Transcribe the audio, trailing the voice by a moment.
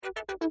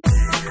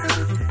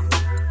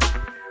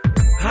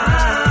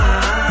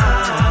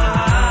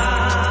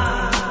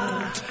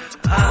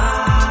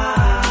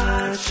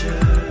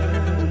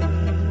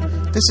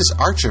This is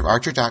Archer of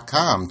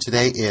Archer.com.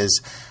 Today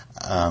is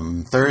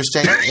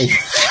Thursday,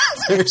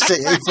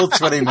 April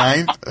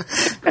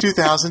 29th,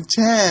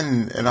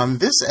 2010. And on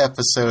this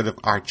episode of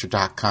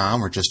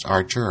Archer.com, or just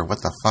Archer, or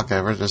what the fuck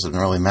ever, it doesn't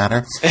really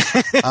matter,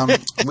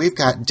 we've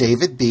got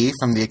David B.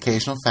 from The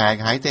Occasional Fag.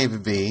 Hi,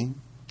 David B.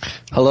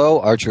 Hello,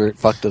 Archer.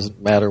 Fuck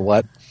doesn't matter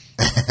what.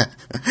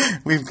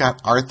 We've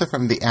got Arthur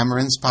from the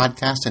Amarins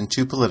podcast and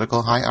Too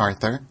Political. Hi,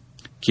 Arthur.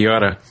 Kia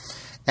ora.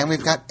 And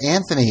we've got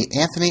Anthony.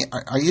 Anthony,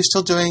 are you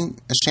still doing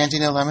a Shanty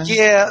No Lemon?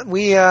 Yeah,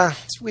 we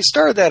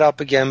started that up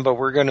again, but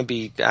we're going to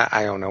be,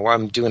 I don't know,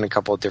 I'm doing a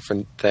couple of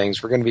different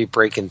things. We're going to be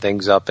breaking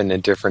things up into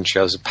different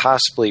shows,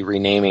 possibly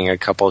renaming a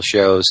couple of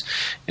shows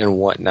and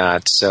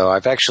whatnot. So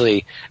I've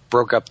actually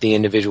broke up the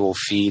individual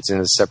feeds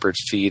into separate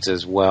feeds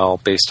as well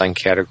based on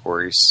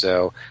categories.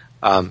 So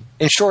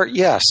in short,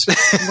 yes.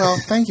 Well,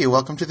 thank you.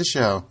 Welcome to the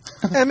show.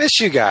 I miss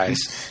you guys.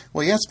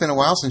 Well, yeah, it's been a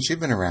while since you've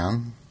been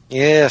around.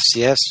 Yes,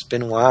 it's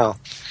been a while.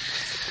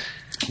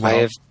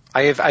 Well,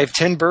 I have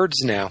 10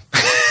 birds now.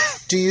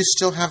 Do you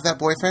still have that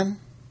boyfriend?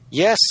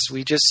 Yes,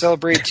 we just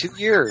celebrated 2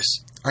 years.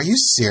 Are you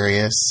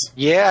serious?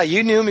 Yeah,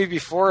 you knew me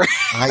before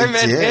I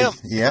met him.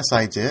 Yes,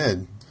 I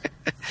did.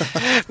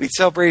 We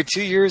celebrated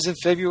 2 years in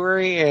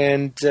February,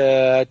 and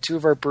 2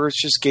 of our birds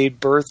just gave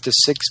birth to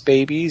 6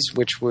 babies,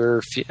 which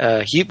were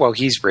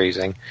he's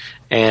raising.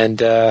 And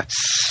the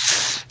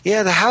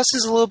house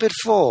is a little bit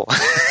full.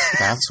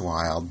 That's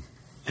wild.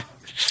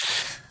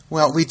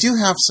 Well, we do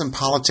have some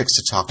politics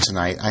to talk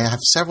tonight. I have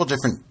several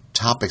different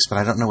topics, but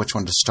I don't know which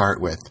one to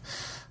start with.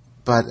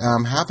 But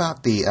how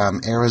about the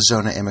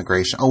Arizona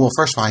immigration? Oh, well,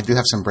 first of all, I do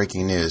have some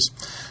breaking news.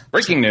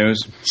 Breaking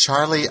news.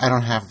 Charlie, I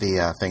don't have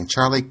the thing.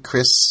 Charlie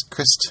Crist,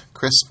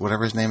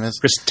 whatever his name is.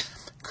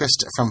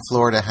 Crist from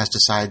Florida has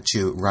decided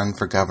to run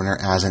for governor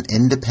as an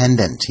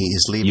independent. He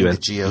is leaving the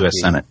GOP. U.S.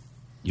 Senate.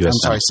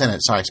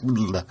 Senate. Sorry.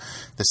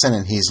 The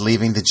Senate. He's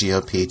leaving the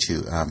GOP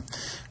to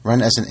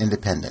run as an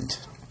independent.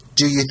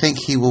 Do you think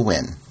he will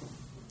win?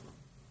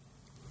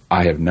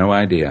 I have no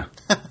idea.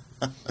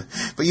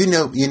 But you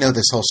know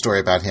this whole story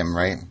about him,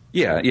 right?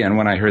 Yeah, and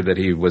when I heard that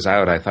he was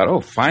out, I thought,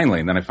 oh, finally.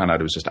 And then I found out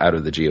it was just out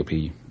of the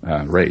GOP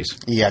race.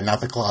 Yeah,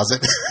 not the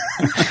closet.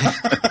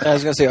 I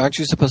was going to say, aren't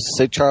you supposed to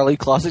say Charlie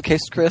Closet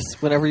Case Chris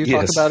whenever you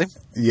talk about him?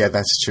 Yeah,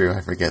 that's true.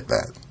 I forget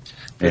that.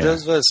 For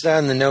those of us not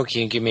in the know,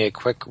 can you give me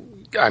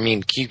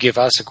can you give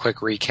us a quick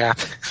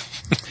recap?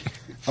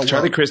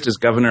 Charlie Crist is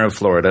governor of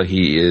Florida.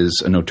 He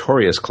is a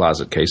notorious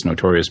closet case,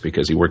 notorious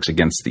because he works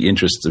against the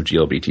interests of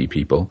LGBT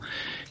people.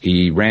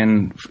 He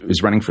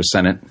is running for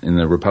Senate in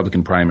the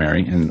Republican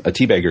primary, and a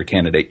teabagger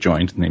candidate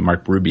joined named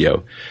Mark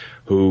Rubio,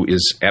 who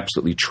is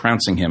absolutely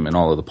trouncing him in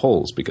all of the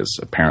polls because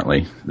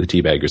apparently the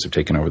teabaggers have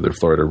taken over the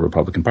Florida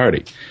Republican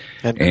Party.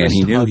 And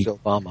he hugged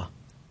Obama.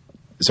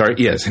 Sorry,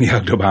 yes, and he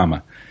hugged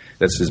Obama.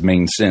 That's his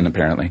main sin,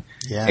 apparently.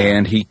 Yeah.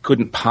 And he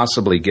couldn't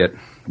possibly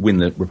win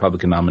the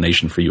Republican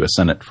nomination for U.S.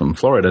 Senate from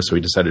Florida, so he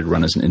decided to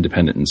run as an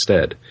independent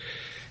instead.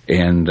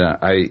 And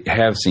I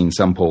have seen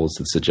some polls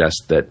that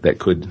suggest that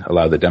could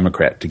allow the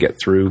Democrat to get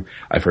through.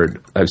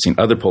 I've seen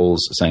other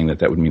polls saying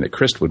that would mean that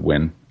Crist would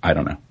win. I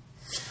don't know.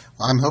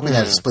 Well, I'm hoping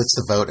that it splits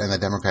the vote and the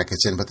Democrat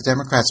gets in, but the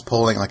Democrat's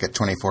polling like at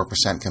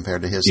 24%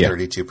 compared to his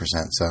 32%,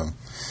 so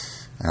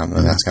I don't know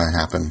if that's going to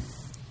happen.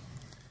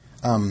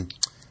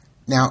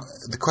 Now,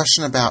 the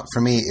question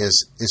for me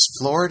is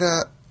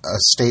Florida a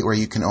state where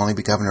you can only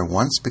be governor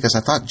once? Because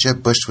I thought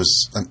Jeb Bush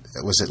was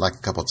it like a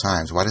couple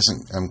times. Why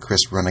doesn't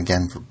Chris run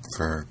again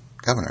for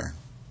governor?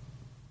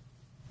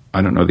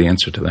 I don't know the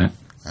answer to that.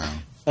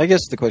 Oh. I guess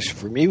the question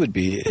for me would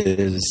be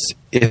is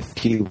if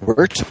he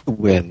were to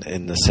win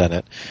in the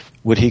Senate,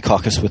 would he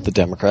caucus with the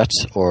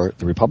Democrats or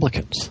the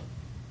Republicans?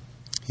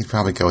 He'd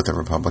probably go with the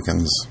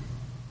Republicans,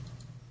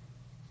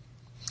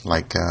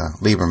 like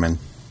Lieberman.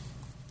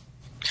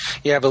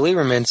 Yeah, but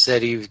Lieberman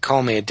said he would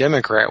call me a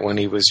Democrat when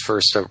he was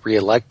first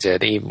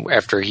reelected.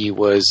 After he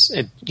went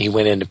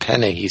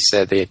independent, he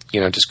said that,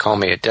 just call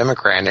me a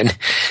Democrat. And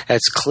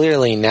that's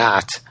clearly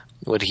not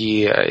what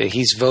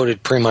he's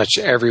voted pretty much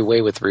every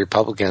way with the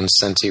Republicans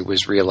since he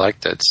was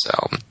reelected.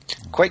 So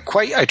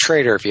quite a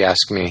traitor, if you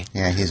ask me.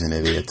 Yeah, he's an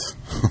idiot.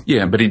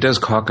 Yeah, but he does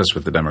caucus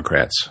with the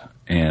Democrats.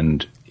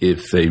 And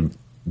if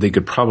they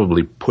could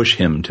probably push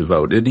him to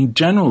vote. And he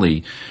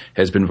generally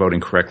has been voting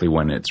correctly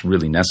when it's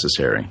really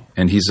necessary.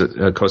 And he's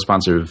a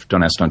co-sponsor of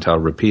Don't Ask, Don't Tell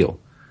repeal.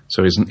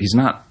 So he's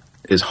not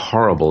as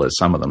horrible as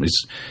some of them.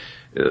 He's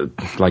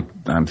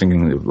I'm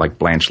thinking of like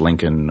Blanche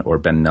Lincoln or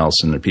Ben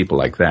Nelson or people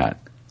like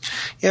that.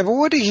 Yeah, but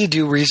what did he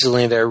do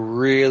recently that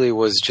really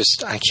was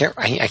just I can't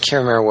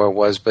remember what it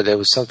was, but it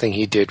was something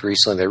he did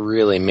recently that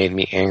really made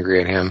me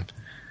angry at him.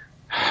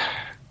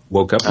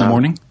 Woke up in the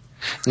morning?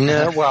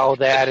 No, well,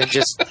 that and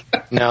just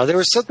no. There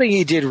was something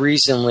he did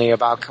recently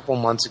about a couple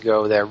months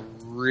ago that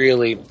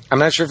really, I'm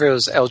not sure if it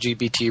was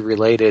LGBT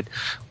related,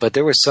 but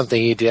there was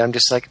something he did. I'm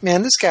just like,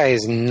 man, this guy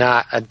is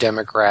not a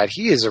Democrat.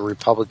 He is a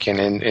Republican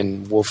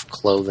in wolf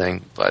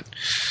clothing. But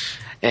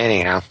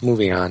anyhow,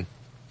 moving on.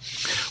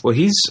 Well,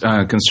 he's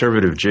a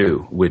conservative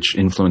Jew, which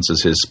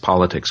influences his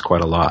politics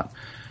quite a lot.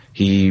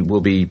 He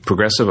will be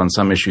progressive on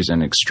some issues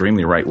and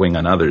extremely right-wing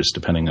on others,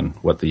 depending on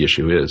what the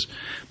issue is.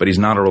 But he's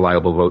not a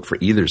reliable vote for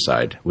either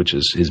side, which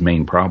is his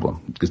main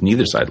problem, because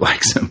neither side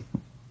likes him.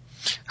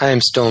 I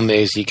am still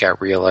amazed he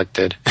got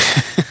reelected.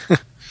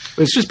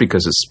 It's just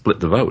because it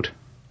split the vote.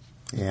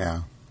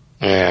 Yeah.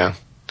 Yeah.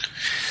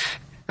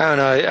 I don't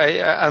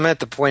know. I'm at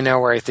the point now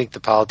where I think the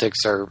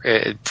politics are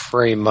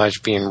pretty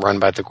much being run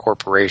by the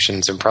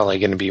corporations and probably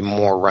going to be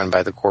more run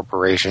by the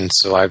corporations.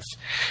 So I've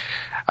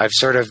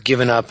sort of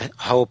given up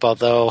hope,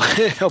 although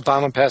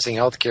Obama passing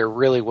healthcare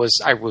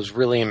I was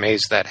really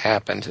amazed that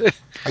happened.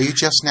 Are you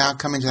just now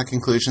coming to that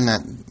conclusion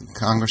that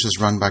Congress is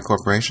run by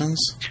corporations?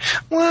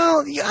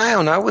 Well, I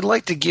don't know. I would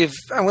like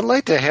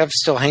to have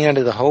still hang on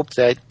to the hope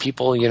that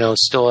people,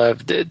 still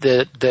have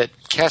that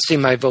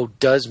casting my vote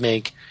does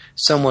make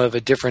somewhat of a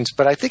difference,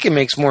 but I think it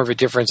makes more of a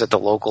difference at the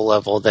local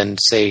level than,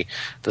 say,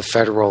 the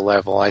federal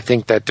level. I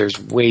think that there's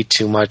way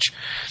too much,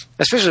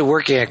 especially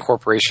working at a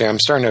corporation. I'm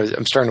starting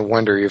to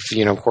wonder if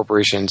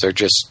corporations are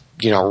just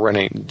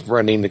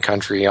running the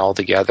country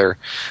altogether.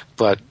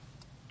 But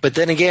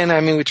then again, I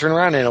mean, we turn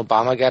around and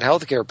Obama got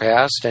healthcare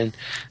passed, and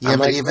yeah,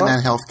 but even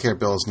that healthcare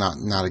bill is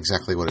not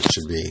exactly what it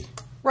should be.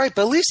 Right,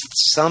 but at least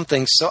it's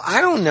something. So I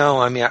don't know.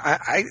 I mean,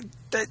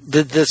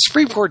 the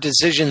Supreme Court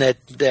decision that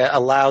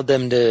allowed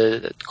them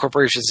to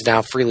corporations to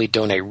now freely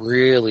donate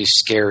really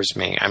scares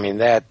me. I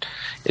mean, it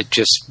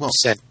just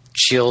sent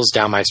chills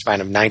down my spine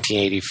of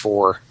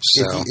 1984.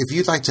 So if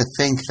you'd like to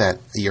think that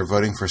you're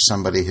voting for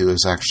somebody who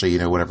is actually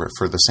whatever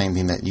for the same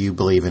thing that you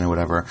believe in or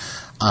whatever,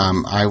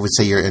 I would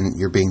say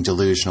you're being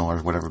delusional or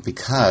whatever,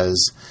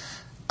 because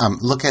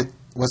look at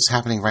what's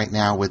happening right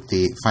now with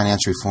the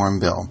finance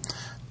reform bill.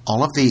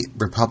 All of the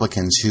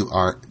Republicans who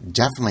are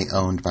definitely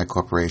owned by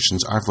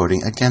corporations are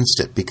voting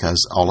against it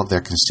because all of their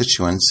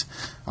constituents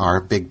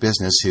are big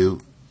business who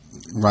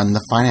run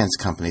the finance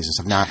companies and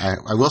stuff. Now,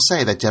 I will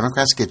say that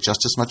Democrats get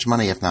just as much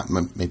money, if not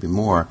maybe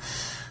more,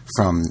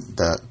 from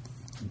the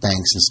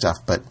banks and stuff,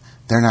 but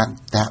they're not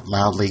that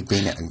loudly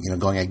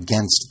going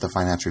against the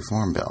finance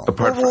reform bill.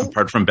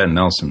 Apart from Ben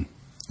Nelson.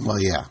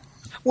 Well, yeah.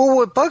 Well,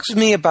 what bugs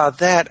me about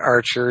that,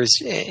 Archer, is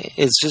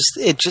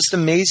it just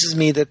amazes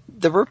me that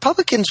the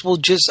Republicans will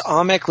just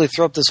automatically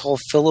throw up this whole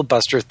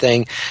filibuster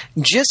thing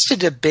just to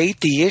debate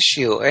the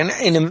issue,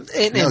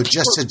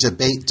 just to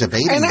debate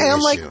the I'm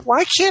issue. like,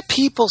 why can't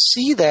people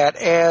see that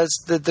as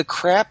the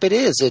crap it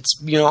is?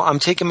 It's I'm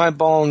taking my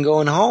ball and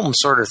going home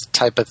sort of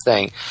type of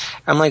thing.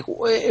 I'm like,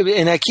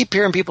 and I keep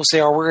hearing people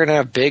say, "Oh, we're going to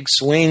have big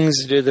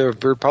swings to the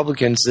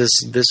Republicans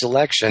this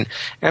election,"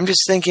 and I'm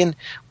just thinking,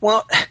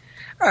 well.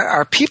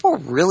 Are people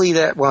really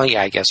that? Well,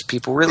 yeah, I guess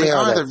people really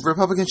are. The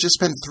Republicans just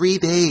spent 3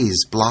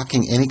 days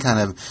blocking any kind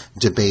of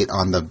debate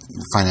on the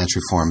finance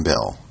reform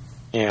bill.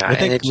 Yeah, I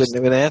think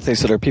when Anthony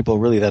said, "Are people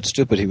really that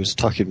stupid?" he was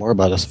talking more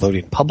about us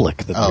voting public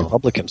than the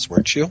Republicans,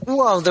 weren't you?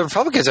 Well, the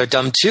Republicans are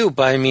dumb too,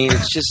 but I mean,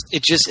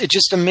 it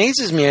just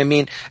amazes me. I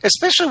mean,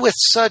 especially with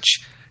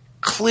such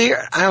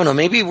clear, I don't know,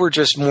 maybe we're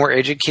just more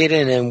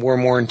educated and we're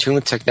more in tune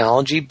with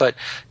technology, but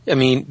I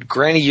mean,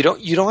 granted, you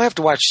don't have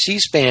to watch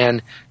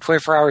C-SPAN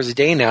 24 hours a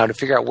day now to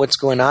figure out what's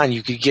going on.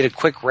 You could get a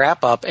quick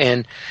wrap up,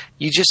 and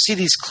you just see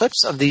these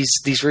clips of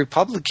these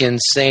Republicans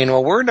saying,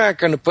 "Well, we're not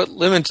going to put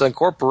limits on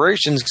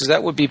corporations because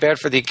that would be bad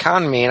for the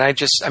economy." And I'm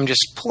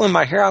just pulling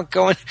my hair out,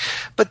 going,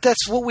 "But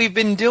that's what we've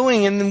been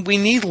doing, and we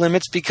need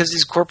limits because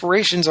these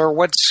corporations are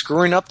what's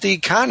screwing up the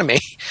economy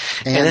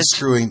and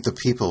screwing the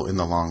people in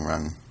the long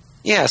run."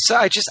 Yeah, so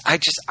I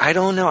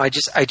don't know. I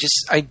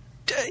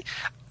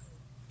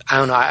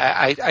don't know.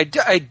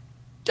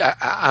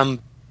 I'm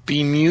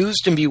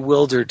bemused and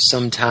bewildered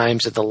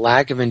sometimes at the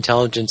lack of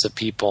intelligence of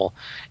people,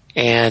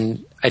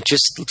 and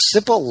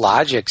simple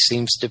logic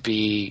seems to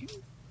be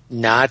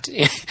not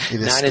in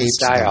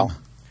style. Them.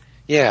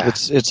 Yeah,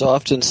 it's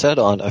often said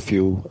on a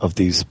few of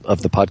the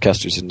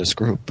podcasters in this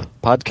group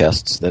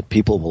podcasts that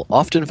people will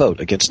often vote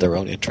against their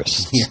own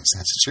interests. Yes,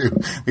 that's true.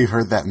 We've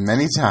heard that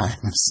many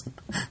times.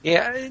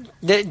 Yeah.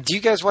 Do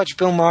you guys watch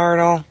Bill Maher at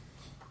all?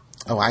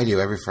 Oh, I do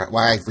every Friday.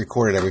 Well, I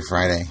record it every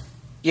Friday.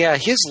 Yeah,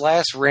 his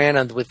last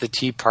rant with the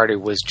Tea Party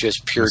was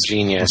just pure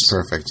genius. It's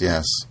perfect,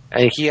 yes.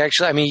 And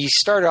he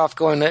started off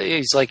going,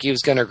 he's like he was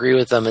going to agree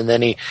with them, and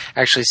then he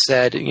actually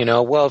said,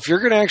 well, if you're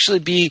going to actually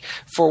be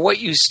for what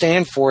you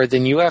stand for,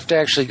 then you have to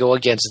actually go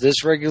against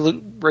this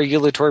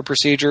regulatory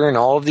procedure and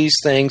all of these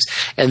things,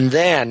 and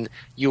then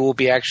you will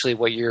be actually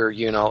what you're,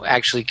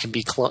 actually can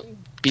be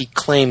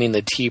claiming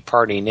the Tea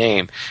Party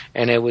name.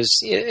 And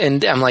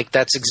and I'm like,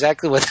 that's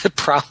exactly what the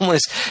problem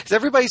is.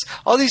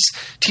 All these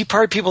Tea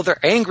Party people,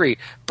 they're angry,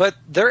 but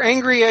they're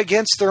angry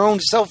against their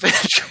own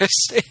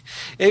self-interest.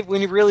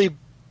 When you really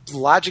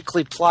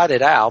logically plot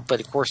it out, but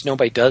of course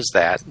nobody does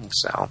that.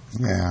 So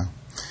yeah.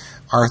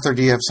 Arthur,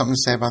 do you have something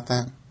to say about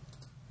that?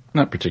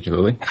 Not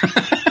particularly.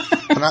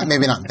 Well,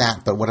 maybe not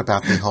that, but what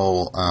about the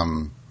whole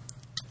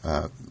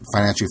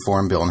finance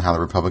reform bill and how the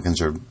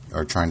Republicans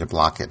are trying to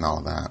block it and all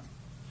of that?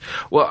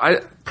 Well,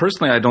 I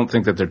don't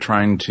think that they're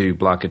trying to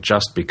block it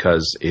just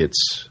because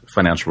it's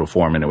financial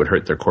reform and it would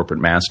hurt their corporate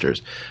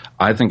masters.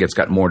 I think it's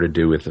got more to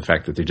do with the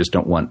fact that they just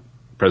don't want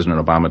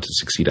President Obama to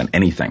succeed on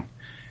anything.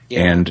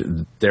 Yeah.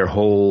 And their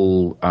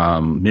whole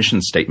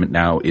mission statement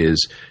now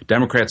is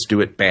Democrats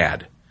do it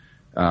bad.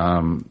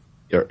 Or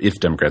if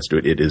Democrats do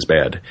it, it is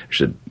bad. I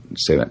should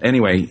say that.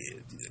 Anyway,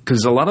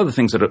 because a lot of the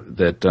things that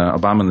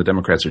Obama and the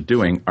Democrats are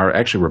doing are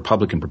actually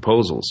Republican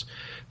proposals.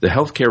 The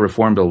health care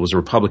reform bill was a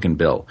Republican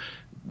bill.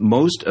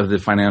 Most of the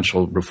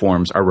financial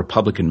reforms are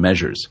Republican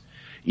measures.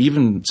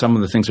 Even some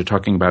of the things they're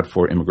talking about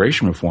for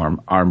immigration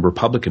reform are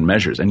Republican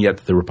measures, and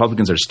yet the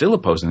Republicans are still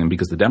opposing them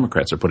because the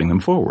Democrats are putting them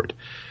forward.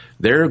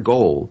 Their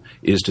goal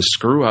is to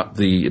screw up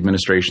the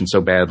administration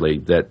so badly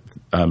that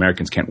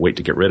Americans can't wait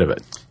to get rid of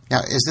it.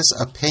 Now, is this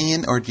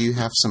opinion, or do you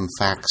have some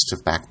facts to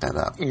back that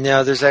up?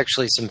 No, there's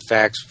actually some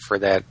facts for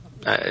that.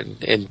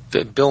 And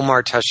Bill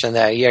Maher touched on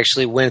that. He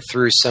actually went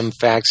through some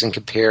facts and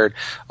compared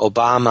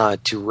Obama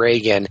to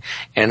Reagan.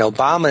 And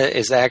Obama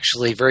is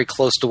actually very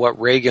close to what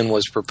Reagan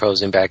was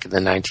proposing back in the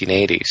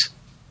 1980s.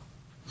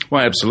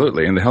 Well,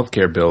 absolutely. And the health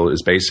care bill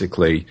is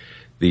basically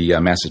the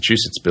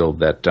Massachusetts bill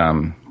that,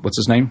 what's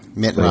his name?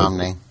 Mitt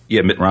Romney.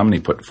 Yeah, Mitt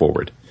Romney put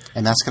forward.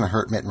 And that's going to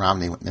hurt Mitt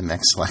Romney in the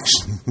next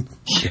election.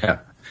 Yeah.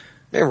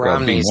 Mitt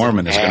Romney's being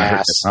Mormon is going to hurt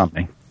Mitt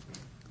Romney.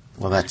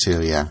 Well, that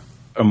too, yeah.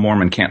 A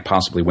Mormon can't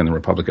possibly win the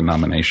Republican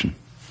nomination.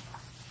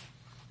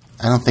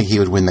 I don't think he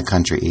would win the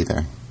country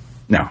either.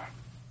 No.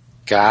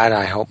 God,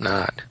 I hope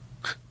not.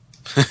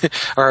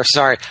 Or,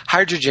 sorry,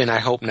 hydrogen, I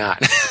hope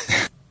not.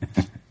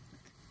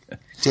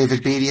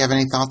 David B., do you have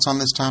any thoughts on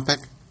this topic?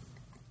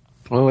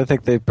 Well, I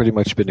think they've pretty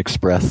much been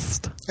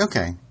expressed.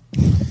 Okay.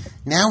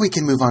 Now we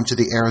can move on to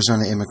the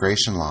Arizona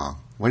immigration law.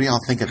 What do y'all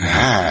think of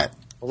that?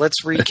 Well,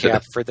 let's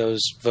recap for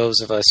those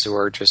of us who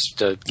are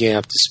just getting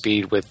up to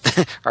speed with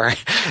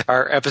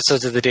our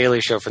episodes of The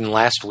Daily Show from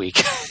last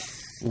week.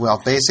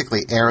 Well, basically,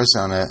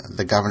 Arizona,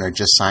 the governor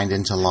just signed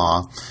into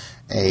law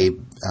a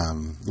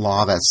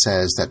law that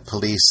says that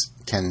police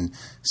can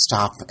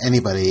stop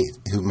anybody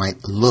who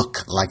might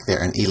look like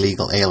they're an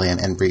illegal alien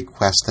and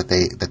request that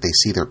they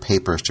see their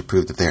papers to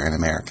prove that they're an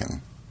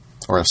American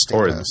or a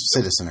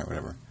citizen or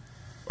whatever.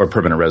 Or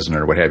permanent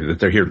resident or what have you, that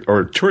they're here,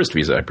 or tourist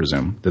visa, I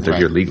presume, that they're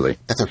here legally.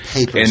 That their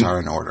papers are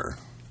in order.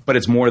 But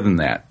it's more than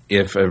that.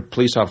 If a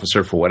police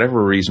officer, for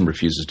whatever reason,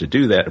 refuses to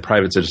do that, a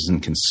private citizen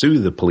can sue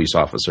the police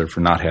officer for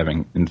not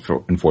having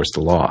enforced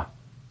the law.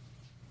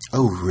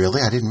 Oh,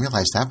 really? I didn't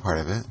realize that part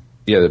of it.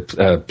 Yeah,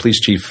 the police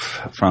chief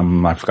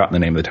from, I've forgotten the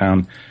name of the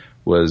town,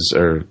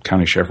 or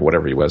county sheriff or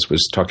whatever he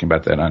was talking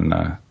about that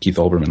on Keith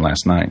Olbermann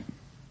last night.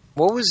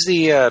 What was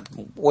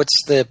what's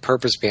the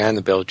purpose behind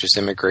the bill? Just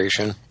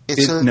immigration?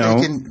 It's so that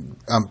they can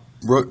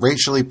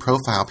racially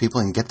profile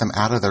people and get them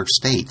out of their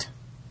state.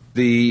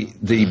 The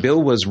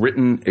bill was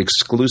written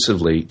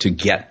exclusively to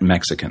get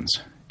Mexicans.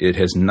 It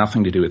has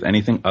nothing to do with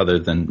anything other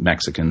than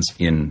Mexicans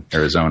in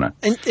Arizona.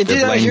 And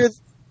did I hear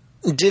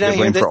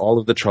that for all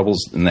of the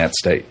troubles in that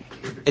state?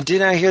 And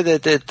did I hear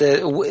that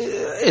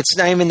it's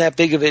not even that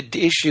big of an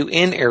issue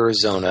in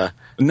Arizona?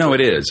 No,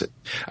 it is.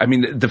 I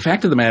mean, the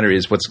fact of the matter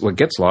is what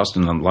gets lost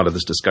in a lot of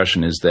this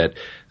discussion is that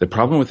the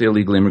problem with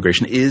illegal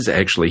immigration is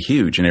actually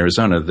huge in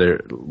Arizona.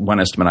 One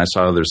estimate I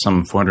saw, there's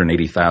some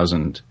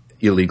 480,000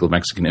 illegal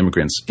Mexican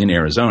immigrants in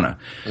Arizona.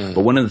 Mm.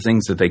 But one of the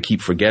things that they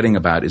keep forgetting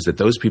about is that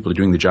those people are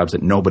doing the jobs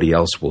that nobody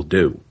else will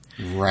do.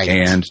 Right.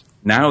 And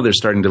now they're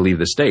starting to leave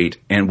the state,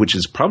 and which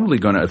is probably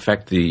going to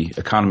affect the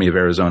economy of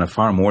Arizona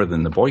far more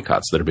than the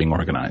boycotts that are being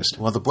organized.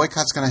 Well, the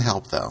boycott's going to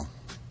help, though.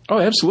 Oh,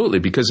 absolutely,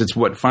 because it's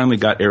what finally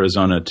got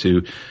Arizona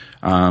to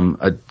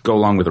go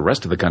along with the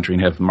rest of the country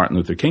and have Martin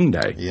Luther King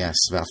Day. Yes,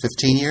 about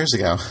 15 years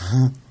ago.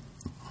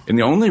 And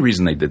the only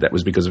reason they did that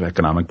was because of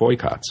economic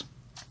boycotts.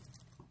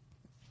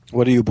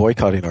 What are you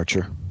boycotting,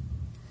 Archer?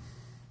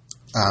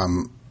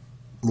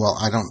 Well,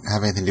 I don't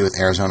have anything to do with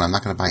Arizona. I'm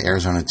not going to buy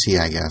Arizona tea,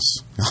 I guess.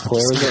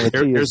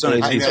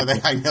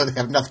 I know they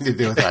have nothing to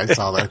do with it. I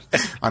saw that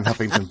on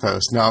Huffington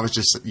Post. No, I was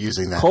just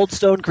using that. Cold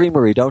Stone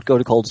Creamery. Don't go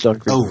to Cold Stone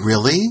Creamery. Oh,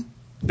 really?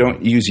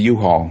 Don't use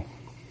U-Haul.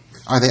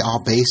 Are they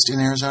all based in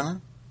Arizona?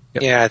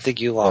 Yep. Yeah, I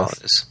think U-Haul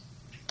is.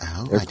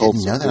 Oh, I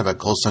didn't know that about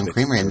Cold Stone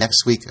Creamery. And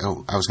next week,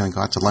 I was going to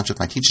go out to lunch with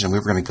my teachers, and we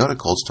were going to go to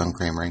Cold Stone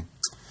Creamery.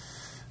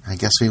 I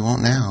guess we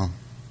won't now.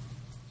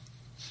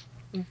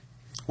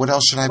 What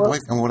else should I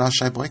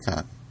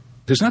boycott?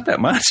 There's not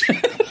that much.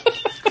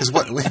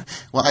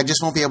 Well, I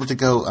just won't be able to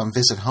go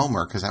visit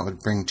Homer because that would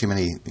bring too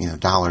many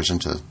dollars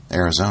into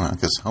Arizona.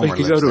 Because Homer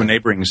you could go to a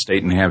neighboring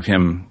state and have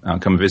him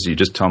come visit you.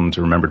 Just tell him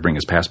to remember to bring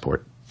his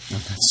passport.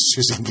 That's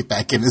true. So he can get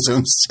back in his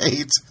own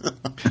state.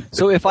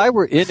 So if I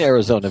were in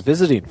Arizona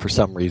visiting for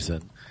some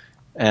reason,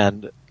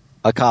 and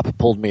a cop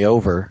pulled me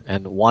over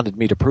and wanted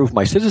me to prove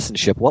my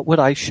citizenship, what would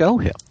I show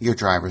him? Your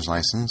driver's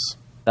license.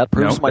 That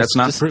proves my that's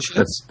not proof.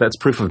 That's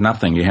proof of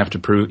nothing. You have to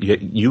prove.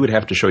 You would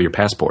have to show your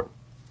passport.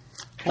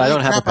 I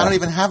don't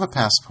even have a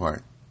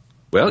passport.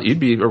 Well, you'd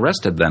be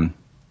arrested then.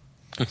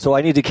 So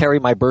I need to carry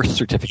my birth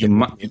certificate.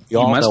 You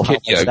all know how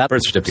much that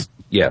birth certificate.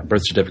 Yeah,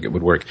 birth certificate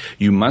would work.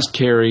 You must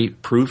carry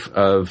proof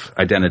of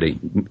identity,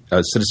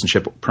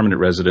 citizenship, permanent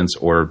residence,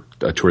 or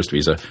a tourist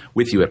visa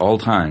with you at all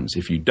times.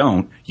 If you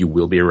don't, you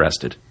will be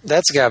arrested.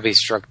 That's got to be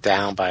struck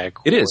down by a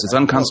court. It is. It's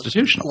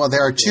unconstitutional. Well,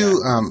 there are two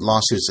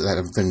lawsuits that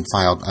have been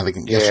filed, I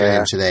think, yesterday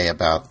and today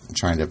about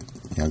trying to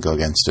go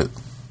against it.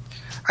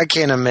 I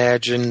can't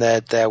imagine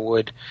that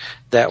would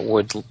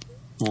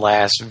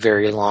last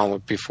very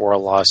long before a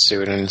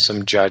lawsuit and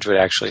some judge would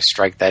actually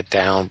strike that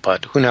down.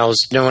 But who knows?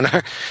 Knowing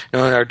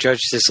our judge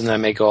system, that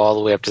may go all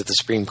the way up to the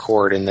Supreme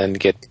Court and then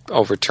get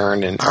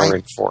overturned or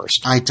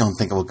enforced. I don't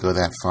think it will go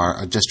that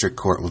far. A district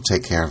court will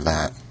take care of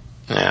that.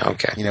 Yeah,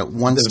 okay.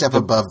 One step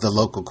above the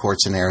local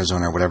courts in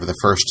Arizona or whatever the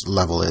first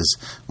level is,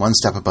 one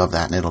step above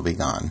that and it'll be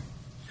gone.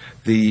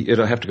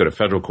 It'll have to go to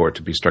federal court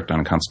to be struck down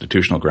on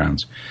constitutional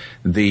grounds.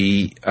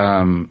 The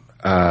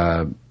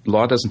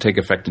law doesn't take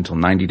effect until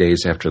 90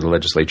 days after the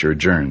legislature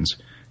adjourns.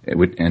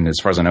 And as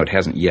far as I know, it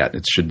hasn't yet.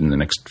 It should in the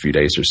next few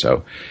days or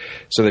so.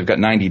 So they've got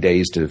 90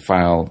 days to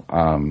file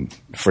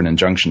for an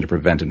injunction to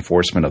prevent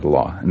enforcement of the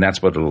law. And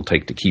that's what it'll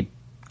take to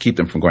keep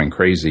them from going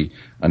crazy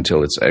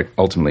until it's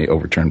ultimately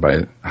overturned by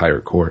a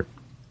higher court.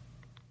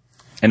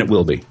 And it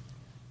will be.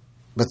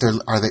 But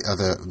are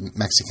the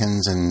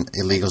Mexicans and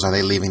illegals, are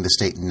they leaving the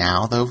state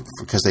now, though,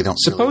 because they don't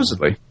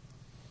supposedly?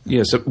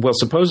 Yes. Well,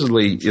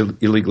 supposedly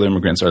illegal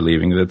immigrants are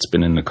leaving. That's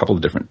been in a couple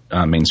of different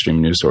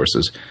mainstream news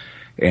sources.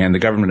 And the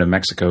government of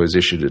Mexico has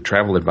issued a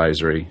travel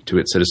advisory to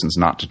its citizens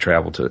not to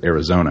travel to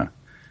Arizona,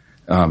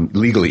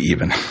 legally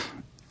even,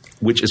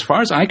 which, as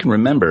far as I can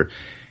remember,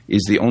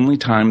 is the only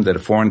time that a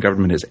foreign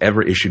government has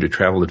ever issued a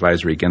travel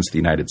advisory against the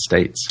United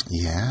States.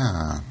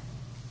 Yeah.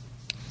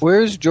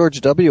 Where's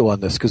George W. on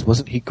this? Because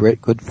wasn't he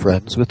good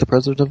friends with the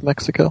president of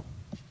Mexico?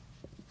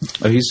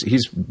 Oh,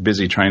 he's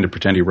busy trying to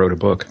pretend he wrote a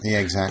book. Yeah,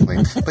 exactly.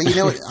 But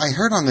I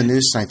heard on the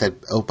news tonight that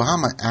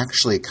Obama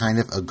actually kind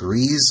of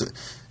agrees,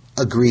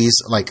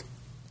 like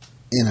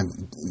in a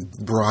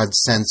broad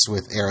sense,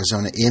 with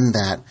Arizona, in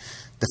that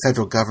the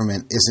federal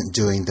government isn't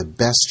doing the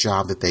best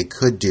job that they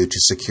could do to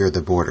secure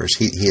the borders.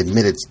 He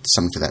admitted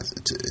some to that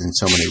in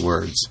so many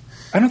words.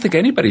 I don't think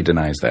anybody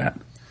denies that.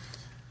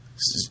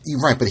 You're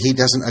right, but he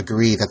doesn't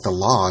agree that the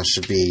law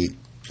should be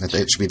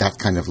that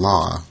kind of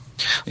law.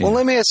 Well,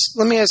 let me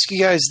ask you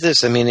guys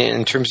this. I mean,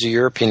 in terms of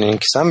your opinion,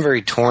 because I'm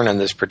very torn on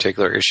this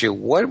particular issue.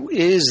 What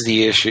is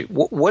the issue?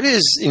 What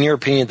is, in your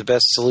opinion, the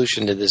best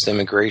solution to this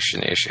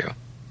immigration issue?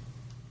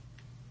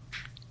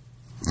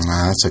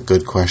 That's a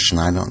good question.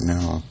 I don't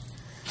know.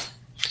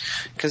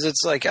 Because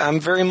it's like I'm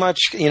very much,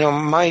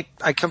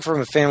 I come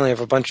from a family of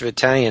a bunch of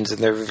Italians,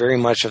 and they're very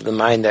much of the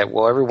mind that,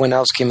 well, everyone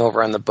else came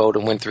over on the boat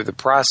and went through the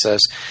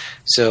process,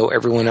 so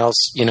everyone else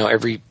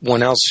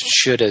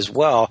should as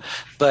well.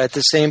 But at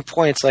the same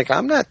point, it's like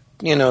I'm not,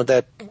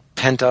 that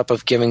pent up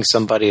of giving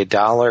somebody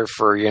 $1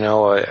 for,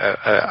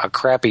 a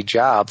crappy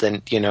job,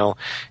 then,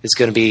 it's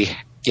going to be,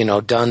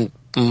 done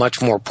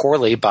much more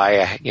poorly by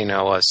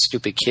a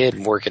stupid kid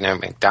working at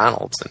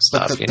McDonald's and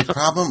stuff. But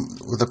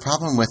the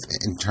problem with,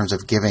 in terms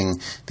of giving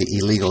the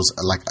illegals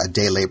like a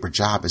day labor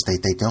job, is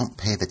they don't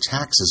pay the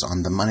taxes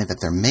on the money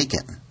that they're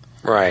making.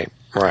 Right.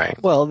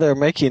 Well, they're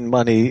making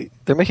money.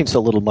 They're making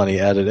so little money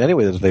at it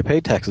anyway that if they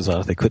paid taxes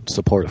on it, they couldn't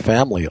support a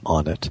family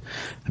on it.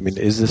 I mean,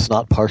 is this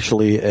not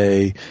partially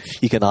a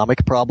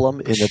economic problem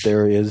in that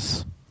there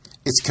is?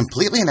 It's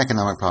completely an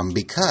economic problem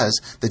because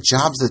the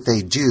jobs that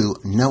they do,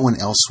 no one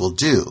else will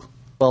do.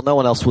 Well, no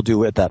one else will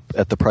do it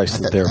at the price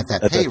that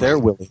they're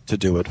willing to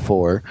do it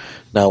for.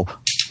 Now,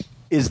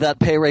 is that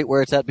pay rate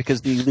where it's at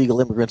because the illegal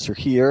immigrants are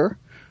here?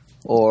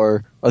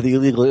 Or are the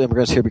illegal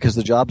immigrants here because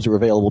the jobs are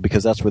available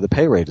because that's where the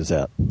pay rate is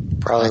at?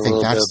 Probably I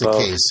think that's the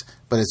case.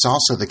 But it's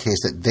also the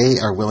case that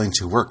they are willing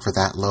to work for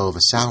that low of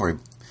a salary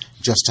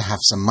just to have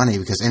some money,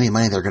 because any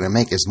money they're going to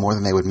make is more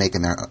than they would make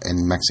in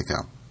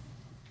Mexico.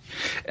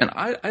 And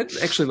I'd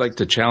actually like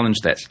to challenge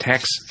that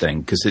tax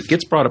thing, because it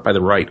gets brought up by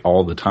the right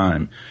all the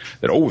time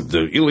that,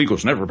 the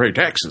illegals never pay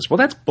taxes. Well,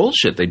 that's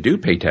bullshit. They do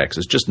pay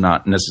taxes, just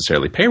not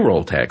necessarily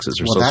payroll taxes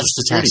or Social that's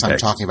the tax I'm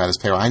talking about is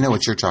payroll. I know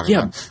what you're talking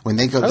about. When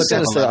they go to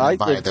 7-Eleven and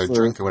buy their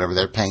drink or whatever,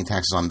 they're paying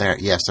taxes on there.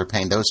 Yes, they're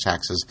paying those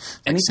taxes.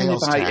 Anything they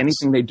buy,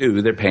 anything they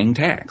do, they're paying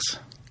tax.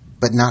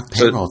 But not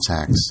payroll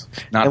tax.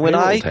 Not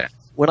payroll tax.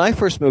 When I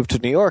first moved to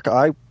New York,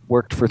 I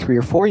worked for 3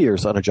 or 4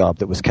 years on a job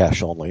that was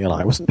cash only, and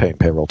I wasn't paying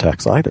payroll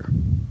tax either.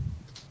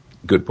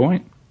 Good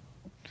point.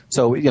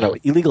 So,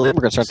 illegal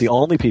immigrants aren't the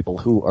only people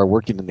who are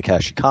working in the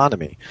cash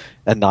economy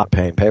and not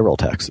paying payroll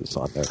taxes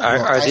on there.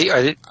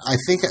 I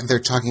think they're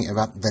talking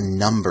about the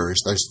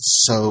numbers. There's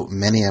so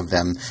many of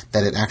them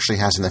that it actually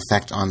has an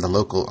effect on the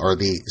local or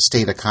the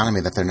state economy,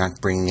 that they're not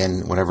bringing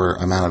in whatever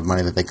amount of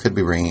money that they could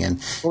be bringing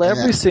in. Well,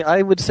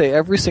 I would say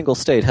every single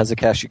state has a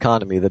cash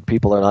economy that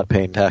people are not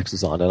paying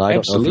taxes on. And I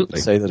don't know if you can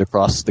say that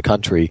across the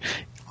country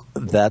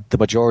that the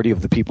majority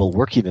of the people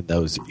working in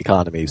those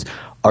economies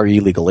are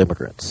illegal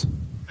immigrants.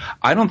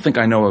 I don't think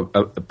I know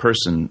a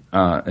person,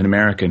 an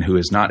American, who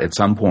has not at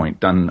some point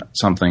done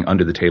something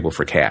under the table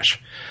for cash.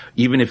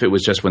 even if it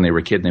was just when they were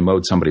a kid and they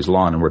mowed somebody's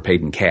lawn and were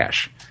paid in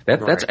cash.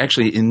 That's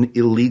actually an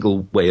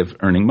illegal way of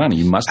earning money.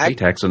 You must pay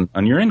tax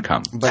on your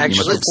income. But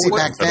actually,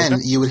 back then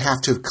you would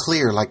have to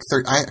clear like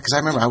because I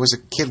remember I was a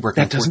kid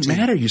working. That doesn't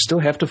matter. You still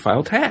have to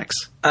file tax.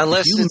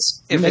 Unless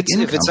if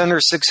it's under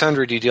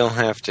 600, you don't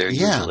have to.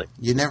 Yeah, usually.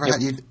 You never.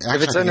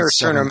 If it's under a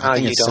certain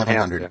amount, you don't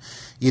have to.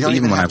 You don't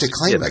even have to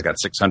claim it. I got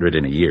 600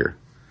 in a year.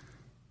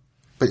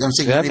 But I'm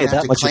saying I made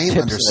that much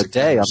tips a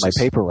day on my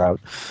paper route.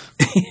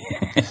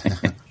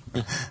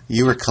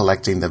 You were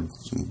collecting the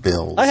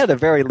bills. I had a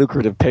very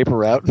lucrative paper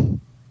route.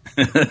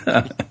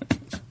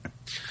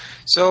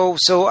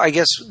 So I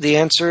guess the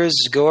answer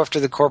is go after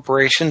the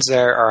corporations that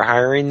are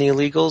hiring the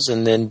illegals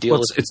and then deal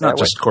with it. It's not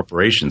just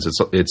corporations.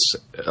 It's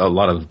a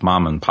lot of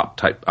mom and pop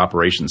type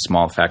operations,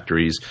 small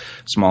factories,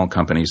 small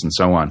companies, and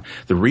so on.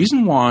 The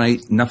reason why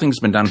nothing's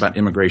been done about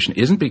immigration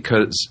isn't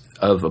because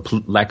of a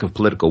lack of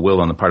political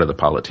will on the part of the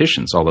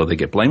politicians, although they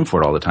get blamed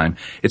for it all the time.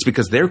 It's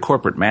because their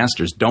corporate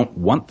masters don't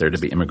want there to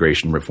be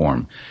immigration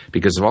reform.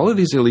 Because if all of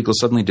these illegals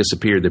suddenly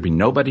disappeared, there'd be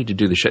nobody to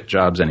do the shit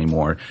jobs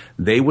anymore.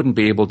 They wouldn't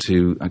be able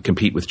to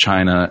compete with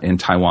China and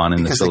Taiwan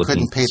and the Philippines. Because they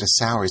couldn't pay the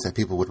salaries that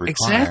people would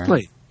require.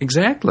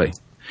 Exactly.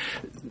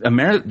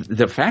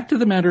 The fact of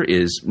the matter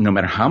is, no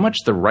matter how much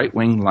the right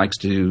wing likes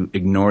to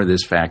ignore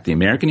this fact, the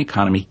American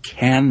economy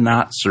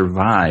cannot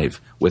survive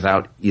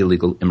without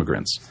illegal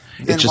immigrants.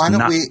 Then why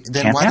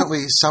don't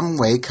we some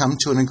way come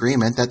to an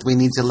agreement that we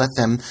need to let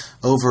them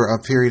over a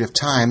period of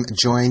time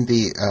join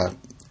the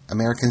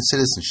American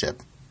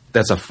citizenship?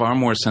 That's a far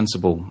more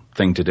sensible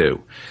thing to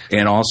do.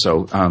 And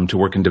also to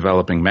work in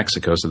developing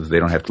Mexico so that they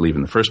don't have to leave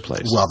in the first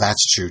place. Well,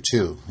 that's true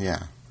too,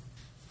 yeah.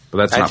 But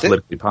that's not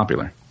politically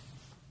popular.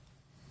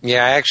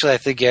 Yeah, I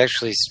think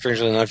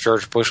strangely enough,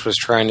 George Bush was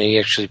trying to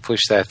actually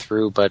push that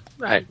through, but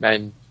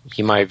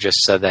he might have just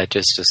said that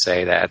just to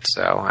say that.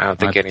 So I don't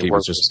think any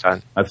work was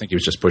done. I think he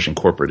was just pushing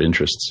corporate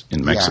interests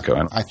in Mexico. Yeah,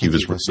 I don't think he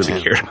was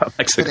really cared about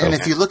Mexico. And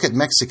if you look at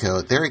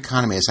Mexico, their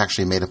economy is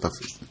actually made up of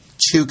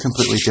two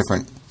completely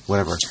different,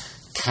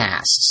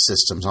 caste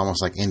systems,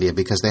 almost like India,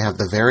 because they have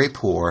the very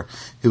poor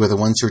who are the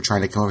ones who are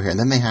trying to come over here. And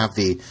then they have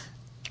the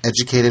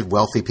educated,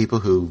 wealthy people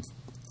who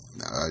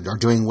are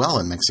doing well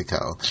in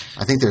Mexico.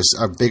 I think there's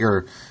a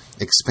bigger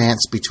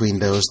expanse between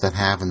those that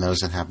have and those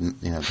that have,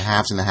 the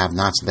haves and the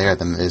have-nots there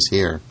than there is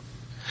here.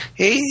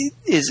 Hey,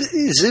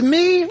 is it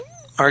me?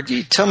 Or do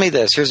you tell me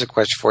this? Here's a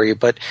question for you.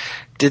 But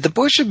did the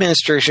Bush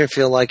administration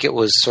feel like it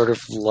was sort of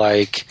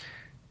like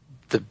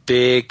the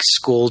big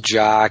school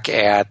jock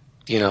at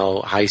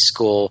high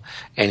school,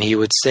 and he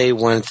would say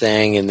one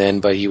thing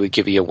but he would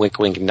give you a wink,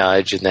 wink,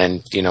 nudge, and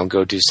then,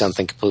 go do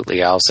something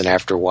completely else. And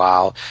after a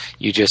while,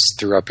 you just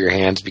threw up your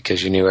hands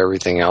because you knew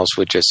everything else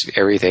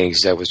everything he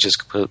said was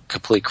just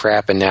complete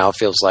crap. And now it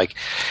feels like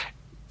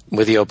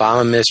with the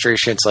Obama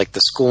administration, it's like the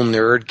school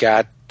nerd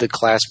got the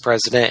class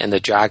president and the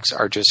jocks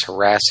are just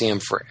harassing him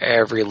for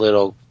every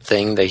little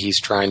thing that he's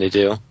trying to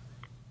do.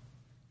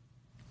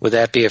 Would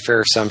that be a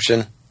fair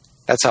assumption?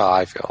 That's how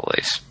I feel, at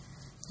least.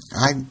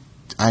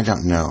 I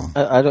don't know.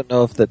 I don't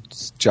know if the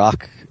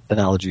jock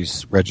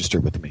analogies register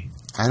with me.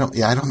 I don't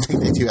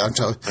think they do.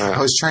 I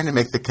was trying to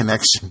make the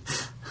connection.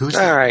 Who's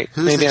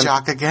maybe the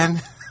jock again?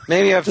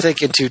 Maybe I'm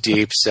thinking too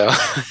deep. So,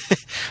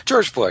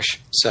 George Bush.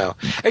 So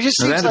it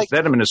just seems like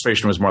that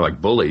administration was more like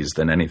bullies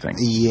than anything.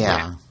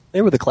 Yeah.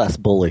 They were the class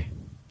bully.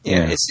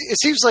 Yeah, it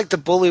seems like the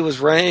bully was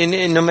running,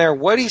 and no matter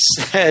what he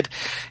said,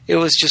 it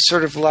was just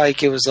sort of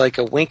like, it was like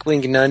a wink,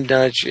 wink,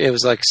 nudge. It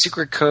was like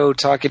secret code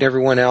talking to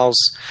everyone else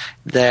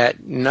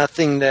that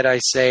nothing that I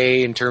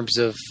say in terms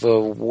of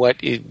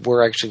what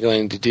we're actually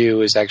going to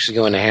do is actually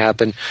going to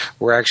happen.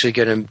 We're actually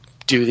going to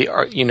do the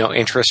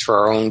interest for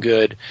our own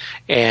good.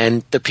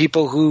 And the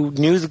people who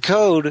knew the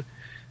code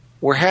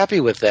were happy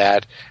with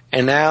that.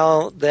 And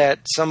now that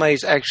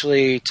somebody's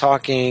actually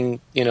talking,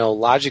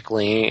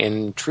 logically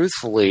and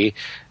truthfully,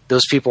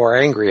 those people are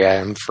angry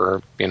at him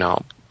for,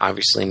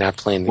 obviously not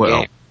playing the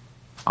game.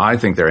 I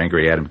think they're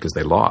angry at him because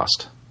they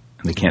lost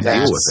and they can't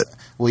deal with it.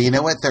 Well, you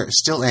know what? They're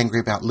still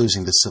angry about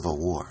losing the Civil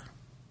War.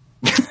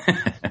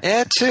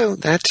 That too,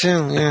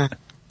 yeah.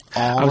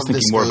 I was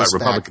thinking more about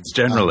Republicans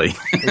generally.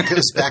 It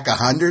goes back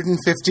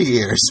 150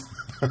 years.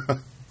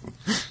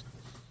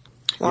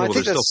 Well,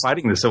 they're still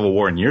fighting the Civil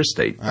War in your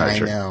state. I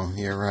know,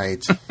 you're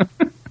right.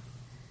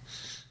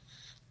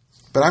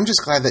 But I'm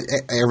just glad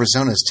that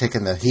Arizona's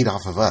taken the heat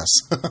off of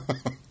us.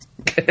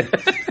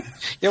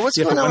 Yeah, what's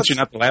going on? You're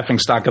not the laughing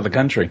stock of the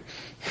country.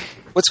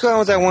 What's going on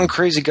with that one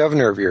crazy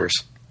governor of yours?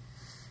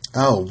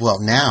 Oh, well,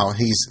 now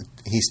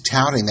he's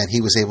touting that he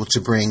was able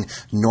to bring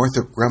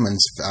Northrop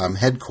Grumman's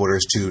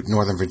headquarters to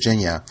Northern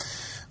Virginia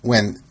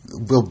when,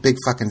 big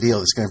fucking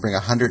deal, it's going to bring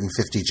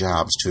 150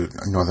 jobs to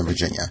Northern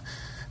Virginia.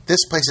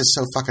 This place is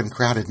so fucking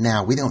crowded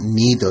now, we don't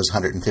need those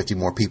 150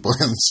 more people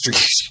in the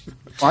streets.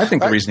 Well, I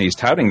think the reason he's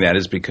touting that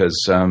is because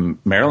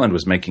Maryland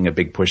was making a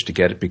big push to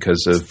get it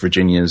because of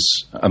Virginia's,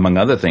 among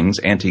other things,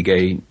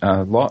 anti-gay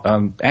law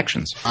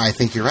actions. I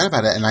think you're right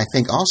about it, and I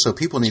think also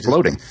people need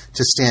to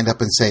stand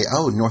up and say,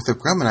 oh, Northrop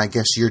Grumman, I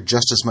guess you're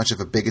just as much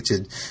of a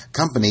bigoted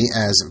company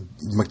as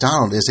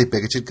McDonald is a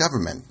bigoted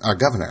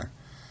governor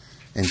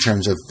in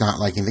terms of not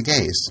liking the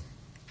gays.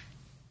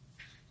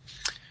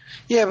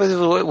 Yeah,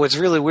 but what's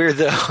really weird,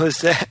 though, is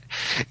that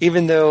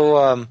even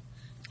though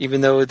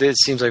it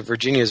seems like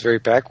Virginia is very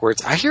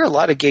backwards, I hear a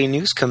lot of gay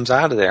news comes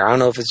out of there. I don't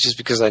know if it's just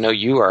because I know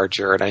you are,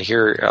 Jared. I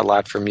hear a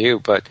lot from you,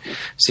 but it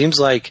seems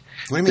like...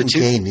 What do you mean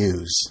gay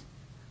news?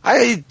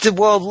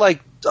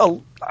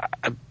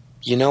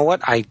 You know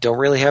what? I don't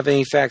really have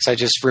any facts. I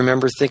just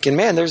remember thinking,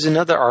 man, there's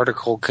another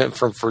article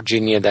from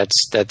Virginia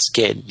that's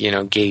gay,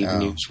 gay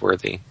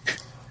newsworthy.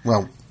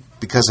 Well,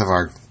 because of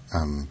our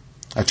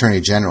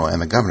Attorney General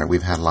and the governor,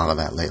 we've had a lot of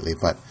that lately,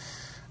 but...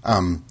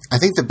 I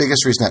think the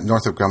biggest reason that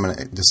Northrop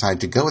Grumman decided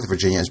to go with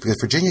Virginia is because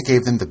Virginia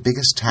gave them the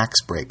biggest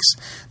tax breaks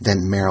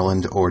than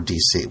Maryland or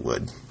D.C.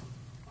 would.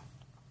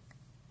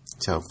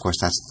 So, of course,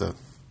 that's the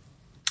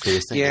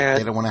biggest thing. Yeah.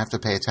 They don't want to have to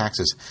pay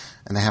taxes,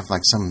 and they have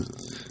like some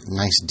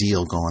nice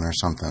deal going or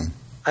something.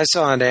 I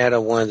saw an ad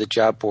on one of the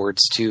job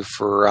boards, too,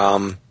 for,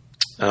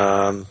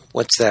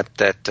 what's that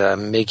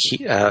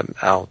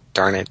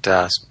darn it,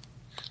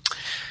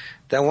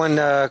 that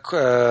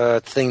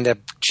one thing that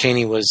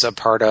Cheney was a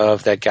part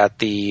of that got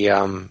the...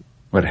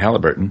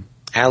 Halliburton?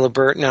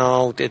 Halliburton,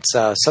 no, it's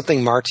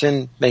something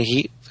Martin.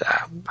 I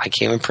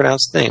can't even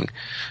pronounce the name.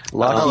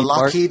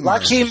 Lockheed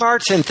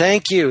Martin,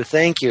 thank you.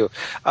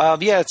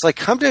 Yeah, it's like,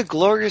 come to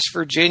glorious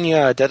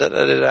Virginia,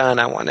 da-da-da-da-da, and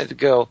I wanted to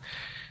go,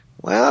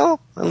 well,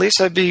 at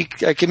least I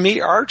could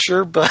meet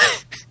Archer,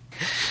 but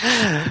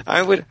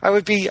I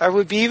would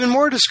be even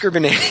more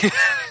discriminating.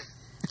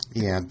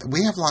 Yeah,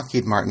 we have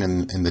Lockheed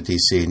Martin in the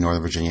D.C.,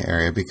 Northern Virginia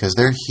area because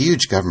they're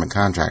huge government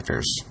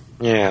contractors.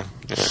 Yeah.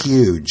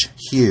 Huge.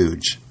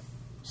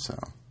 So,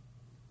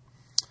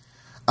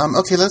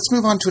 okay, let's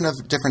move on to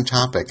another different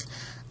topic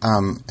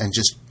and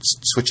just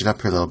switch it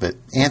up here a little bit.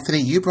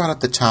 Anthony, you brought up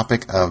the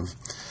topic of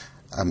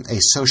a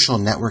social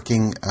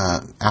networking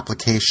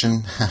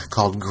application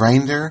called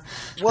Grindr.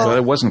 Well,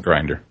 it wasn't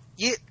Grindr.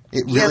 It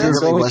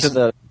really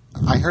wasn't.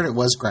 I heard it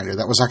was Grindr.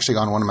 That was actually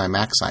on one of my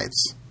Mac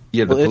sites.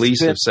 Yeah, the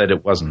police have said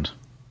it wasn't.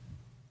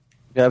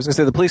 Yeah, I was going to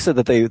say the police said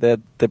that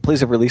the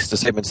police have released a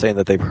statement saying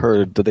that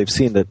they've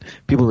seen that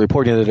people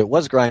reporting that it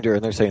was Grindr,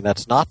 and they're saying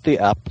that's not the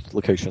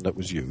application that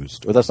was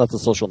used, or that's not the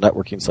social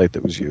networking site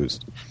that was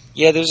used.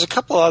 Yeah, there's a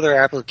couple other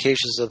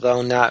applications,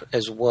 although not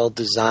as well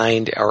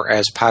designed or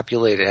as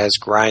populated as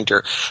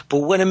Grindr. But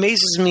what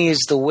amazes me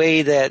is the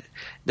way that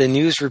the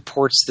news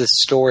reports this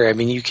story. I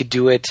mean, you could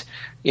do it,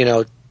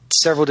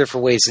 several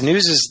different ways.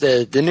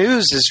 The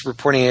news is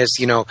reporting as,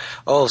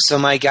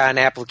 somebody got an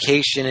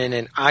application and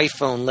an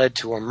iPhone led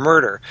to a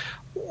murder.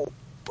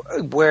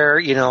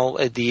 Where,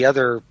 the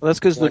other... Well, that's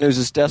because the news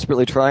is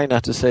desperately trying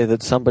not to say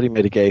that somebody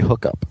made a gay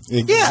hookup.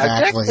 Exactly. Yeah,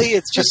 exactly.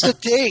 It's just a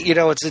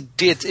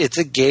date. It's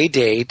a gay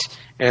date,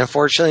 and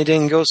unfortunately it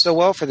didn't go so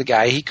well for the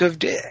guy. He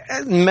could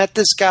have met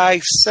this guy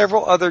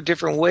several other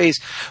different ways.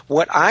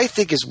 What I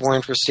think is more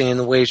interesting in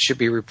the way it should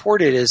be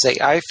reported is the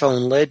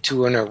iPhone led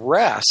to an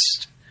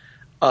arrest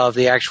of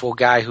the actual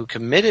guy who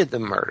committed the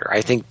murder.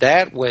 I think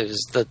that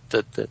was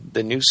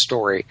the news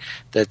story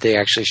that they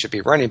actually should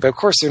be running. But of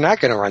course, they're not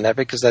going to run that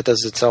because that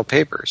doesn't sell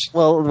papers.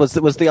 Well, was the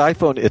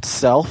iPhone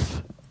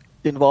itself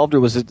involved,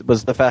 or was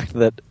the fact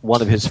that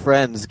one of his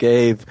friends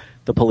gave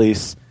the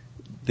police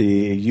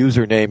the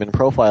username and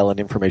profile and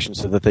information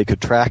so that they could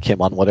track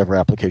him on whatever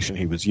application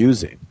he was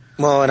using?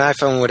 Well, an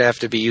iPhone would have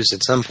to be used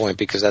at some point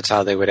because that's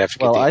how they would have to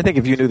get I think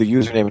if you knew the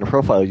username and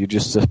profile, you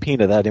just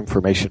subpoena that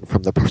information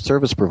from the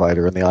service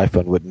provider and the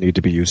iPhone wouldn't need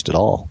to be used at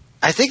all.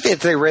 I think that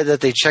they read that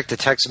they checked the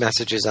text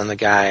messages on the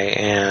guy,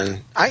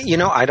 and I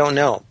don't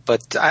know,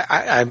 but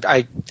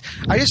I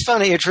just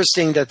found it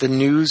interesting that the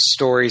news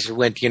stories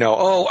went,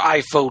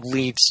 iPhone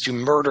leads to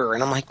murder,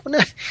 and I'm like,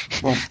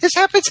 this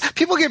happens.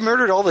 People get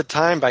murdered all the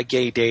time by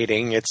gay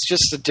dating. It's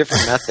just a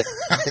different method.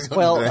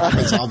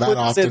 Happens all that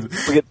often.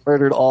 People get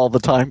murdered all the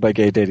time by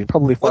gay dating.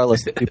 Probably far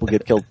less than people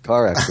get killed in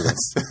car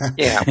accidents.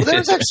 Yeah, well, there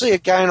was actually a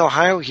guy in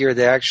Ohio here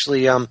that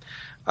actually, 2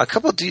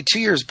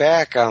 years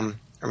back, or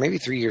maybe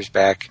 3 years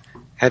back.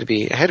 Had to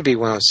be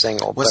when I was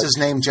single. Was his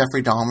name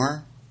Jeffrey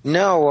Dahmer?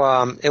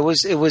 No, it was.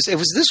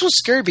 This was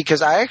scary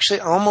because I actually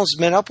almost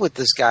met up with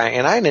this guy,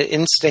 and I had an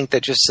instinct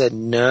that just said,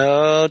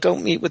 "No,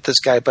 don't meet with this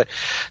guy." But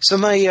so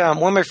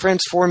one of my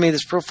friends forwarded me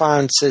this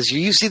profile and says,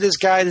 "You see this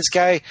guy? This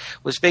guy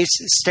was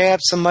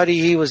stabbed somebody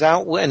he was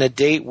out on a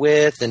date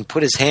with, and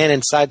put his hand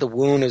inside the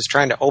wound, and was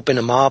trying to open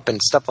him up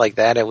and stuff like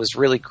that. It was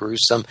really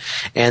gruesome."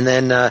 And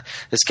then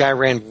this guy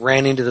ran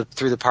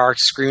through the park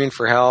screaming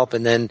for help,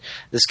 and then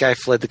this guy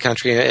fled the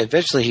country, and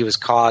eventually he was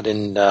caught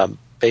and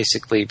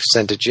basically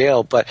sent to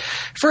jail. But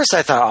first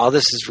I thought, oh,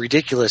 this is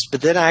ridiculous.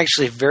 But then I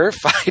actually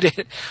verified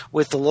it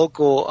with the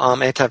local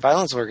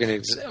anti-violence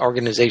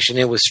organization.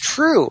 It was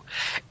true.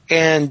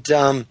 And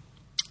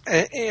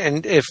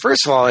And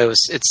first of all, it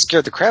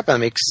scared the crap out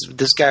of me because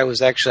this guy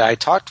was actually, I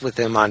talked with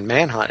him on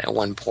Manhunt at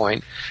one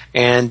point,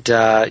 and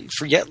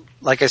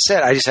like I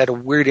said, I just had a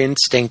weird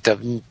instinct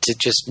to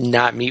just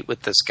not meet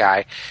with this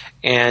guy,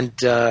 and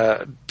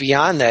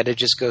beyond that, it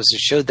just goes to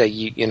show that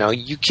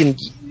you can,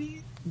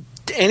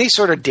 any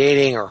sort of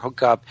dating or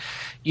hookup,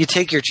 you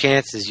take your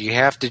chances. You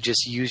have to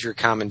just use your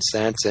common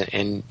sense,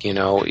 and you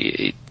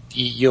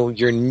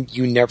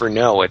never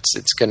know.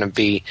 It's going to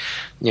be,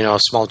 a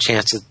small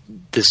chance that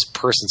this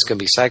person's going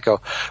to be psycho.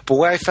 But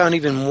what I found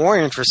even more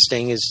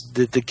interesting is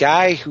that the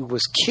guy who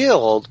was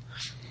killed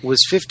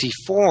was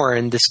 54,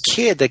 and this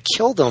kid that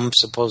killed him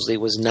supposedly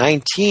was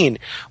 19,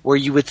 where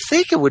you would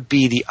think it would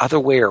be the other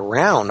way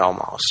around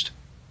almost.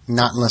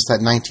 Not unless that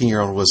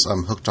 19-year-old was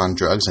hooked on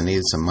drugs and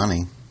needed some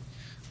money.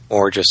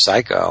 Or just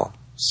psycho.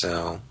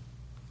 So,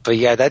 but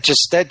yeah, that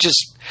just,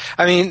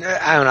 I mean,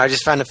 I don't know. I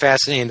just found it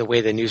fascinating the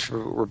way the news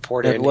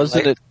reported. And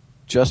wasn't it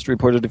just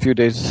reported a few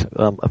days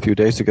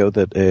ago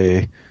that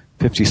a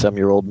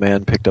 50-some-year-old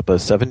man picked up a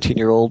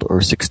 17-year-old or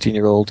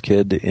 16-year-old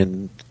kid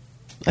in,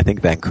 I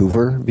think,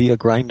 Vancouver via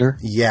Grindr?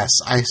 Yes,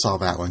 I saw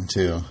that one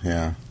too.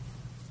 Yeah.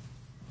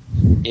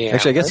 Yeah.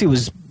 Actually, I guess he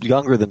was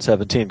younger than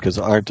 17 because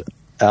aren't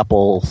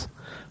Apple's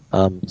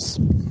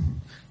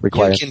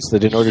requirements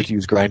that in order to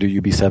use Grindr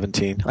you be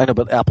 17? I know,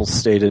 but Apple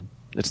stated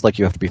it's like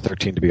you have to be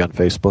 13 to be on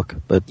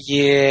Facebook. But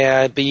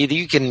yeah, but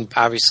you can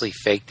obviously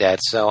fake that.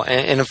 So,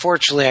 and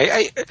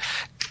unfortunately,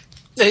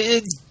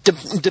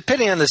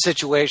 depending on the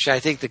situation, I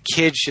think the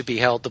kid should be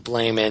held to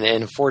blame, and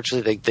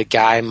unfortunately, the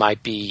guy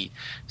might be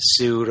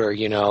sued or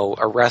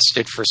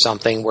arrested for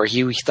something where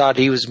he thought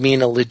he was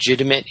being a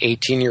legitimate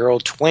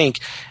 18-year-old twink,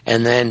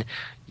 and then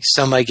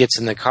somebody gets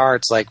in the car.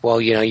 It's like, well,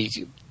 you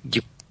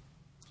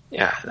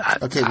yeah.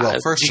 Okay. Well,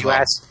 first of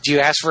all, do you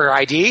ask for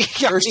ID?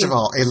 First of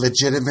all, a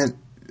legitimate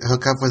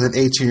hookup with an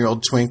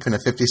 18-year-old twink and a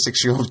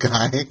 56-year-old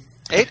guy.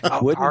 It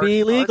wouldn't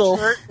be illegal.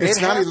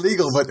 It's not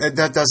illegal, but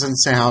that doesn't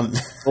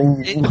sound...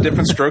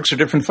 Different strokes for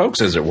different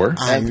folks, as it were.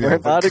 We're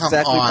not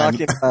exactly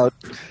talking about...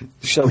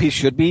 So he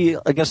should be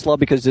against law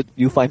because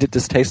you find it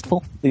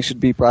distasteful? He should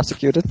be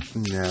prosecuted?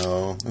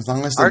 No. As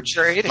long as the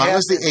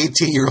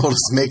 18-year-old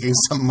is making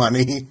some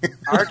money.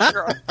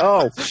 Archer.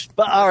 Oh,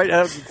 but all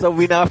right. So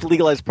we now have to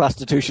legalize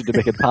prostitution to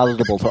make it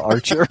palatable to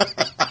Archer.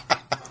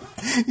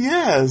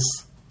 Yes.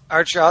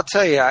 Archer, I'll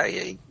tell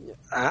you,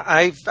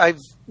 I've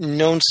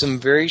known some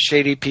very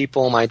shady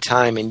people in my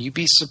time, and you'd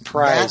be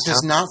surprised. That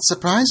does not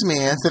surprise me,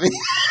 Anthony.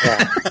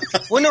 Yeah.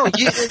 Well, no,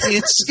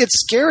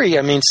 it's scary.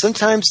 I mean,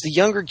 sometimes the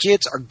younger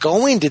kids are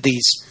going to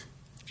these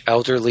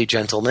elderly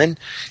gentlemen,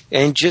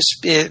 and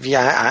just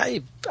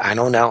I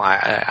don't know.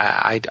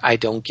 I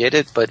don't get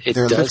it, but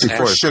They're does looking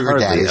for sugar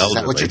daddies. Is that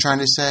elderly. what you're trying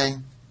to say?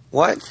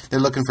 What? They're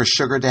looking for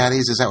sugar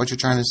daddies. Is that what you're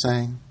trying to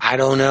say? I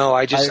don't know.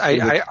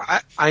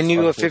 I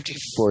knew a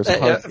 54 is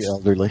hardly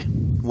elderly.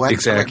 What?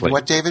 Exactly.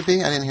 What, David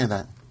B? I didn't hear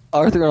that.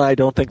 Arthur and I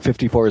don't think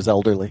 54 is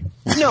elderly.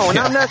 No, and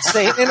I'm not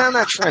saying, and I'm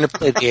not trying to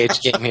play the age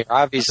game here.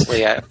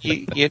 Obviously,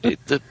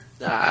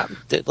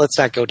 let's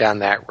not go down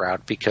that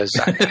route because.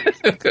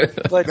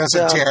 But that's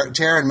what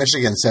Tara in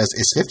Michigan says.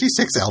 Is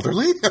 56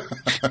 elderly?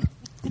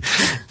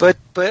 But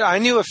I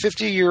knew a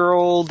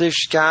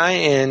 50-year-old-ish guy,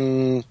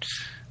 and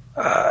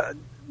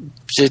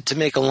to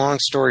make a long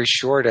story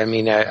short, I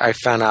mean, I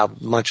found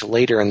out much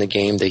later in the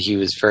game that he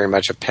was very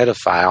much a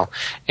pedophile,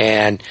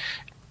 and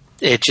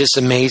it just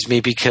amazed me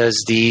because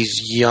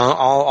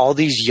all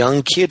these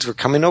young kids were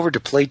coming over to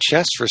play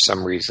chess for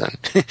some reason,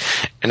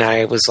 and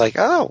I was like,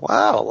 oh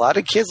wow, a lot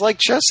of kids like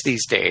chess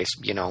these days.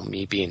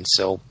 Me being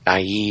so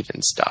naive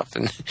and stuff,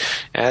 and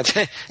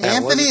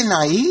Anthony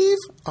naive.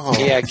 Oh,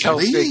 yeah, go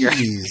figure.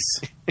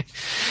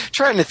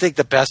 Trying to think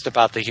the best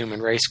about the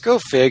human race. Go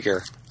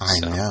figure. I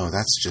know,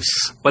 that's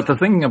just... But the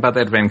thing about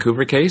that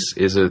Vancouver case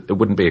is it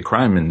wouldn't be a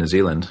crime in New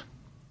Zealand.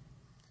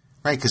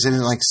 Right, because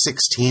isn't it like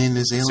 16 in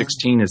New Zealand?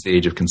 16 is the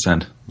age of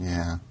consent.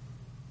 Yeah.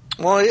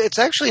 Well, it's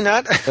actually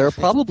not... There are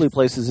probably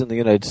places in the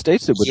United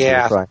States that wouldn't be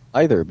a crime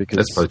either. Because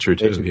that's probably true,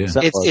 too, yeah.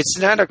 It's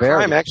not a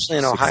crime, actually,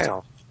 in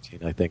Ohio.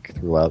 16, I think,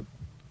 throughout.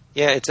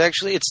 Yeah,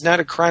 it's not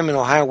a crime in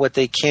Ohio. What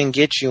they can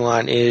get you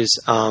on is...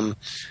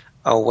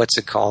 what's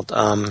it called?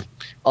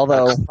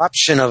 Although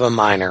corruption of a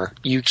minor,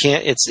 you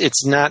can't.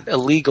 It's not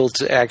illegal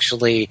to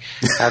actually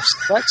have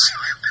sex.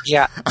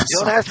 Yeah,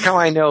 don't ask how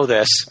I know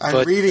this.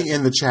 I'm reading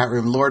in the chat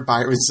room. Lord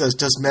Byron says,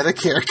 "Does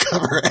Medicare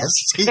cover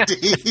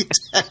STD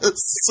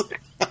tests?"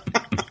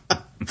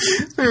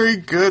 Very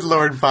good,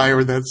 Lord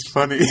Byron. That's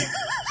funny.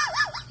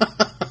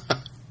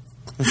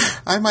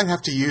 I might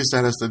have to use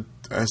that as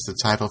the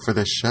title for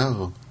this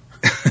show.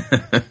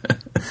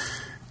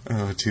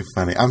 Oh, too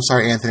funny. I'm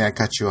sorry, Anthony. I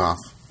cut you off.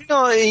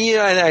 No,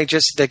 and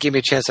that gave me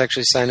a chance to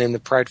actually sign in the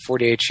Pride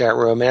 48 chat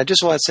room. And I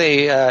just want to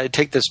say,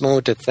 take this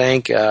moment to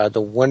thank the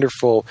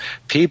wonderful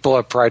people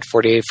at Pride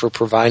 48 for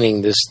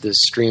providing this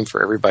stream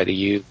for everybody to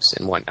use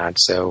and whatnot.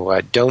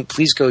 So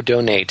please go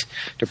donate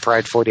to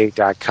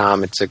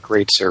pride48.com. It's a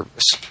great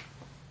service.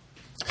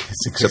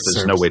 Except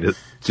there's no way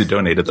to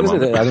donate at the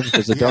moment. I don't think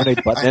there's a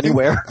donate button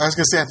anywhere. I was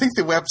going to say, I think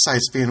the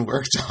website's being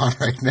worked on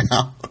right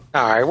now.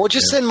 All right, well,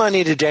 just send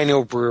money to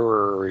Daniel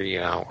Brewer,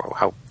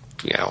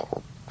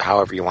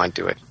 however you want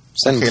to do it.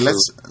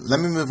 Let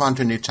me move on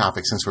to a new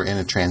topic since we're in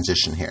a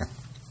transition here.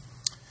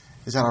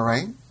 Is that all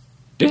right?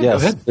 Yeah,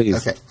 yes, go ahead.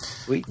 Please. Okay.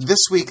 Sweet. This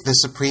week, the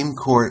Supreme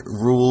Court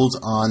ruled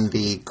on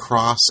the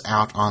cross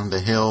out on the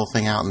hill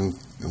thing out in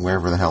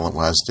wherever the hell it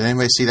was. Did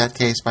anybody see that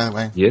case, by the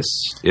way? Yes.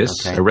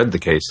 Okay. I read the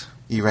case.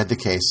 You read the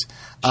case.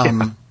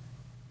 Yeah.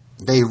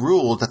 They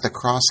ruled that the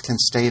cross can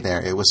stay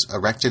there. It was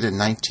erected in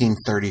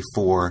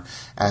 1934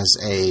 as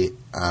a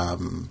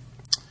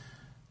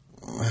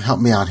help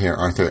me out here,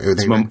 Arthur.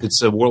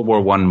 It's a World War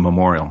I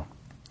memorial.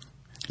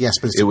 Yes,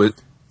 but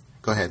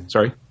go ahead.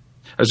 Sorry,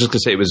 I was just going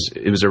to say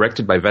it was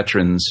erected by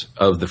veterans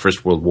of the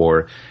First World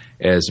War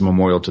as a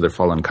memorial to their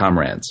fallen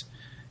comrades,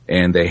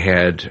 and they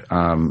had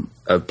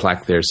a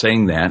plaque there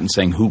saying that and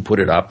saying who put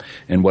it up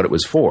and what it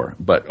was for.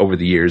 But over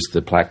the years,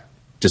 the plaque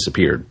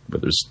disappeared,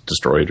 whether it's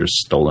destroyed or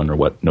stolen or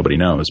what, nobody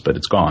knows, but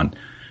it's gone.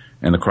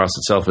 And the cross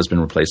itself has been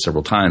replaced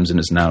several times and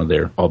is now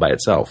there all by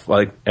itself.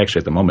 Well, actually,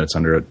 at the moment, it's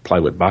under a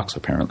plywood box,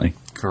 apparently.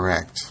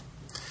 Correct.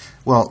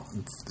 Well,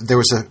 there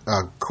was a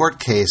court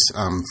case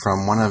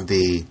from one of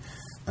the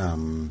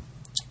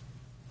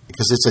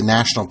because it's a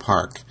national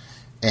park,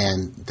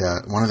 and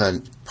one of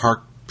the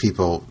park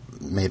people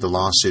made a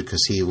lawsuit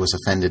because he was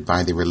offended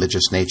by the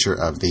religious nature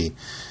of the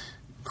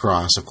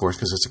cross, of course,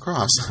 because it's a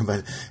cross.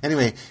 But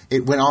anyway,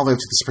 it went all the way up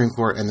to the Supreme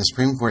Court, and the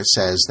Supreme Court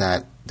says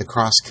that the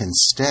cross can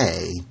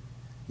stay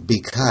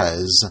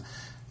because,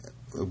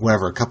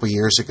 a couple of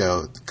years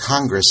ago,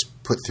 Congress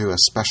put through a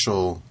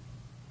special,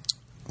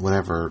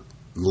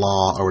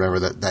 law or whatever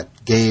that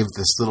gave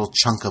this little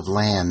chunk of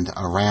land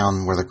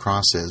around where the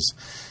cross is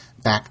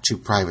back to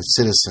private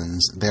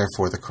citizens.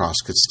 Therefore, the cross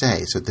could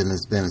stay. So then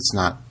it's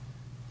not,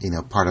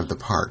 part of the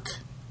park.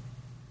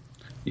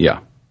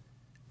 Yeah.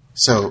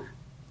 So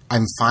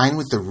I'm fine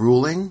with the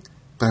ruling,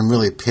 but I'm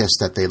really pissed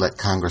that they let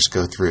Congress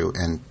go through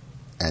and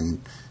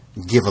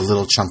give a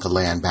little chunk of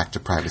land back to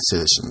private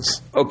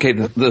citizens. Okay,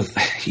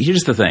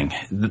 here's the thing.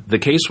 The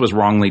case was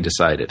wrongly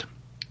decided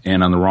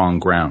and on the wrong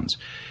grounds.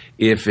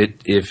 If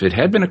it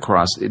had been a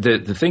cross,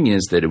 the thing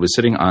is that it was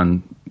sitting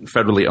on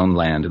federally owned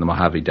land in the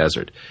Mojave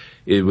Desert.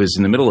 It was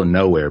in the middle of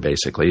nowhere,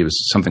 basically. It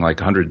was something like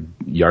 100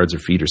 yards or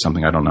feet or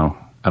something. I don't know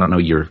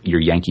your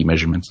Yankee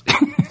measurements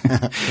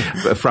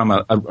from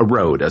a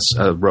road,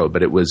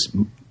 but it was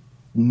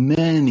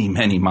many,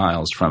 many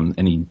miles from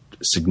any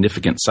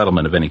significant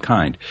settlement of any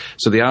kind.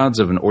 So the odds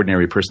of an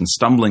ordinary person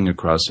stumbling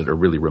across it are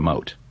really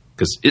remote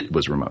because it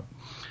was remote.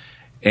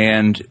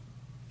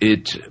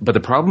 But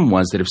the problem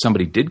was that if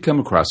somebody did come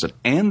across it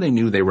and they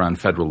knew they were on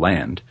federal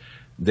land,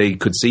 they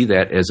could see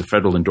that as a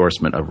federal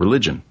endorsement of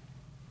religion.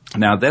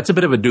 Now, that's a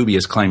bit of a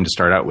dubious claim to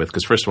start out with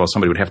because, first of all,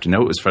 somebody would have to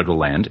know it was federal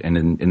land, and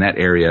in that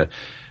area,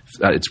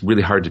 it's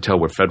really hard to tell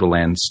where federal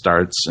land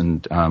starts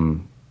and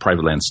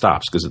private land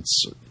stops because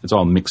it's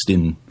all mixed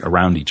in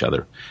around each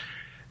other.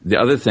 The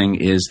other thing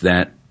is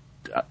that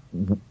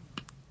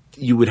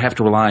you would have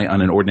to rely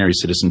on an ordinary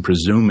citizen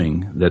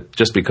presuming that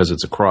just because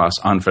it's a cross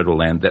on federal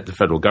land that the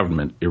federal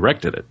government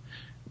erected it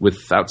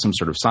without some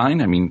sort of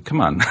sign. I mean, come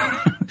on.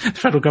 The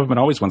federal government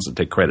always wants to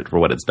take credit for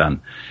what it's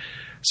done.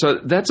 So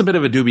that's a bit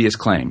of a dubious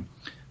claim.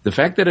 The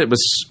fact that it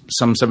was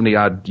some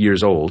 70-odd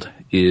years old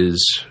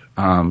is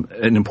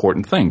an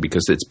important thing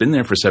because it's been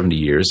there for 70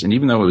 years, and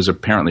even though it was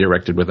apparently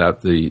erected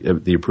without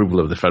the approval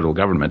of the federal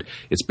government,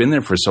 it's been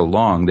there for so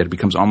long that it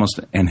becomes almost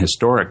an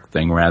historic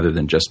thing rather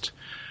than just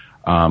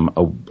a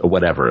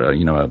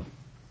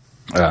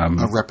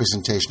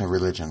representation of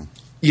religion.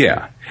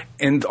 Yeah,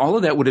 and all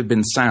of that would have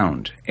been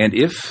sound. And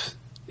if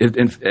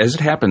as it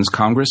happens,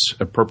 Congress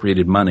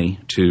appropriated money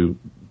to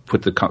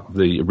put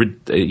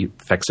the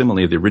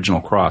facsimile of the original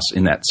cross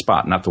in that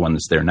spot, not the one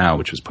that's there now,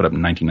 which was put up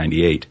in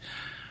 1998,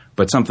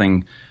 but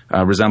something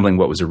resembling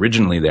what was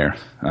originally there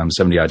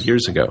 70-odd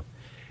years ago.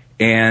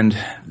 And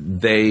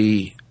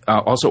they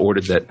also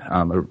ordered that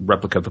a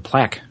replica of the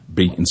plaque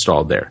be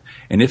installed there.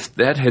 And if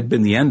that had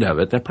been the end of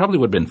it, that probably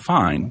would have been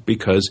fine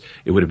because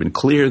it would have been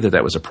clear that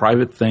that was a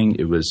private thing.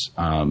 It was,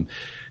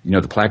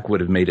 the plaque would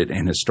have made it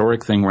an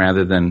historic thing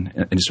rather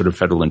than any sort of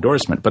federal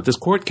endorsement. But this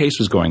court case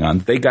was going on.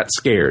 They got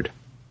scared.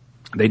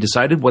 They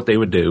decided what they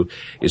would do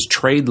is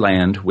trade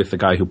land with the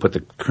guy who put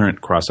the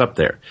current cross up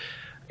there.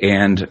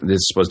 And this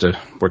is supposed to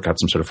work out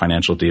some sort of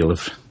financial deal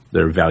if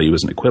their value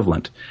isn't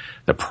equivalent.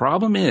 The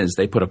problem is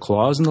they put a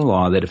clause in the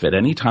law that if at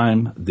any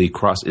time the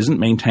cross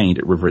isn't maintained,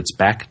 it reverts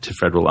back to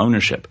federal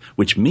ownership,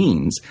 which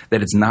means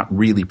that it's not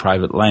really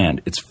private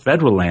land. It's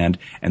federal land,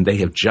 and they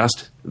have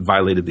just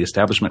violated the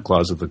Establishment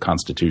Clause of the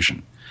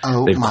Constitution.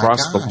 Oh, They've my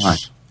crossed gosh. the line.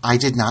 I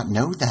did not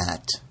know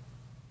that.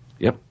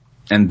 Yep.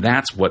 And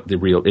that's what the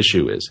real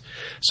issue is.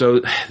 So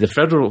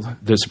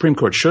the Supreme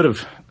Court should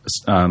have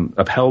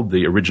upheld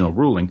the original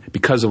ruling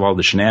because of all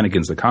the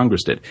shenanigans that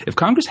Congress did. If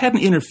Congress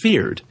hadn't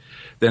interfered,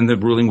 then the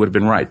ruling would have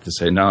been right to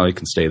say, no, it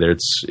can stay there.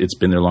 It's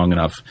been there long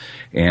enough,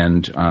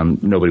 and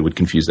nobody would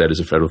confuse that as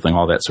a federal thing,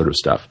 all that sort of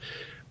stuff.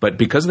 But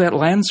because of that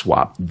land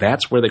swap,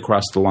 that's where they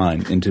crossed the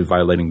line into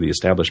violating the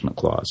Establishment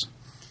Clause.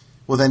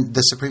 Well, then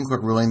the Supreme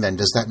Court ruling, then,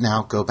 does that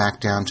now go back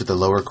down to the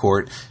lower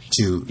court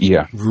to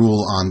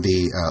rule on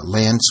the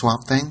land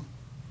swap thing?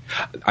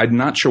 I'm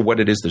not sure what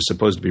it is they're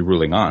supposed to be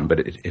ruling on, but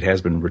it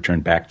has been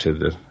returned back to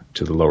the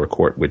lower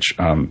court, which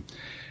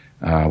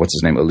what's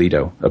his name,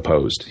 Alito,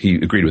 opposed. He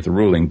agreed with the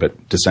ruling,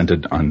 but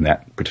dissented on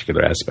that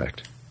particular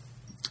aspect.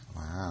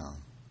 Wow.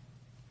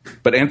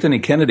 But Anthony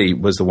Kennedy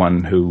was the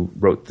one who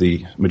wrote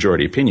the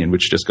majority opinion,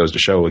 which just goes to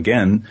show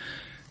again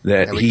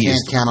that we can't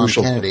count on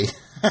Kennedy.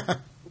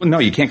 Well, no,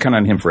 you can't count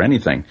on him for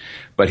anything,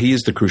 but he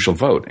is the crucial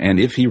vote. And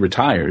if he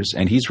retires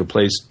and he's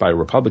replaced by a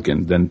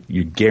Republican, then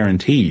you're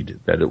guaranteed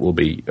that it will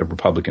be a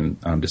Republican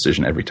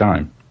decision every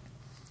time.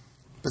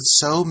 But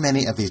so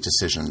many of these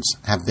decisions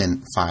have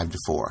been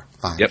 5-4,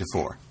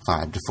 5-4,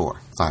 5-4,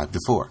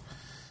 5-4.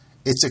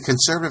 It's a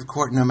conservative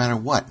court no matter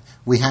what.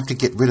 We have to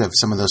get rid of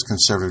some of those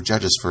conservative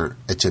judges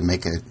to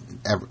make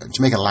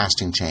a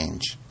lasting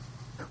change.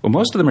 Well,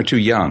 most of them are too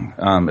young,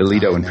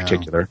 Alito in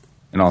particular.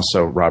 And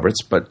also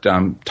Roberts, but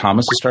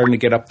Thomas is starting to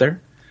get up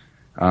there.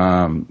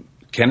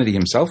 Kennedy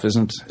himself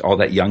isn't all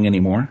that young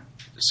anymore.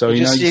 So,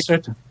 you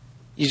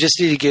just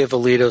need to give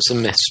Alito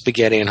some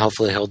spaghetti and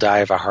hopefully he'll die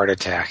of a heart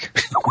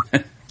attack.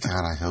 God,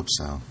 I hope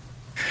so.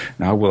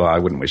 No, well, I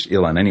wouldn't wish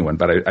ill on anyone,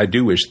 but I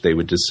do wish they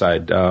would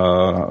decide,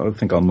 I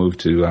think I'll move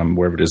to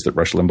wherever it is that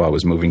Rush Limbaugh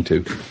was moving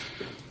to.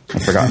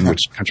 I've forgotten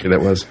which country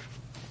that was.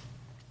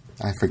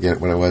 I forget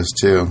what it was,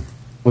 too.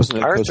 Wasn't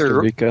it Costa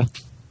Rica?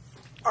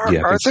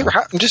 Arthur,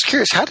 I'm just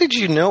curious. How did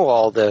you know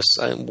all this?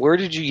 Where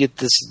did you get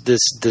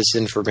this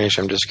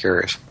information? I'm just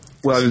curious.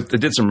 Well, I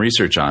did some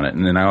research on it,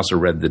 and then I also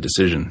read the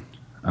decision,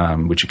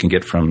 which you can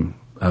get from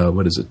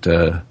what is it?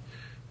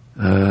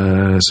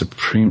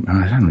 Supreme.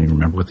 I don't even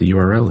remember what the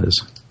URL is.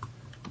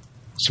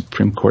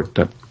 Supreme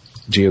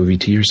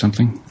Court.govt or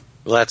something.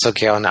 Well, that's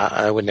okay.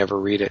 I would never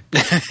read it.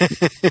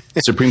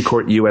 Supreme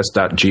Court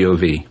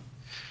US.gov.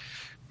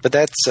 But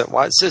that's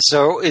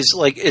so is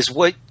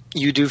what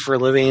you do for a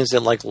living, is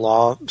it like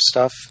law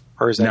stuff,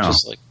 or is that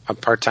just like a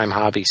part-time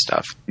hobby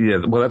stuff? Yeah,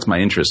 well, that's my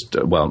interest.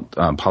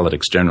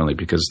 Politics generally,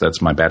 because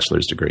that's my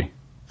bachelor's degree.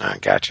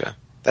 Gotcha.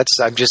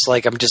 I'm just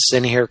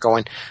sitting here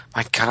going,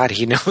 my God,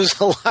 he knows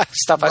a lot of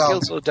stuff. I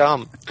feel so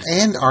dumb.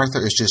 And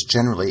Arthur is just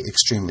generally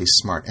extremely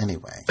smart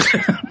anyway.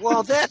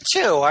 Well, that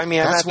too. I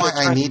mean, that's why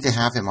I need to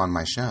have him on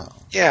my show.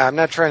 Yeah, I'm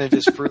not trying to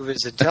disprove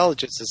his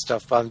intelligence and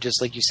stuff, but I'm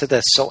just like, you said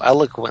that so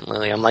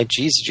eloquently. I'm like,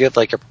 geez, did you have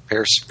like a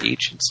prepared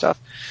speech and stuff?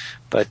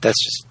 But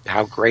that's just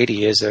how great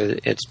he is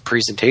at its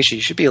presentation.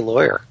 You should be a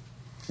lawyer.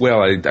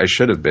 Well, I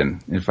should have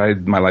been. If I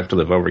had my life to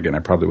live over again, I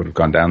probably would have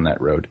gone down that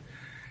road.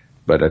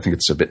 But I think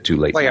it's a bit too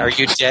late. Wait, now. Are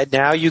you dead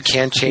now? You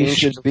can't change. He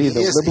should be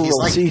the liberal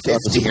like seat on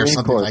the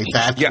Supreme Court. Like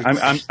that. Yeah,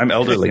 I'm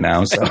elderly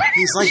now, so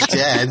he's like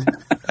dead.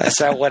 That's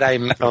not what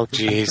I'm. Oh,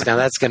 geez, now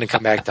that's going to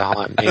come back to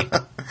haunt me.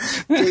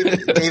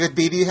 David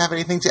B., do you have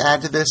anything to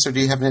add to this, or do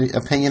you have any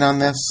opinion on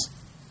this?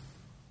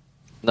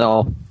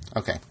 No.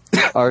 Okay.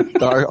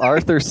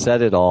 Arthur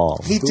said it all.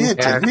 He did,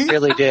 didn't he?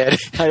 Really did.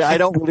 I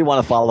don't really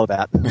want to follow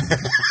that.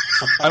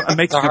 I'm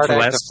making it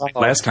for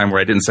last time where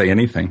I didn't say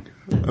anything.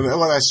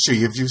 Well, that's true.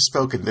 You've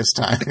spoken this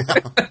time.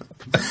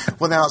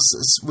 Well, now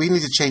we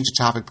need to change the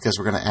topic because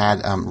we're going to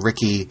add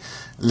Ricky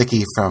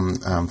Licky from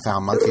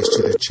Foul Monkeys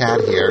to the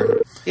chat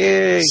here.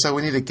 Yay! So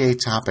we need a gay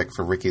topic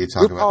for Ricky to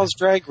talk about. RuPaul's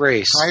Drag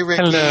Race. Hi,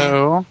 Ricky.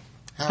 Hello.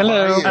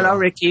 Hello. Hello,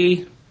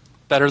 Ricky.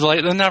 Better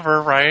late than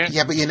never, right?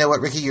 Yeah, but you know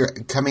what, Ricky? You're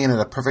coming in at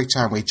a perfect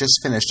time. We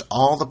just finished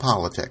all the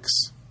politics.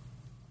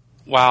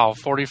 Wow,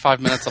 45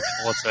 minutes of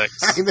politics.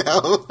 I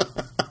know.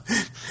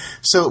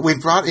 So we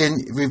brought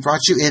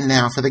you in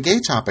now for the gay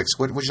topics.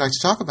 What would you like to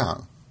talk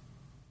about?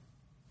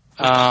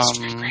 RuPaul's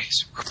Drag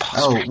Race.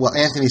 Well,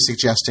 Anthony's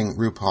suggesting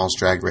RuPaul's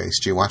Drag Race.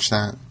 Do you watch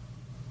that?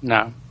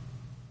 No.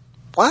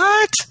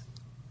 What?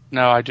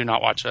 No, I do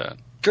not watch it.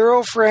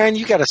 Girlfriend,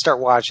 you got to start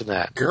watching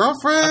that.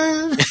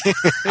 Girlfriend.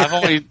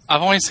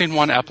 I've only seen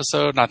one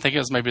episode, and I think it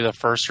was maybe the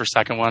first or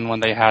second one when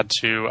they had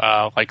to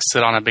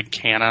sit on a big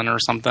cannon or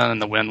something,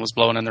 and the wind was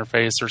blowing in their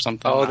face or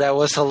something. Oh, that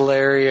was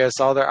hilarious!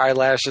 All their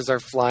eyelashes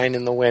are flying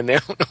in the wind. They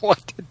don't know what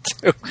to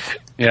do.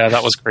 Yeah,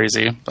 that was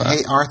crazy. But.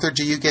 Hey, Arthur,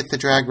 do you get the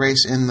Drag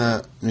Race in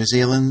the New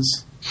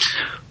Zealand's?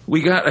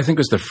 We got, I think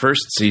it was the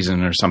first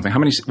season or something.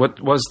 What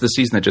was the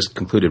season that just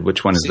concluded?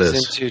 Which one is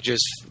this? Season 2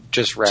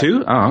 just wrapped.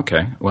 2? Oh,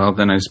 okay. Well,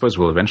 then I suppose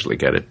we'll eventually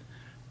get it.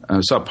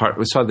 We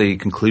saw the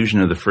conclusion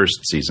of the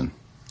first season.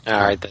 All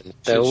right, then.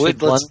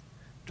 Should one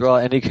draw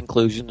any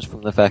conclusions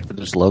from the fact that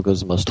this logo is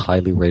the most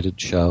highly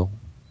rated show?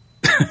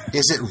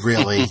 Is it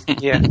really?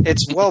 Yeah,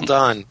 it's well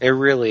done. It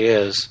really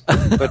is.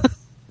 But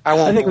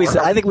I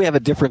think we have a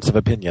difference of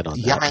opinion on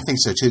that. Yeah, I think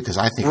so too, because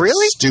I think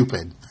it's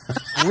stupid.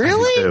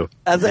 Really?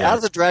 As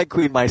a drag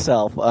queen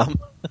myself,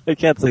 I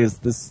can't say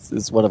this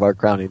is one of our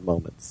crowning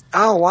moments.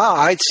 Oh wow!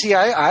 I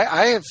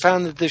have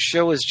found that this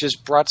show has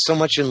just brought so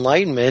much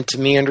enlightenment to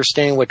me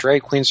understanding what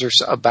drag queens are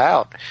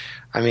about.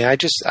 I mean,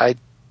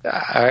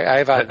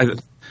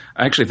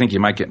 I actually think you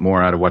might get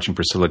more out of watching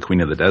Priscilla, Queen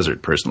of the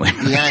Desert, personally.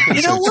 Yeah, I think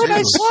You know what? too.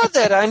 I saw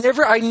that. I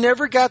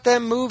never got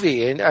that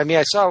movie, and I mean,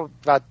 I saw it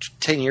about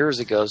 10 years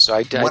ago. So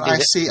what I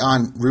see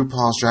on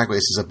RuPaul's Drag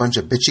Race is a bunch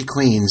of bitchy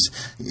queens,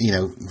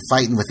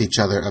 fighting with each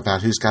other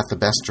about who's got the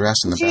best dress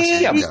and the best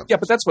makeup. Yeah,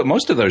 but that's what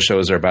most of those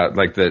shows are about,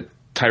 like the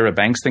Tyra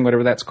Banks thing,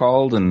 whatever that's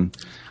called, and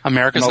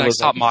America's Next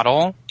Top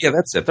Model. Yeah,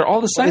 that's it. They're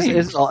all the same.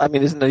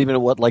 Isn't that even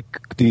what like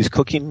these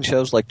cooking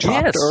shows like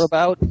Chopped are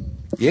about?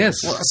 Yes.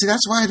 Well, see,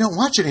 that's why I don't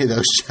watch any of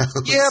those shows.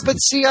 Yeah, but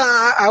see,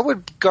 I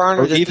would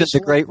garner or even The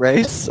Great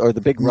Race or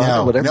The Big Run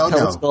or whatever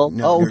it's called.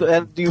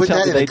 And you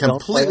tell me they don't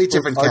completely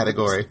different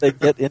category. They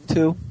get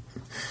into.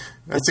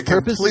 That's a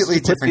completely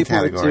different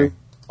category.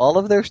 All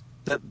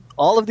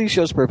of these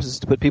shows' purpose is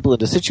to put people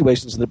into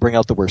situations that bring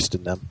out the worst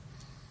in them.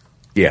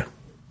 Yeah.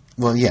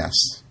 Well, yes.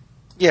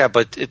 Yeah,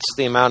 but it's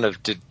the amount of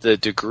the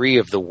degree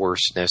of the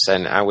worstness,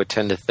 and I would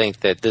tend to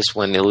think that this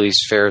one at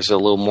least fares a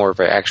little more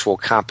of an actual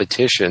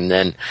competition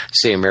than,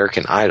 say,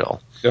 American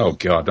Idol. Oh,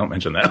 God, don't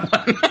mention that.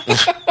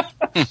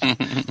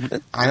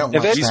 I don't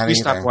watch that We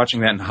stopped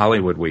watching that in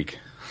Hollywood Week.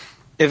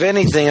 If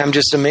anything, I'm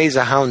just amazed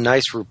at how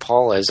nice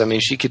RuPaul is. I mean,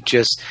 she could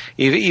just,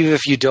 even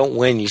if you don't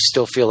win, you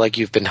still feel like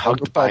you've been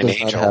hugged by an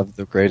angel. Does not have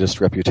the greatest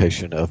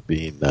reputation of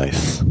being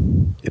nice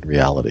in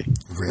reality.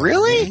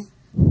 Really?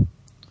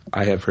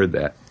 I have heard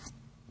that.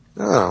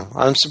 Oh,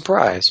 I'm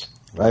surprised.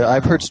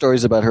 I've heard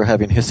stories about her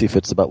having hissy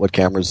fits about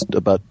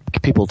about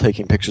people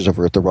taking pictures of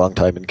her at the wrong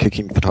time and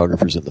kicking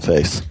photographers in the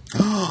face.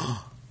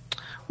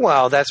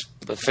 Well, that's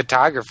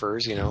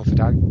photographers, And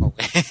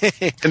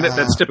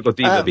that's typical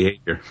diva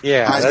behavior.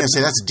 Yeah. I was going to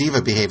say, that's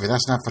diva behavior.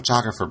 That's not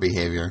photographer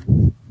behavior.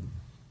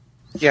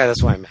 Yeah,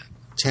 that's what I meant.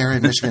 Tara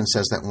in Michigan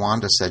says that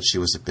Wanda said she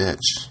was a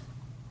bitch.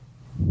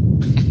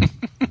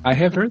 I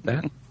have heard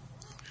that.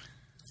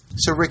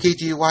 So, Ricky,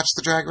 do you watch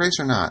the Drag Race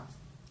or not?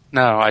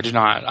 No, I do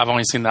not. I've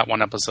only seen that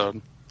one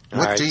episode.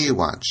 What do you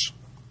watch?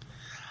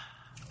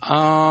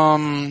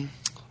 Well,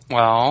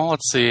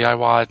 let's see. I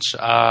watch.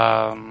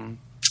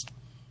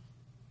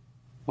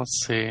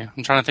 Let's see.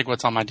 I'm trying to think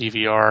what's on my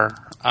DVR.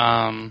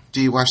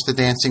 Do you watch the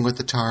Dancing with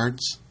the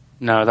Tards?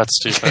 No, that's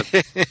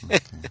stupid. Okay.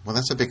 Well,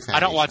 that's a big fan. I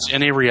don't watch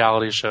any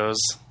reality shows.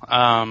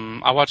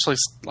 I watch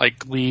like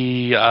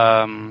Glee,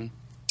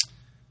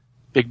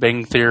 Big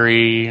Bang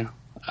Theory.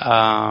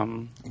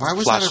 Why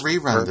was that a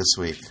rerun this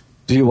week?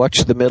 Do you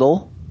watch The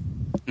Middle?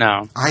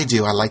 No. I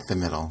do. I like The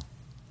Middle.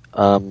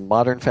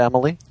 Modern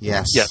Family?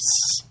 Yes. Yes.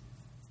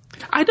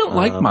 I don't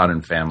like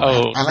Modern Family.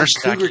 Oh, I like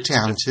Cougar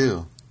Town,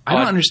 too. I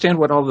don't understand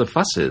what all the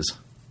fuss is.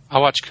 I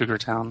watch Cougar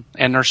Town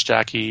and Nurse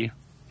Jackie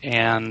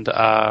and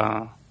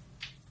The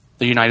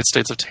United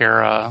States of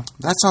Terra.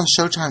 That's on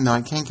Showtime, though.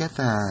 I can't get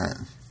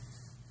that.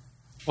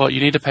 Well,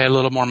 you need to pay a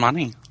little more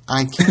money.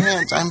 I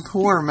can't. I'm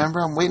poor. Remember,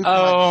 I'm waiting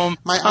for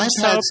my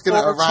iPad's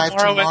going to arrive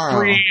tomorrow. At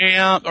 3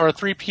 a.m. or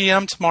 3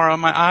 p.m. tomorrow.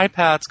 My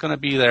iPad's going to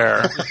be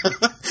there.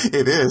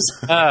 It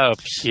is. Oh,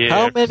 cute.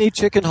 How many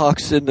chicken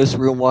hawks in this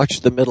room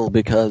watch The Middle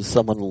because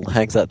someone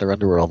hangs out in their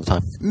underwear all the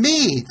time?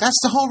 Me. That's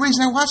the whole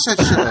reason I watch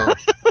that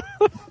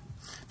show.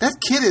 That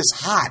kid is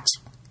hot.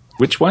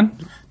 Which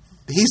one?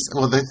 He's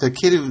the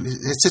kid who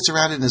sits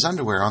around in his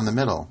underwear on The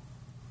Middle.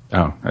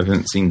 Oh, I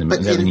haven't seen them. I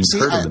haven't even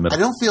heard of The Middle. I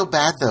don't feel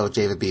bad, though,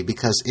 David B.,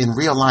 because in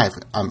real life,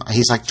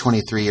 he's like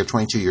 23 or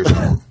 22 years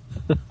old.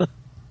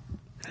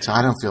 So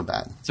I don't feel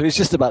bad. So he's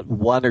just about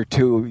 1 or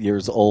 2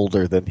 years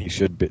older than he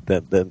should be.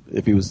 Then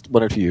if he was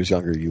 1 or 2 years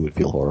younger, you would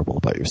feel horrible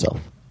about yourself.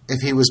 If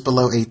he was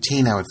below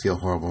 18, I would feel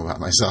horrible about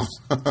myself.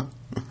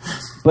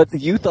 But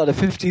you thought a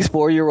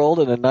 54-year-old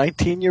and a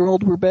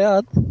 19-year-old were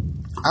bad?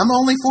 I'm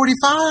only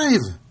 45.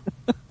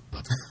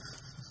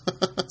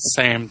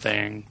 Same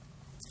thing.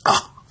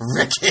 Oh,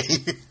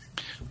 Ricky.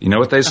 You know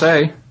what they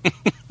say.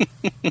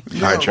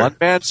 One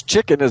man's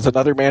chicken is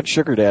another man's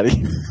sugar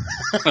daddy.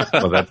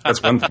 Well,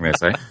 that's one thing they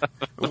say.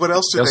 What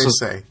else do they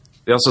say?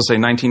 They also say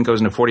 19 goes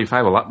into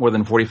 45 a lot more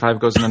than 45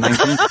 goes into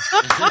 19.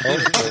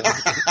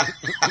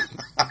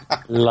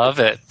 Love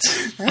it.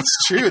 That's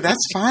true.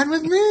 That's fine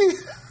with me.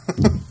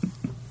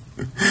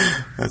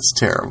 That's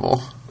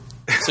terrible.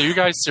 So you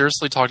guys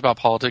seriously talked about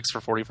politics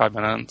for 45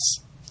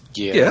 minutes?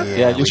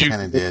 Yeah, we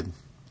kind of did.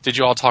 Did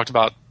you all talk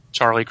about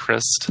Charlie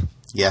Crist?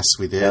 Yes,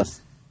 we did.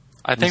 Yes.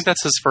 I think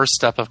that's his first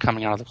step of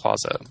coming out of the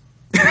closet.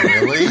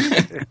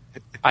 Really?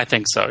 I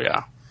think so,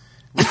 yeah.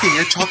 Ricky,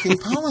 you're talking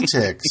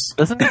politics.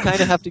 Doesn't he kind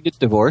of have to get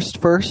divorced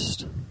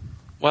first?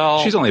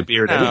 Well, she's only a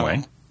beard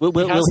anyway.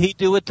 Will he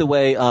do it the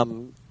way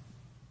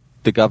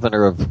the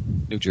governor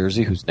of New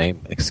Jersey, whose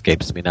name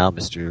escapes me now,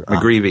 Mr.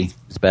 McGreevy.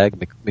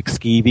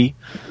 McSkeevy.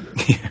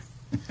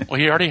 Well,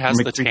 he already has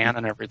the tan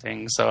and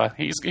everything, so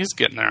he's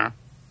getting there.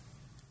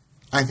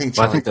 I think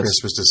Charlie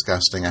Crist was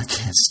disgusting. I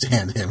can't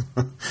stand him.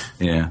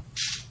 Yeah.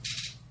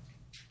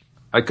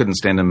 I couldn't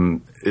stand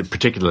him,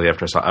 particularly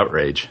after I saw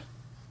Outrage.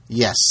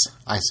 Yes,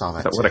 I saw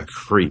that too. What a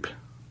creep.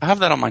 I have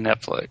that on my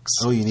Netflix.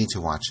 Oh, you need to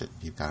watch it.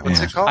 You've got to What's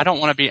watch it called? I don't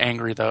want to be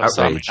angry, though,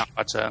 so I may not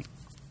watch it.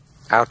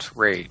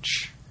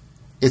 Outrage.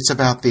 It's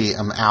about the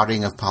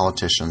outing of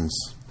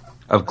politicians.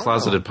 Of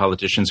closeted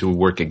politicians who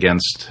work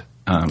against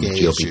gay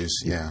GOP.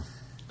 issues, yeah.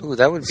 Ooh,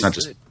 that would be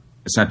good.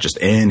 It's not just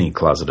any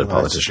closeted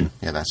politician.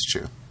 Yeah, that's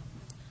true.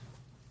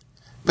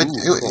 But,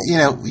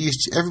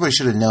 everybody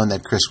should have known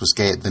that Chris was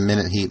gay the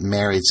minute he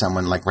married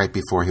someone, like right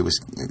before he was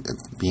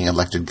being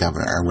elected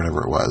governor or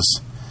whatever it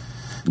was.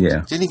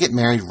 Yeah. Didn't he get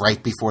married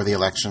right before the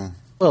election?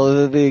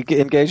 Well, the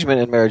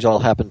engagement and marriage all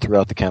happened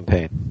throughout the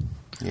campaign.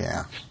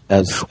 Yeah.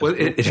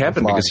 It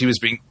happened because he was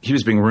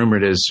being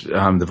rumored as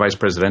the vice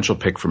presidential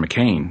pick for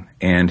McCain,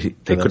 and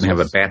they couldn't have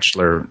a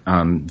bachelor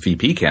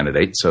VP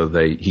candidate, so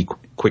he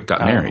quick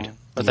got married.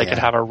 But they could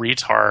have a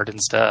retard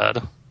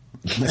instead.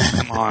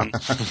 Come on.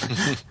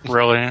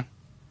 Really?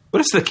 What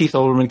does the Keith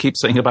Olbermann keep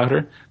saying about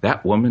her?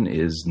 That woman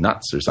is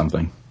nuts or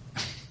something.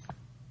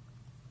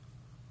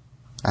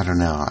 I don't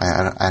know.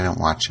 I don't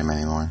watch him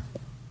anymore.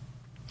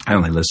 I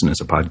only listen as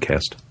a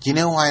podcast. Do you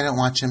know why I don't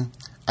watch him?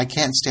 I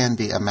can't stand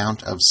the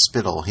amount of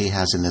spittle he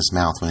has in his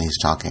mouth when he's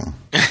talking.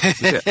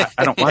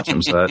 I don't watch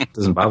him, so that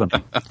doesn't bother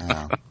me.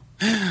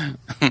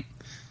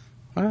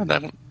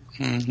 Oh.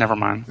 Never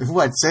mind.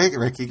 What? Say it,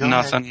 Ricky. Go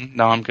Nothing. ahead.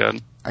 No, I'm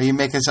good. Are you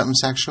making something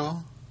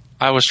sexual?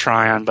 I was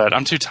trying, but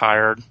I'm too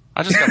tired.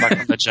 I just got back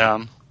from the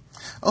gym.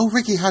 Oh,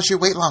 Ricky, how's your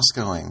weight loss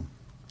going?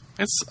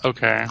 It's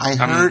okay. I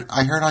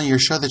heard on your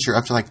show that you're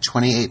up to like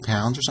 28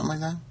 pounds or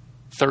something like that?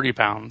 30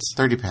 pounds.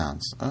 30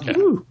 pounds.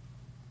 Oh.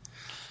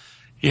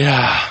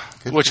 Yeah.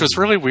 Good Which was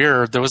really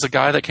weird. There was a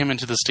guy that came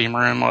into the steam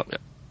room.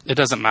 It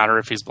doesn't matter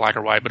if he's black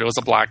or white, but it was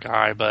a black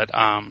guy. But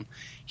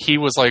he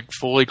was like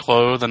fully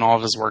clothed in all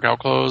of his workout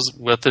clothes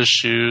with his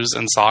shoes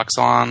and socks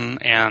on.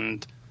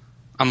 And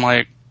I'm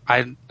like,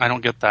 I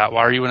don't get that.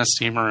 Why are you in a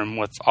steam room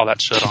with all that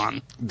shit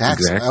on?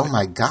 Oh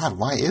my God,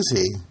 why is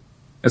he?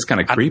 That's kind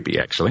of creepy,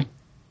 actually.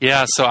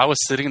 Yeah, so I was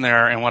sitting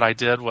there, and what I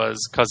did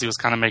was, because he was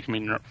kind of making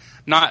me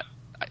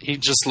he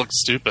just looked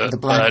stupid. The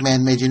black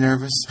man made you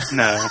nervous?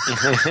 No.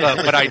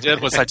 But what I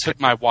did was I took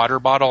my water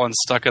bottle and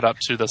stuck it up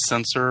to the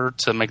sensor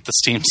to make the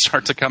steam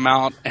start to come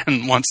out.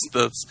 And once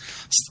the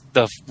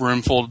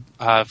room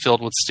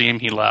filled with steam,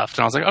 he left.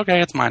 And I was like,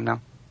 okay, it's mine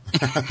now.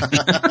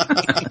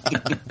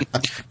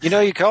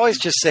 You can always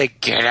just say,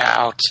 get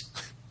out.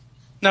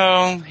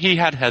 No, he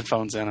had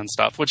headphones in and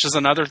stuff, which is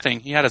another thing.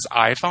 He had his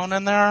iPhone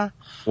in there.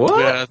 What?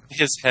 With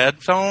his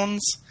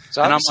headphones.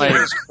 So and I'm like,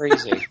 it's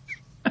crazy.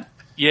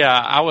 Yeah,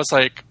 I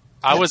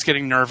was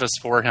getting nervous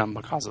for him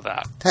because of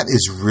that. That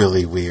is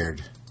really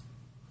weird.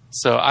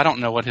 So I don't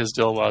know what his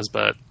deal was,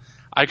 but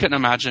I couldn't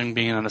imagine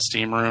being in a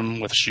steam room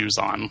with shoes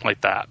on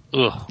like that.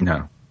 Ugh.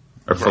 No.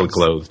 Or fully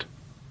clothed.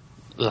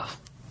 Ugh.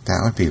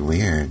 That would be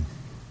weird.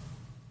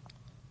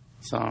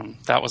 So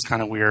that was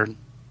kind of weird.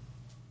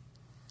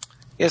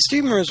 Yeah,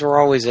 steam rooms were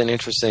always an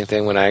interesting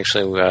thing when I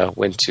actually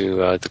went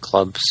to the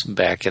clubs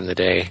back in the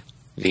day.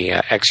 The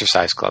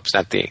exercise clubs,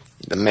 not the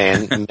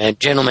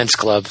gentleman's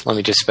club. Let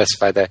me just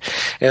specify that.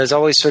 It was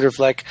always sort of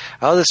like,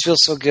 oh, this feels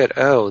so good.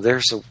 Oh,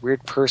 there's a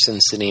weird person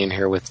sitting in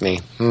here with me.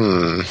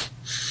 Do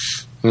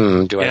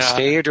I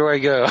stay or do I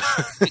go?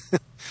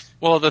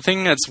 Well, the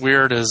thing that's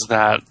weird is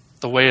that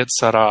the way it's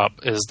set up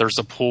is there's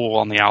a pool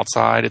on the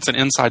outside. It's an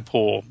inside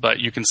pool, but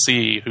you can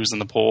see who's in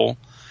the pool.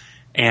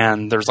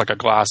 And there's like a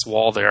glass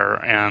wall there.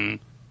 And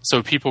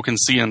so people can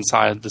see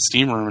inside the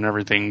steam room and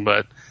everything.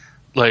 But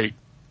like,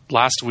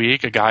 last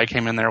week, a guy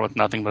came in there with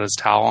nothing but his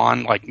towel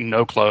on, like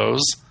no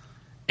clothes.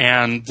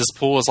 And this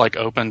pool is like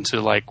open to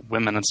like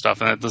women and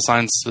stuff. And the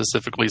sign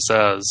specifically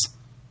says,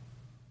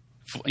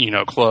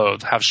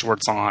 clothed, have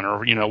shorts on,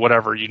 or,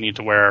 whatever you need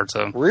to wear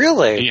to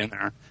really be in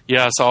there.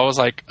 Yeah. So I was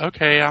like,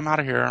 okay, I'm out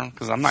of here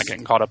because I'm not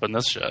getting caught up in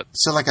this shit.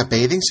 So like a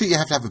bathing suit? You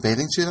have to have a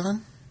bathing suit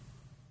on?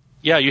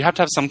 Yeah. You have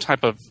to have some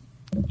type of,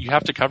 you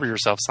have to cover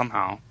yourself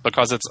somehow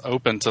because it's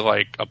open to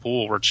like a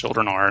pool where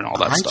children are and all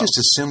that stuff. I just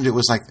assumed it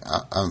was like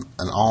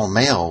an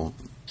all-male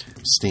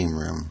steam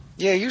room.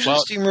 Yeah, usually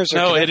steam rooms are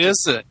no,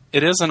 connected.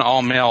 it is an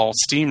all-male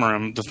steam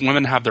room. The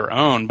women have their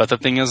own, but the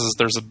thing is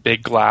there's a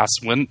big glass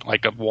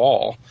like a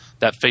wall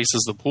that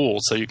faces the pool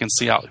so you can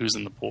see out who's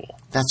in the pool.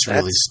 That's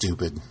really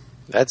stupid.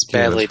 That's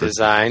badly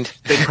designed.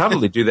 They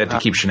probably do that to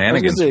keep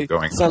shenanigans from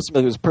going. It sounds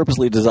like it was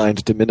purposely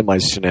designed to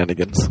minimize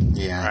shenanigans.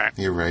 Yeah, right.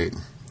 You're right.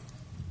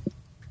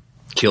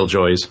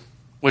 Killjoys.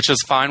 Which is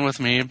fine with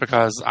me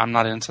because I'm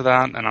not into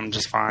that, and I'm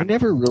just fine. I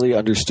never really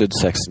understood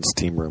sex in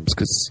steam rooms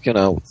because,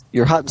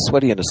 you're hot and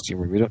sweaty in a steam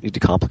room. You don't need to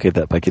complicate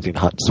that by getting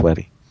hot and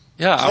sweaty.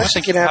 Yeah, I was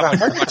thinking have a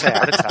heart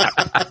attack.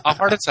 A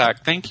heart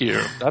attack. Thank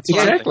you. That's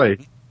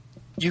exactly.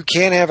 You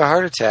can have a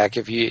heart attack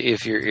if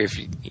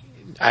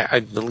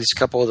at least a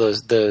couple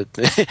of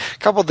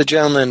the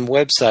gentlemen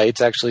websites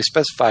actually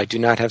specify do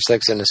not have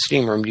sex in a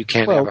steam room. You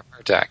can't have a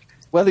heart attack.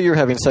 Whether you're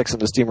having sex in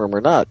the steam room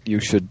or not, you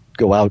should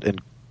go out and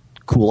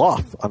cool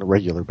off on a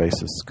regular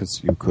basis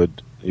because you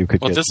could.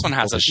 Well, this one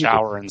has a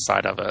shower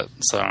inside of it,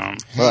 so.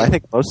 Well, I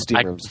think most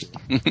steam rooms do.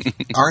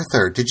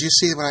 Arthur, did you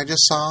see what I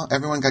just saw?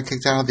 Everyone got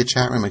kicked out of the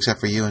chat room except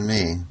for you and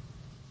me.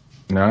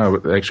 No,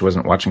 I actually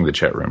wasn't watching the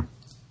chat room.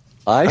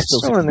 I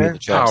still in there.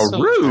 How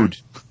rude!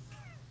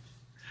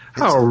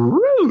 How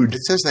rude!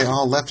 It says they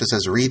all left. It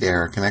says read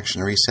error,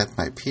 connection reset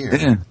by peer.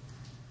 Yeah.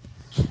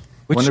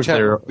 Which Wonder if chat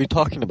they're- are we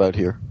talking about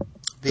here?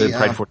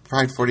 The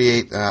Pride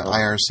 48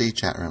 IRC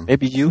chat room.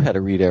 Maybe you had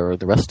a read error.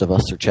 The rest of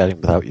us are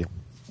chatting without you.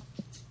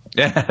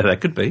 Yeah,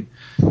 that could be.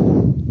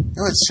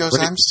 No, it shows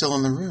I'm still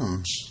in the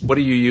room. What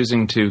are you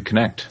using to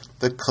connect?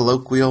 The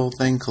colloquial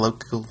thing,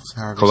 however you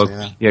say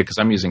that. Yeah, because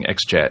I'm using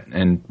XChat,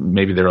 and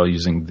maybe they're all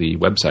using the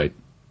website.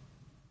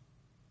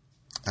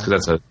 Because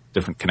that's a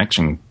different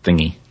connection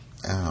thingy.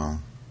 Oh,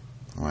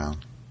 well.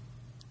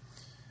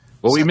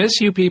 Well, we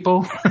miss you,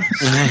 people.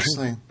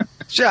 Seriously.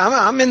 Sure,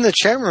 I'm in the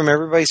chat room.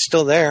 Everybody's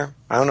still there.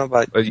 I don't know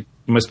about... You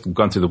must have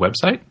gone through the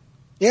website?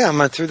 Yeah,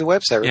 I'm through the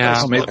website.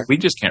 Yeah. We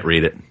just can't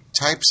read it.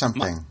 Type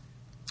something.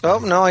 Oh,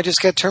 no, I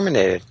just got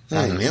terminated.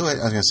 I knew it.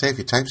 I was going to say, if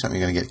you type something,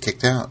 you're going to get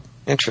kicked out.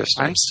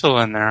 Interesting. I'm still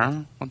in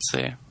there. Let's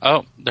see.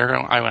 Oh, there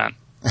I went.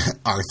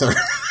 Arthur.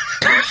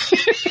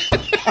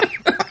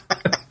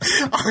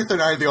 Arthur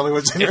and I are the only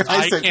ones in there.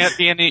 I can't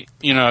be any,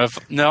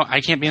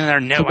 I can't be in there.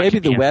 No, So maybe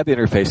the web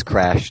interface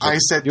crashed. I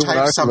said you type and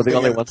Arthur something. were the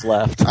only ones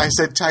left. I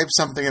said type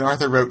something, and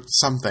Arthur wrote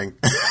something.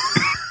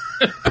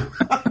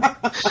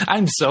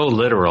 I'm so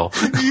literal.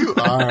 You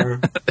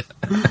are.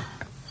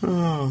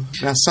 Oh.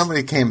 Now,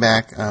 somebody came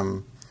back.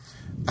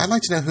 I'd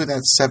like to know who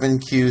that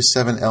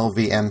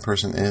 7Q7LVN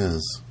person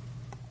is.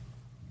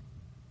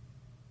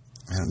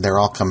 And they're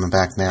all coming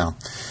back now.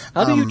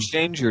 How do you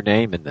change your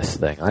name in this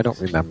thing? I don't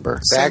remember.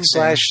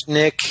 /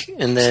 Nick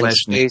and then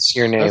space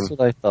your name. That's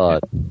what I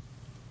thought.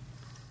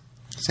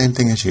 Same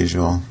thing as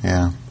usual,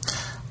 yeah.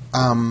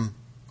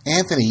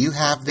 Anthony, you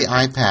have the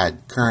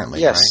iPad currently,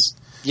 Yes. right?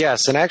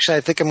 Yes, and actually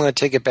I think I'm going to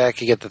take it back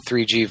and get the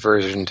 3G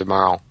version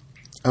tomorrow.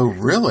 Oh,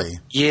 really?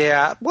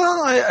 Yeah,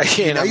 well,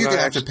 you're going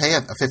to have to pay a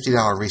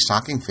 $50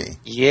 restocking fee.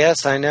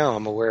 Yes, I know.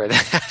 I'm aware of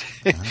that.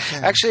 Okay.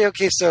 Actually,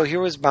 okay, so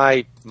here was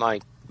my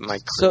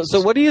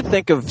So what do you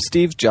think of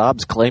Steve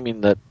Jobs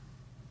claiming that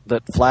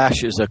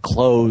Flash is a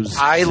closed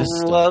system?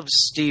 Love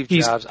Steve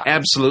Jobs. He's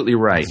absolutely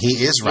right. He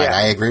is right. Yeah.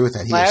 I agree with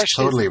that. He is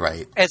totally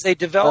right. As a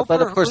developer...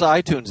 But of course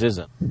iTunes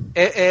isn't.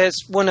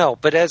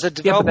 But as a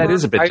developer... Yeah, but that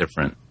is a bit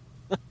different.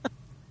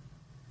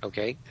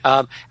 Okay.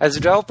 As a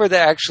developer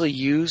that actually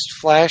used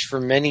Flash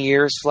for many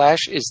years,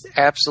 Flash is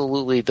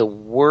absolutely the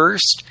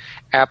worst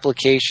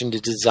application to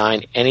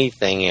design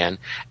anything in.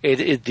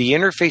 The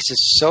interface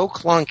is so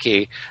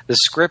clunky. The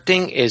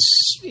scripting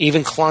is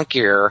even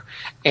clunkier.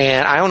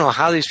 And I don't know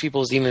how these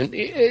people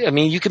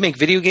you can make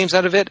video games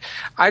out of it.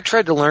 I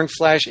tried to learn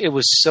Flash. It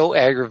was so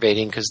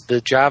aggravating because the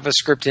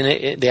JavaScript in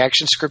it, the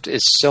action script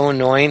is so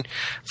annoying.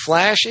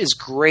 Flash is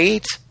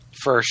great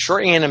for a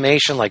short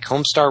animation like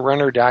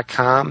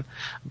homestarrunner.com,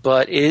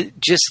 but it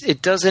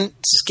doesn't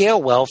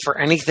scale well for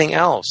anything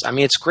else. I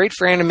mean, it's great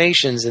for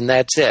animations, and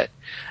that's it.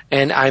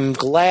 And I'm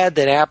glad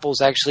that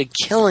Apple's actually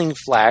killing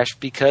Flash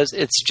because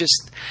it's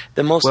just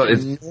the most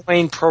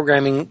annoying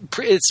programming.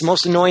 It's the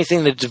most annoying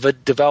thing to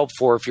develop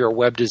for if you're a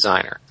web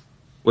designer.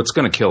 What's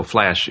going to kill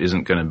Flash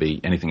isn't going to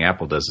be anything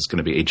Apple does. It's going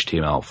to be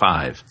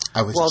HTML5.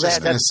 I was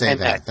just going to say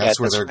that. That's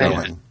where they're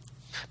going.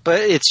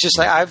 But it's just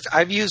like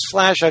I've used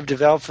Flash, I've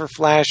developed for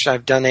Flash,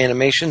 I've done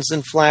animations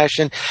in Flash,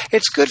 and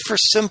it's good for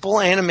simple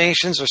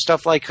animations or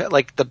stuff like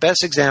the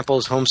best example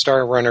is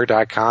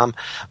homestarrunner.com,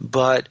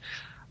 but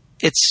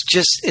it's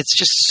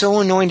just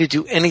so annoying to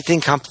do anything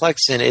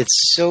complex in.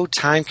 It's so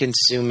time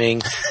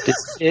consuming to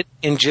sit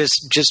and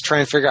just try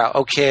and figure out,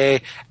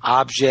 okay,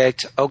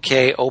 object,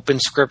 okay, open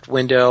script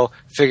window,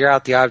 figure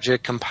out the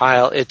object,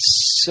 compile.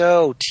 It's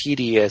so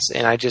tedious,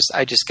 and I just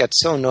got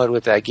so annoyed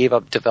with it. I gave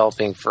up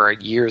developing for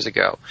years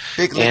ago.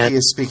 Big Licky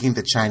is speaking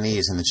the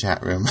Chinese in the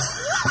chat room.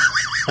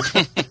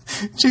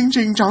 Ching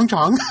ching chong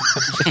chong.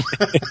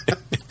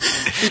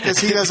 Because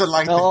he doesn't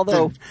like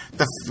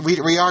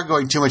we are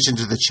going too much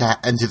into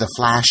the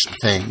Flash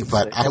thing,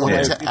 but I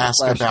wanted to ask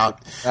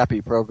about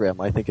crappy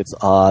program. I think it's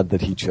odd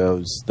that he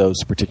chose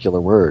those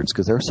particular words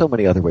because there are so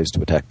many other ways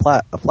to attack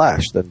a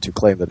Flash than to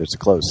claim that it's a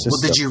closed system.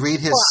 Well, did you read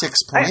his 6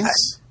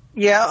 points?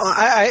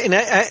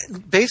 I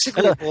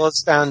basically it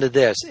boils down to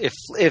this: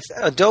 if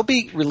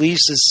Adobe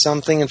releases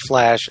something in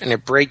Flash and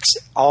it breaks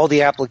all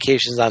the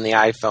applications on the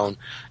iPhone,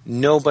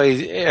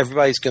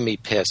 everybody's going to be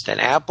pissed.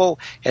 And Apple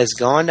has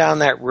gone down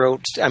that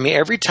road. I mean,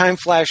 every time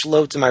Flash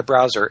loads in my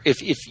browser,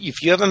 if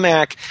you have a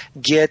Mac,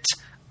 get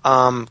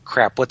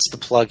what's the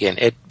plugin?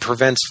 It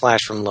prevents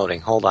Flash from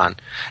loading. Hold on.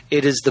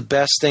 It is the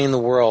best thing in the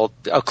world.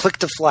 Click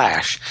to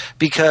Flash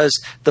because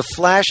the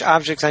Flash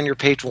objects on your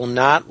page will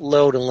not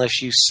load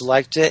unless you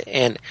select it,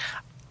 and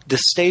the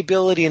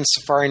stability in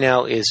Safari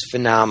now is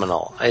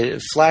phenomenal.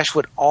 Flash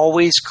would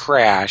always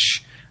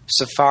crash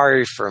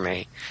Safari for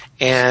me.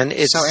 And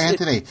So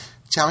Anthony,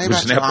 tell me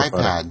about your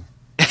iPad.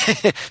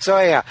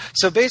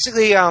 So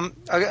basically,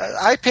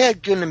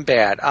 iPad good and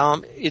bad.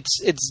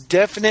 It's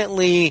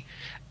definitely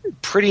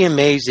pretty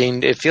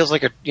amazing. It feels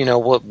like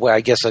what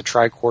I guess a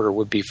tricorder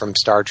would be from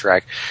Star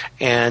Trek.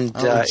 And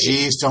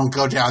geez, don't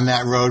go down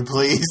that road,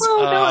 please. As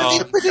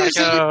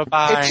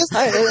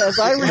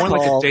I recall, more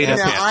like a data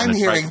I'm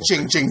hearing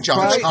ching ching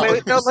chong chong.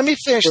 Wait, no, let me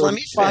finish.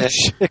 Much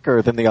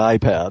thicker than the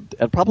iPad,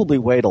 and probably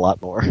weighed a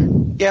lot more.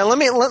 Yeah,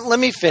 let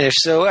me finish.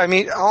 So, I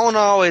mean, all in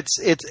all, it's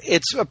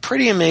a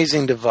pretty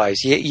amazing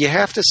device. You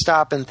have to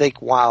stop and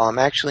think, wow, I'm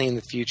actually in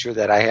the future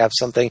that I have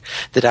something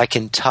that I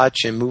can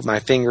touch and move my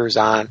fingers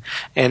on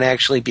and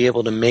actually be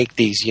able to make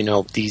these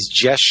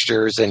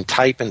gestures and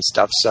type and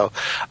stuff. So,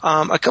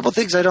 a couple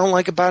things I don't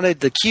like about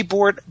it. The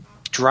keyboard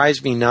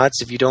drives me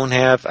nuts. If you don't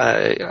have,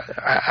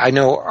 I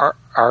know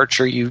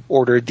Archer, you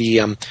ordered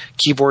the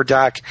keyboard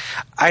dock.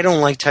 I don't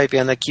like typing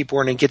on that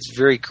keyboard, and it gets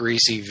very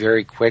greasy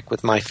very quick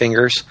with my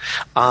fingers.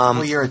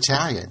 Well, you're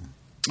Italian.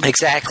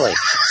 Exactly.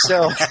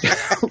 So,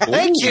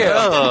 thank you.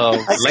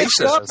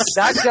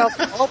 Knocked out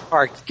the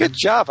ballpark. Good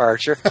job,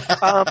 Archer.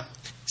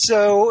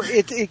 So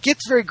it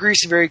gets very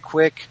greasy very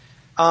quick.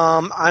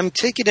 I'm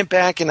taking it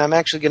back, and I'm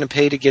actually going to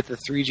pay to get the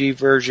 3G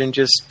version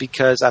just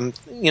because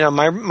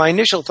my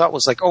initial thought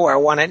was like, oh, I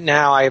want it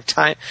now. I have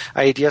time.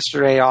 I had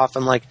yesterday off.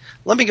 I'm like,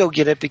 let me go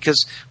get it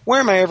because where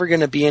am I ever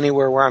going to be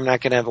anywhere where I'm not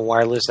going to have a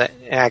wireless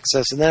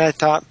access? And then I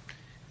thought,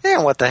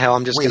 what the hell?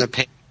 I'm just going to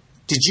pay.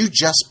 Did you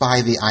just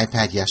buy the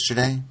iPad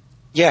yesterday?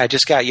 Yeah, I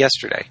just got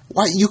yesterday.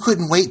 What? You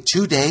couldn't wait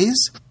 2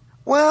 days?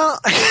 Well,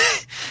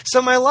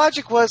 so my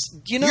logic was,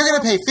 you're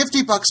going to pay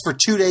 $50 for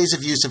 2 days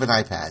of use of an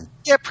iPad.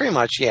 Yeah, pretty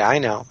much. Yeah, I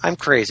know. I'm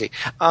crazy.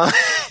 And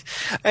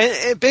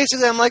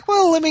basically, I'm like,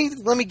 well, let me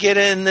get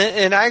it.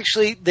 And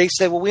actually, they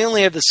said, well, we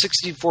only have the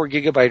 64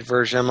 gigabyte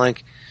version. I'm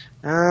like,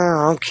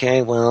 oh,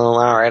 okay, well,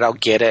 all right, I'll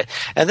get it.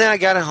 And then I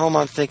got it home.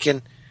 I'm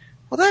thinking,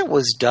 well, that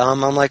was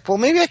dumb. I'm like, well,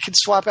 maybe I could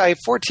swap it. I have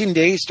 14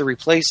 days to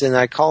replace it. And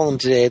I call them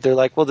today. They're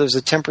like, well, there's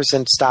a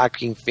 10%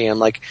 stocking fee. I'm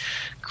like,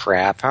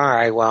 crap. All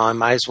right, well, I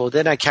might as well.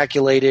 Then I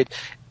calculated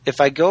if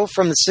I go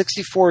from the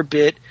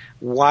 64-bit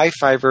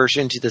Wi-Fi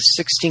version to the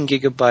 16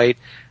 gigabyte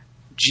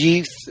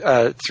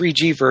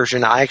 3G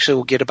version, I actually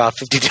will get about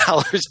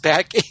 $50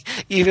 back,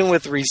 even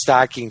with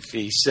restocking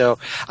fees. So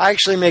I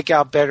actually make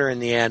out better in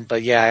the end.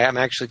 But yeah, I'm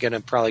actually going to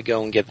probably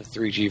go and get the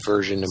 3G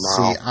version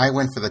tomorrow. See, I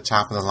went for the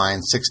top of the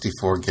line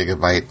 64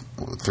 gigabyte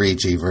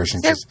 3G version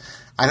because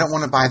I don't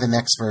want to buy the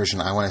next version.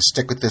 I want to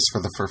stick with this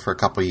for a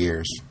couple of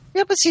years.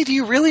 Yeah, but see, do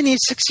you really need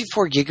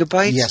 64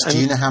 gigabytes? Yes. Do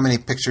you know how many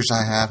pictures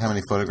I have, how many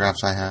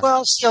photographs I have?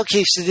 Well, see,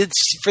 okay, so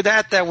for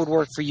that would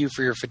work for you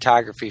for your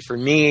photography. For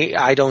me,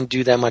 I don't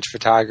do that much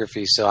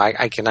photography, so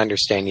I can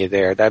understand you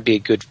there. That'd be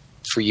good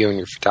for you and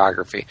your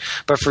photography.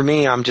 But for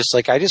me, I'm just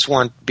like, I just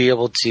want to be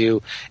able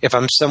to, if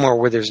I'm somewhere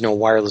where there's no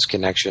wireless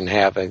connection,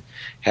 have it.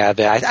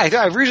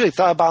 I originally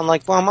thought about, I'm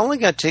like, well, I'm only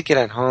going to take it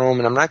at home,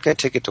 and I'm not going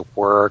to take it to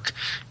work,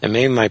 and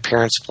maybe my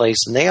parents'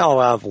 place, and they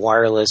all have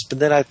wireless. But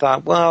then I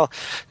thought, well,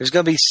 there's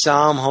going to be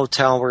some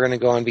hotel we're going to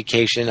go on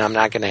vacation, I'm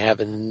not going to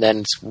have it, and then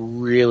it's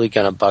really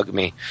going to bug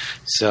me.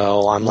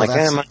 So I'm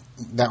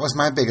that was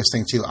my biggest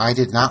thing, too. I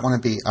did not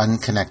want to be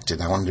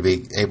unconnected. I wanted to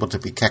be able to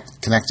be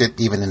connected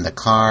even in the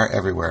car,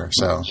 everywhere.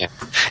 So yeah.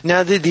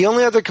 Now, the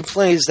only other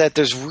complaint is that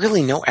there's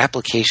really no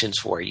applications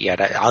for it yet.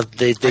 Are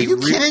you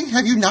kidding?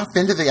 Have you not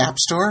been to the App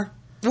Store?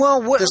 Well,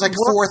 there's like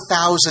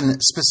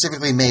 4,000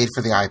 specifically made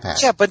for the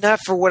iPad. Yeah, but not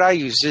for what I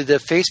use. The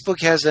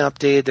Facebook hasn't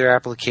updated their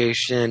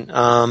application.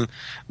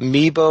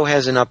 Meebo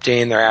hasn't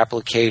updated their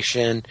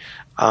application.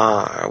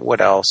 What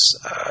else?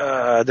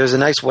 There's a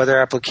nice weather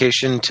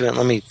application to it.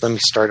 Let me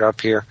start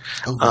up here.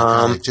 Oh my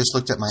God, I just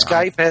looked at my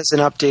Skype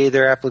hasn't updated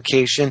their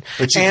application.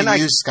 But you can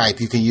use Skype.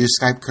 You can use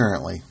Skype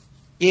currently.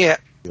 Yeah.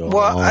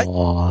 Well,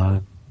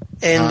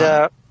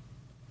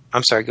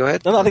 I'm sorry. Go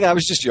ahead. No, I think I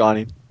was just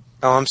yawning.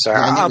 Oh, I'm sorry.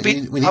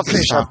 We need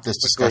to stop this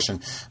discussion.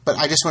 But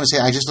I just want to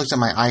say, I just looked at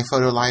my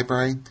iPhoto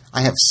library.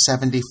 I have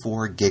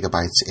 74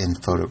 gigabytes in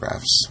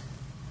photographs.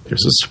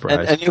 There's a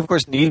surprise. And you, of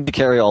course, need to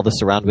carry all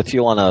this around with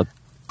you on a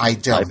I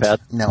don't. iPad?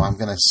 No, I'm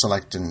going to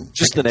select and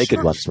just the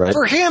naked ones, right?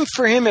 For him,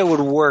 it would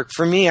work.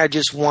 For me, I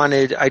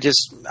originally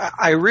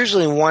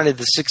wanted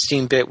the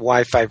 16-bit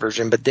Wi-Fi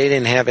version, but they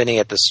didn't have any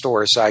at the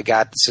store, so I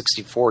got the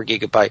 64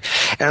 gigabyte.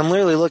 And I'm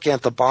literally looking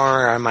at the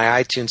bar on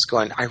my iTunes,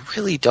 going, I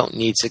really don't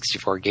need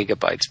 64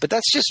 gigabytes. But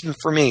that's just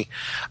for me.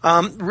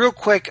 Real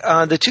quick,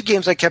 the two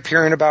games I kept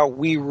hearing about,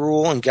 We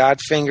Rule and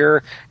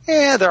Godfinger,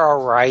 they're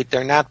all right.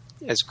 They're not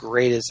as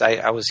great as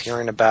I was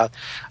hearing about.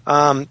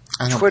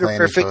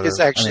 Twitterific is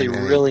actually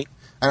really.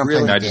 I don't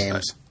play any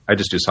games. I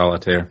just do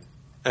solitaire.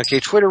 Okay,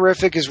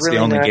 Twitterific is really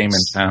the only nice. game in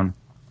town.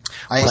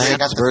 I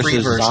got the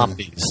free version.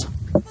 Zombies.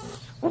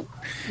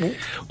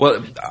 Well,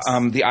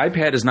 the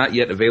iPad is not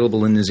yet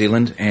available in New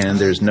Zealand, and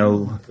there's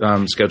no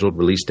scheduled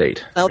release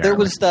date. Now, there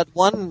was that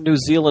one New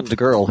Zealand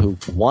girl who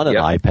won an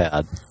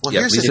iPad. Well,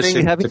 here's the Is she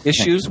thing. having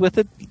issues with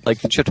it?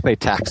 Like, did she have to pay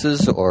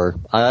taxes? Or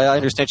I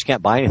understand she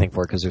can't buy anything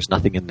for it because there's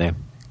nothing in the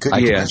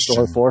iTunes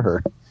store for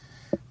her.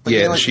 But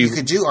you know what you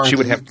could do, she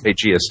would have to pay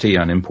GST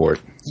on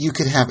import. You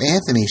could have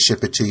Anthony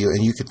ship it to you,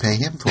 and you could pay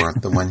him for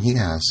it, the one he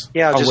has.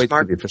 Yeah, I'll wait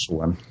for the official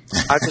one.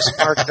 I'll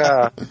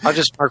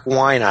just mark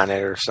wine on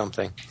it or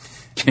something.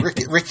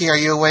 Ricky, are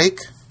you awake?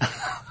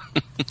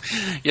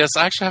 Yes,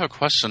 I actually have a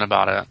question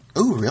about it.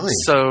 Oh, really?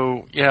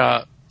 So,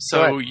 yeah.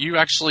 So you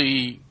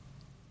actually,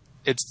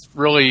 it's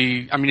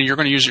really, I mean, you're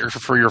going to use it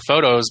for your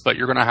photos, but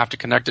you're going to have to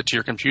connect it to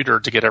your computer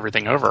to get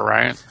everything over,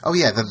 right? Oh,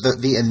 yeah.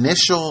 The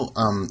initial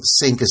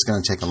sync is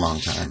going to take a long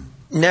time.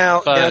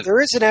 Now,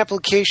 there is an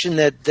application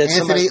that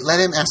Anthony, let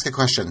him ask a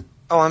question.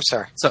 Oh, I'm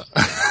sorry. So,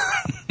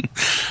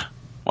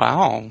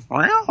 wow.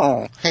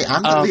 Hey,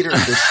 I'm the leader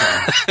of this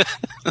show.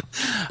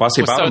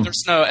 So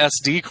there's no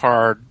SD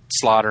card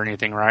slot or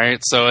anything,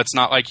 right? So it's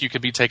not like you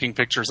could be taking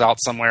pictures out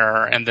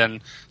somewhere and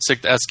then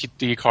stick the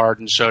SD card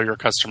and show your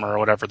customer or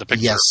whatever the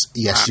picture.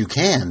 Yes, you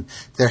can.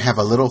 They have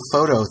a little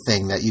photo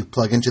thing that you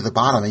plug into the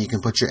bottom, and you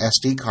can put your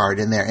SD card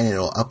in there, and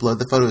it'll upload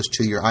the photos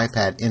to your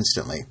iPad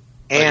instantly.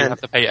 And you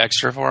have to pay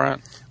extra for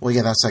it? Well,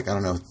 yeah, that's like, I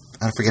don't know.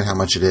 I forget how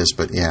much it is,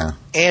 but yeah.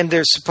 And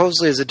there's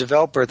supposedly is a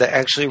developer that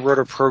actually wrote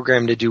a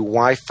program to do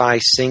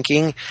Wi-Fi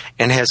syncing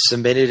and has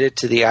submitted it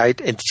to the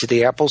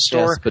Apple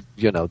Store. Yes, but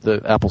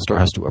the Apple Store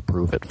has to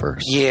approve it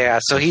first. Yeah,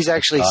 so he's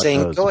actually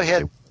saying, "Go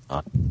ahead."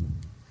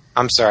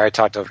 I'm sorry, I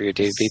talked over you,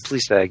 Dave.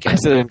 Please say that again. I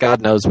said,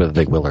 God knows whether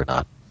they will or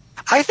not.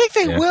 I think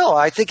they will.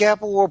 I think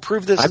Apple will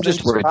approve this. I'm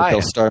just worried that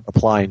they'll start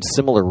applying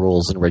similar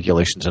rules and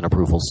regulations and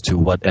approvals to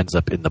what ends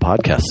up in the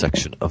podcast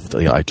section of the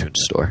iTunes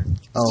Store.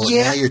 Oh,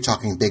 yeah. Now you're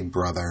talking Big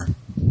Brother.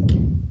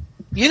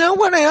 You know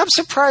what? I'm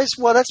surprised.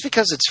 Well, that's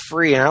because it's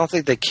free, and I don't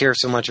think they care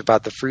so much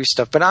about the free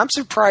stuff. But I'm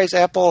surprised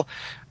Apple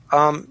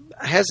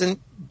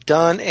hasn't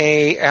done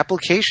a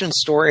application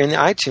store in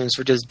iTunes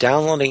for just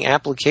downloading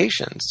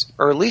applications,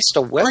 or at least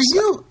a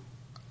website.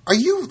 Are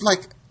you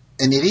like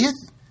an idiot?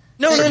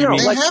 No. They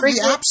Like have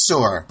the App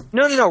Store.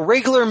 No.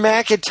 Regular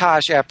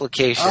Macintosh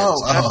applications.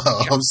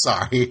 Oh, I'm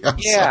sorry. I'm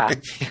sorry.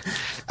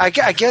 I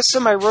guess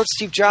somebody wrote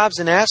Steve Jobs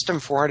and asked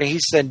him for it, and he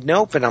said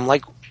nope. And I'm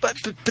like, but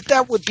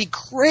that would be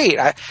great.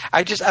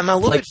 I'm a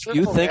little bit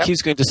fearful. You think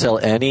he's going to sell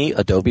any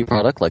Adobe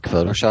product like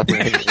Photoshop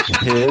in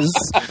his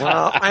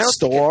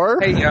store?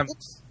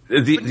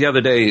 The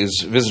other day, as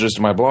visitors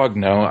to my blog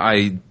know,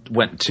 I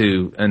went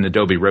to an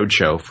Adobe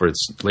Roadshow for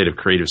its latest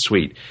Creative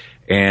Suite.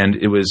 And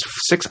it was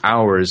 6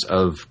 hours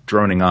of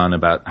droning on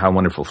about how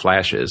wonderful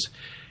Flash is.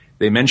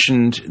 They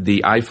mentioned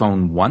the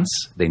iPhone once.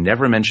 They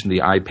never mentioned the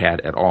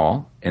iPad at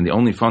all. And the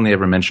only phone they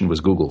ever mentioned was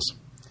Google's.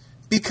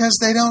 Because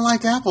they don't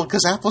like Apple,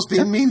 because Apple's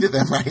being mean to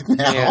them right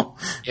now.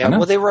 Yeah.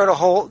 Well, they wrote a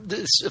whole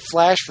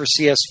Flash for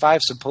CS5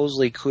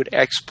 supposedly could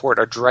export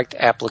a direct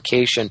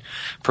application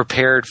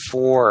prepared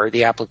for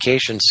the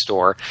application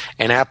store,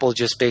 and Apple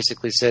just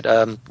basically said,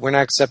 we're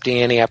not accepting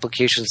any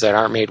applications that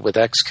aren't made with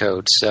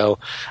Xcode. So,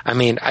 I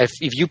mean, if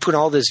you put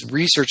all this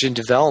research and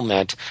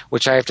development,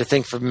 which I have to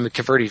think from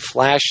converting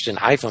Flash to an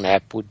iPhone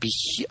app would be,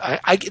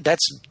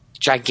 that's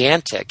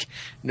gigantic,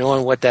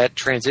 knowing what that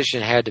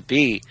transition had to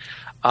be.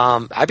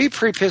 I'd be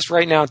pretty pissed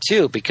right now,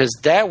 too, because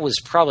that was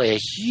probably a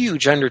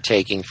huge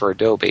undertaking for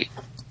Adobe.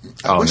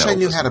 I wish I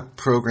knew how to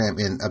program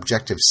in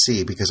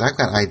Objective-C, because I've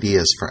got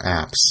ideas for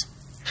apps.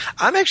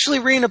 I'm actually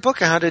reading a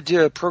book on how to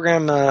do a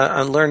program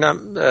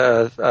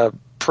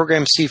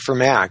Program C for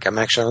Mac. I'm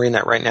actually reading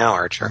that right now,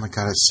 Archer. Oh, my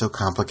God, it's so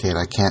complicated.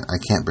 I can't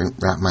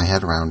wrap my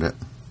head around it.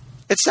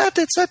 It's not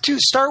to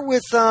start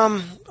with.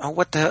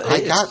 What the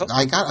hell?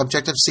 I got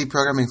Objective-C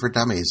programming for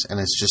dummies, and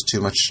it's just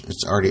too much.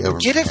 It's already over.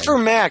 Get it for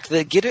Mac.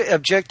 Get it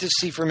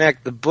Objective-C for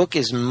Mac. The book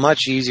is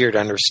much easier to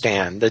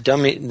understand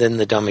than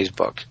the dummies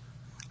book.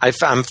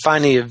 I'm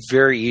finding it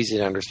very easy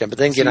to understand. But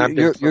then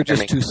you're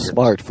just too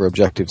smart for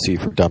Objective-C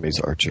for dummies,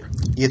 Archer.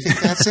 You think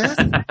that's it?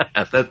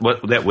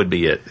 that would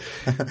be it.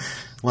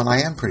 Well,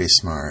 I am pretty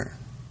smart.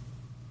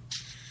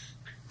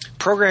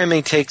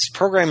 Programming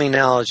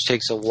knowledge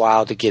takes a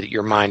while to get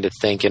your mind to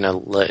think in a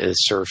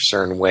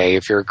certain way.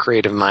 If you're a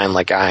creative mind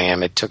like I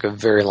am, it took a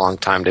very long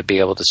time to be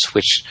able to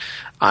switch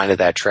onto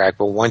that track.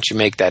 But once you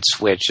make that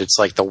switch, it's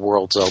like the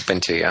world's open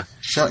to you.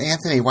 So,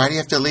 Anthony, why do you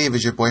have to leave?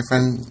 Is your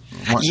boyfriend?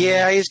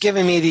 Yeah, he's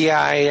giving me the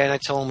eye, and I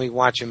told him we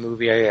watch a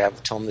movie. I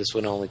told him this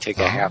would only take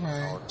a half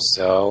hour.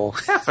 So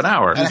half an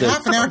hour. And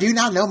half an hour? Do you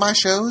not know my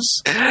shows?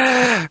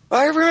 I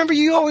remember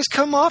you always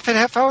come off at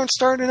half hour and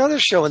start another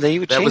show, and then you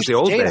would change the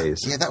old data.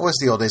 days. Yeah, that was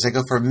the old days. I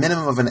go for a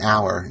minimum of an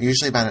hour.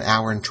 Usually about an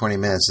hour and 20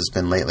 minutes has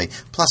been lately.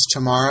 Plus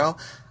tomorrow,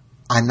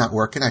 I'm not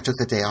working. I took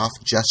the day off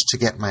just to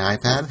get my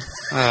iPad.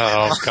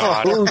 Oh,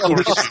 God.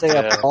 You just stay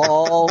up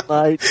all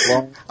night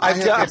long.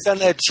 I've done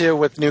that, too,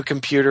 with new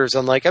computers.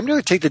 I'm like, I'm going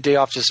to take the day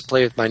off just to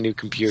play with my new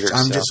computer.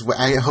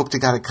 I hope to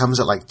God it comes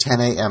at like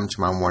 10 a.m.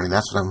 tomorrow morning.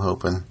 That's what I'm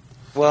hoping.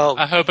 Well,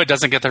 I hope it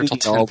doesn't get there till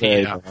 10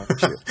 p.m.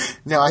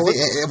 No, I think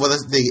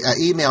the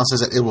email says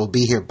that it will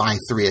be here by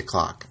 3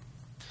 o'clock.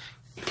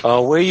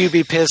 Oh, will you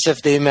be pissed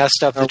if they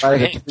messed up the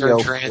train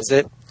during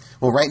transit?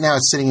 Well, right now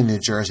it's sitting in New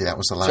Jersey. That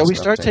was the last. Shall we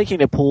start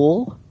taking a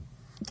poll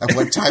of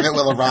what time it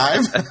will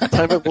arrive?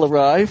 Time it will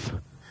arrive.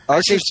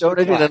 Archie's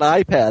donating an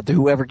iPad to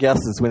whoever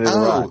guesses when it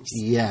arrives.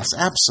 Yes,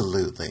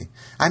 absolutely.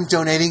 I'm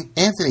donating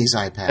Anthony's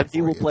iPad. And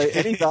he will pay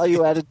any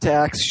value-added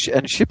tax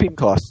and shipping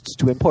costs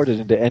to import it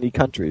into any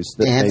countries.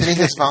 Anthony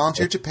has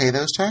volunteered to pay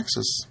those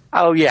taxes.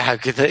 Oh, yeah.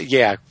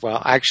 Yeah.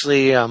 Well,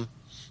 actually,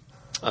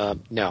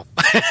 No.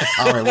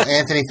 All right. Well,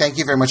 Anthony, thank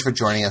you very much for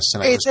joining us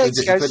tonight. Hey, It's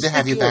thanks, guys. good to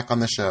have you back on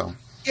the show.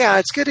 Yeah,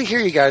 it's good to hear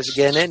you guys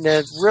again. And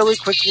really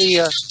quickly,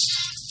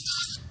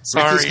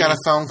 Sorry. Ricky's got a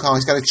phone call.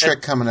 He's got a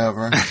trick coming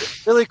over.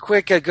 really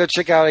quick, go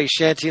check out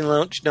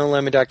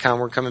shantyandnolemon.com.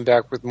 We're coming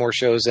back with more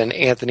shows and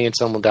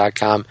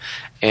anthonyandselma.com.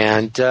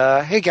 And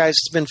hey, guys,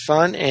 it's been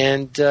fun.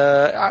 And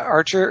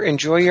Archer,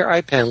 enjoy your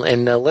iPen.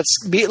 And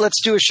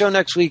let's do a show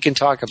next week and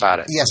talk about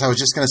it. Yes, I was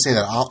just going to say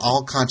that.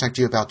 I'll contact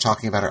you about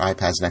talking about our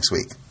iPads next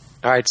week.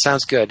 All right,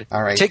 sounds good.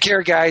 All right. Take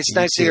care, guys. You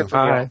Nice to hear too.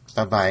 from you.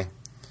 Bye-bye.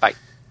 Bye.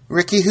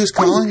 Ricky, who's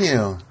calling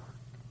you?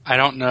 I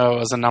don't know. It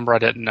was a number I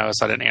didn't know,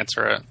 so I didn't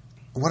answer it.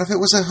 What if it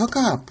was a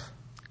hookup?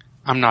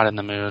 I'm not in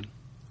the mood.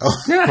 Oh,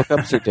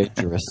 Hookups are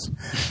dangerous.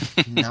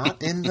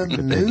 not in the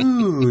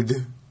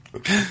mood.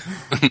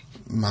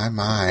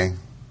 My.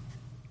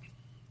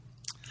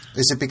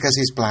 Is it because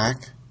he's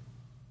black?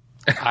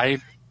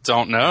 I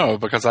don't know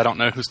because I don't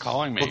know who's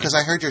calling me. Well, because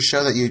I heard your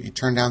show that you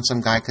turned down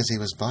some guy because he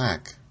was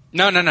black.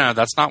 No.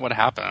 That's not what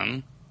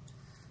happened.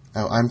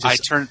 Oh, I'm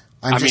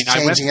just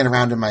changing it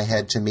around in my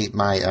head to meet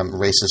my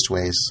racist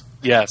ways.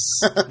 Yes,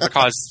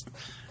 because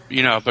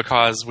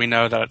we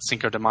know that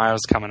Cinco de Mayo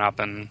is coming up,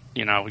 and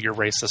you're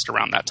racist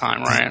around that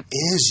time, right? It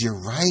is. You're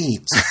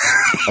right.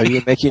 Are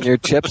you making your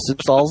chips and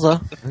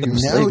salsa?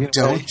 No,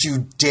 don't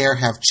you dare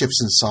have chips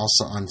and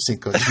salsa on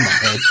Cinco de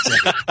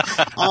Mayo.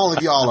 All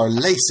of y'all are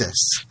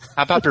lacists.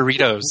 How about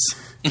burritos?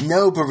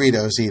 No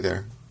burritos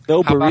either.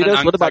 No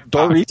burritos? What about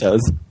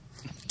Doritos?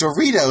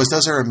 Doritos,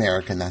 those are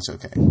American. That's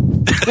okay.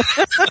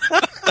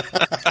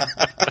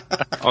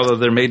 Although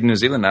they're made in New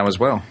Zealand now as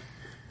well.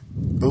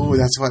 Ooh,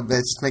 that's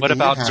making What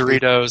about me happy.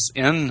 Doritos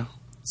in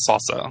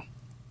salsa?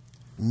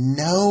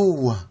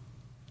 No.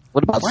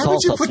 What about Why salsa?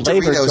 would you put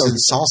Flavored Doritos in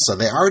salsa?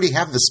 They already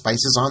have the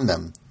spices on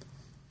them.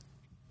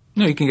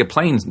 No, you can get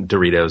plain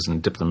Doritos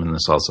and dip them in the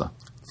salsa.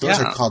 Those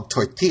are called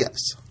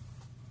tortillas.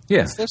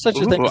 Yeah. Is there such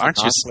a thing as aren't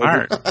you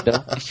smart?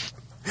 Dorito?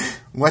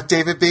 What,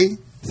 David B?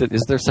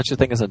 Is there such a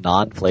thing as a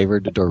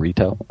non-flavored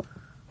Dorito?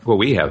 Well,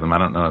 we have them. I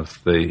don't know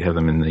if they have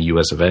them in the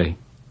US of A.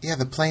 Yeah,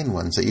 the plain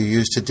ones that you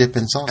use to dip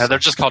in salsa. Yeah, they're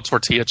just called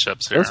tortilla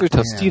chips here. Those are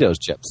Tostitos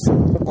chips.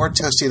 Or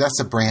Tostito. That's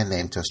the brand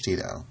name,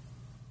 Tostito.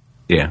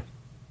 Yeah.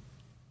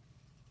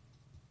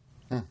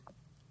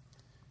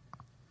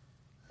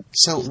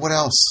 So, what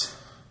else?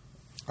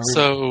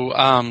 So,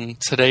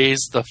 today's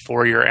the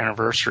 4-year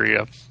anniversary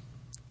of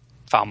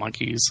Foul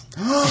Monkeys.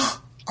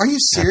 Are you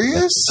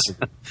serious?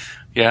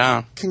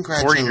 Yeah.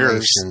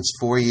 Congratulations.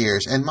 4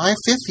 years. And my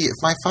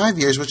 5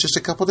 years was just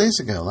a couple days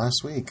ago,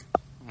 last week.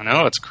 I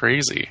know, it's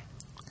crazy.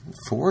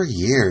 4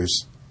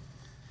 years.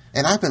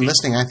 And I've been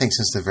listening, I think,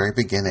 since the very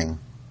beginning.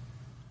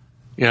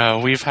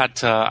 Yeah, we've had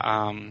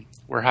to,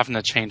 we're having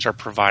to change our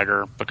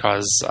provider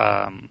because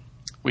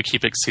we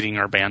keep exceeding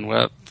our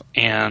bandwidth,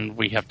 and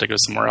we have to go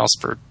somewhere else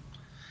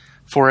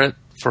for it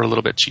for a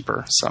little bit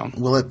cheaper. So,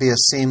 will it be a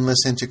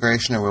seamless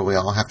integration, or will we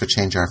all have to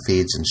change our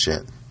feeds and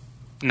shit?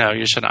 No,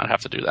 you should not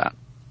have to do that.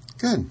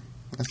 Good.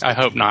 I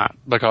hope not,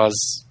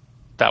 because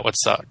that would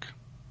suck.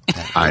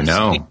 I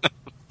know.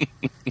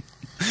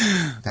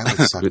 That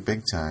would suck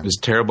big time. It was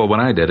terrible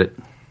when I did it.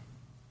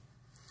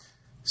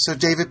 So,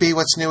 David B.,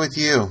 what's new with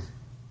you?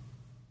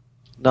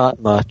 Not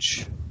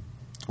much.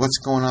 What's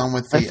going on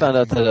with the... I found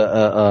out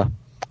that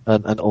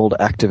an old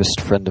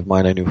activist friend of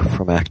mine I knew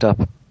from ACT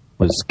UP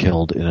was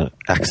killed in an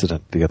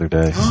accident the other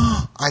day.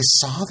 I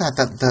saw that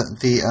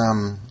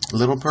the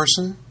little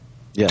person?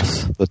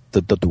 Yes,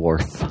 the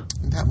dwarf.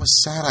 That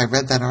was sad. I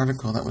read that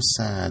article. That was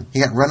sad. He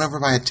got run over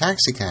by a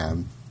taxi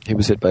cab. He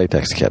was hit by a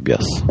taxi cab,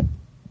 yes.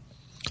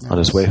 On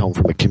his way home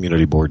from a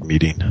community board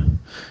meeting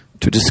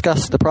to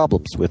discuss the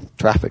problems with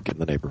traffic in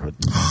the neighborhood.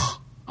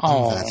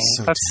 Oh,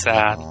 that's that's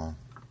sad.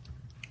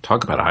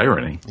 Talk about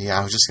irony. Yeah,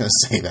 I was just going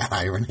to say that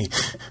irony.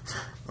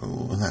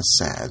 Oh, that's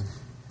sad.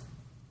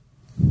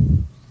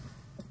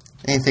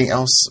 Anything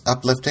else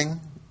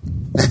uplifting?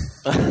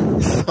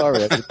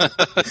 Sorry.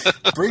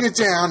 Bring it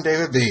down,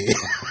 David B.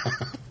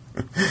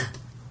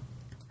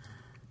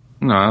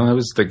 No, I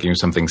was thinking of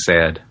something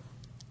sad.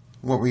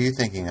 What were you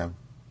thinking of?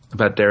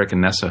 About Derek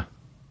and Nessa.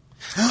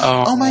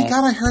 Oh my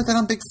God, I heard that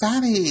on Big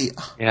Fatty.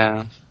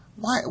 Yeah.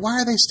 Why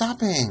are they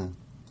stopping?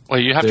 Well,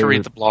 you have to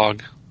read the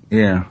blog.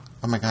 Yeah.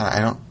 Oh my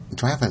God,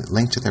 do I have a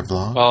link to their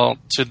blog? Well,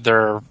 to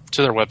their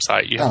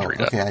website, you have to read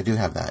it. Okay, I do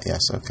have that.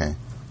 Yes, okay.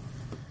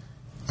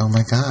 Oh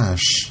my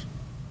gosh.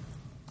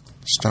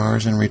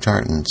 Stars and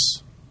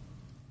retardants.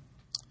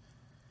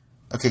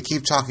 Okay,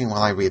 keep talking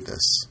while I read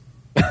this.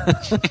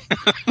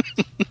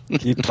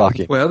 Keep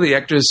talking. Well, the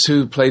actress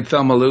who played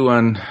Thelma Lou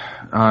on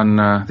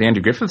the Andy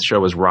Griffith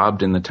Show was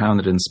robbed in the town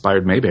that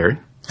inspired Mayberry.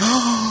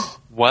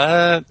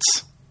 What?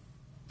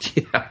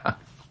 Yeah.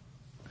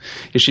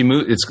 She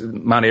moved. It's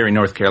Mount Airy,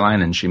 North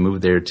Carolina, and she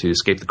moved there to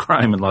escape the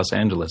crime in Los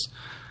Angeles.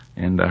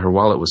 And her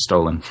wallet was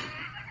stolen.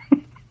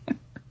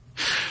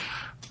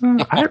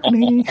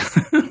 Irony.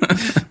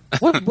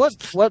 What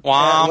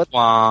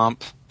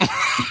Womp.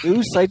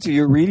 news sites are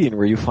you reading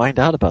where you find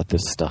out about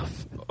this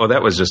stuff? Oh,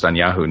 that was just on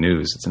Yahoo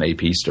News. It's an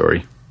AP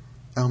story.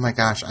 Oh my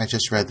gosh, I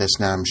just read this.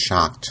 Now I'm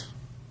shocked.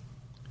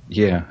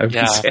 Yeah, I've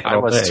been sad I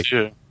all was day.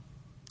 too.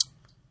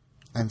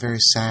 I'm very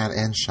sad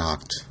and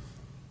shocked.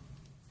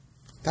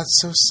 That's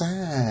so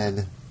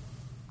sad.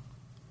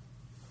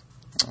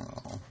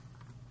 Oh.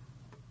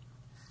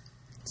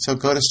 So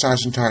go to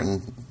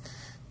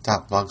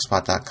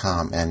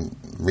starsandtartan.blogspot.com and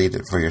read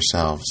it for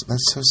yourselves.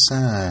 That's so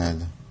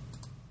sad.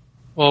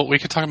 Well, we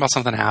could talk about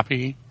something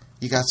happy.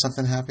 You got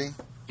something happy?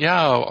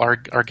 Yeah,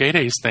 our Gay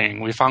Days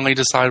thing. We finally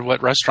decided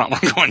what restaurant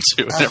we're going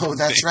to. Oh,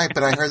 that's right.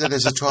 But I heard that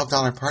there's a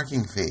 $12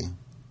 parking fee.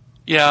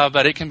 Yeah,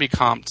 but it can be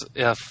comped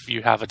if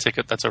you have a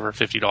ticket that's over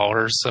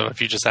 $50. So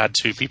if you just add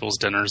 2 people's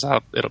dinners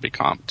up, it'll be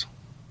comped.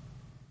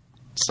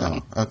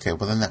 So okay.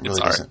 Well, then that really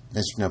doesn't.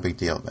 It's no big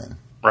deal then.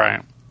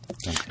 Right.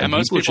 Okay. And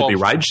most people should be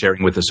ride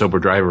sharing with a sober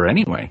driver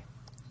anyway.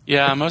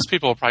 Yeah, most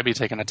people will probably be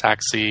taking a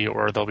taxi,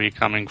 or they'll be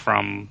coming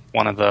from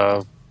one of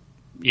the,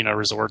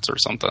 resorts or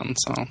something.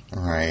 So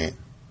right.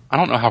 I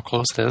don't know how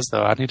close it is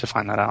though. I need to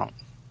find that out.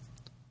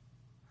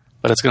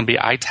 But it's going to be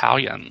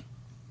Italian.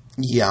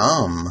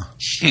 Yum.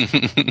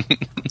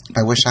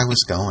 I wish I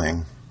was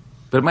going.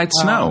 But it might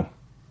snow.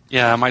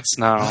 Yeah, it might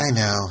snow. I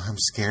know. I'm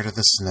scared of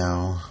the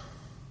snow.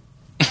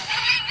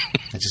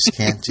 I just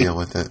can't deal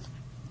with it.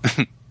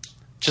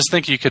 Just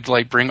think you could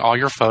bring all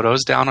your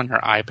photos down on your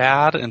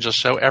iPad and just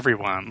show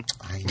everyone.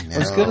 I know. I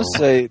was going to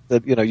say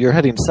that you're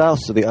heading south,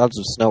 so the odds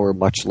of snow are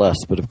much less.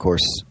 But of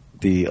course,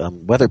 the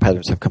weather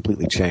patterns have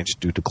completely changed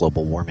due to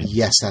global warming.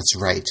 Yes, that's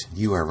right.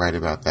 You are right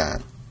about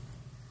that.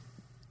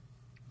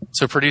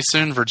 So pretty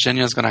soon,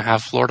 Virginia's going to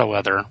have Florida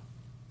weather.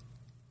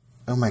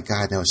 Oh my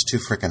God, no, it's too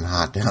freaking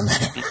hot down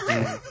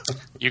there.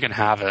 You can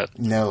have it.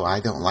 No, I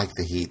don't like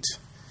the heat.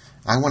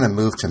 I want to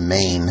move to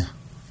Maine.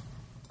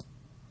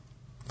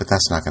 But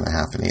that's not going to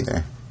happen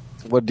either.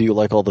 What, do you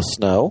like all the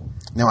snow?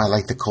 No, I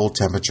like the cold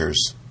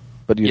temperatures.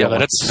 But you don't but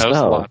like it the snows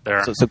snow. a lot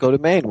there. So go to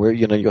Maine, where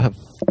you'll have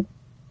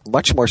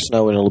much more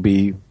snow, and it'll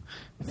be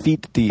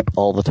feet deep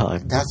all the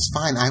time. That's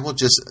fine. I will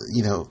just,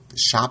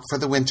 shop for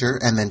the winter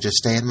and then just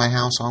stay in my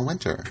house all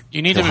winter.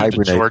 You need to move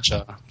to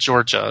Georgia.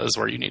 Georgia is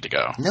where you need to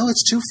go. No,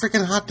 it's too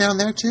freaking hot down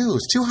there, too.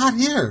 It's too hot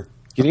here.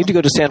 You need to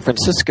go to San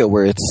Francisco,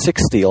 where it's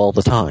 60 all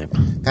the time.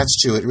 That's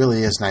true. It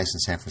really is nice in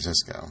San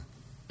Francisco.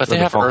 But they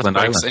have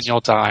earthquakes and you'll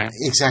die.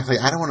 Exactly.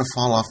 I don't want to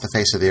fall off the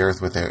face of the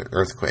earth with the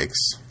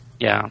earthquakes.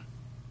 Yeah.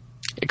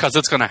 Because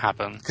it's going to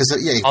happen. Because,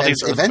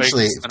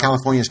 eventually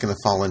California's going to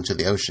fall into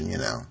the ocean,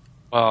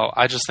 Well,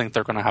 I just think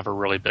they're going to have a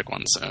really big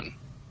one soon.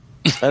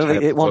 I don't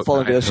think it won't fall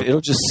into the ocean. It'll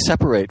just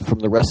separate from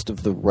the rest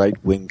of the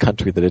right-wing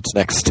country that it's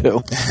next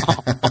to.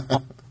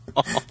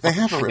 They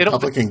have a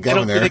Republican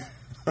governor.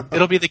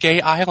 It'll be the gay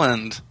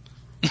island.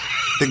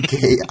 The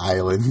gay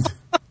island.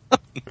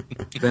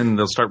 Then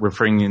they'll start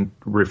referring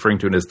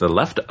to it as the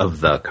left of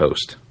the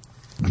coast.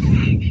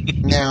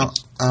 Now,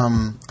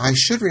 I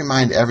should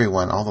remind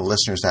everyone, all the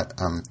listeners, that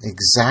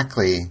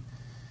exactly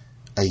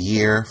a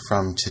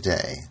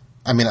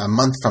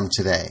month from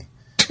today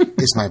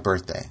is my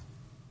birthday.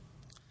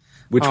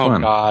 Which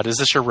one? Oh, God. Is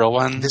this your real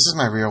one? This is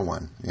my real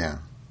one, yeah.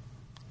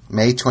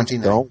 May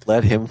 29th. Don't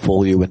let him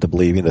fool you into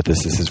believing that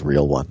this is his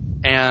real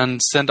one.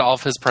 And send all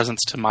of his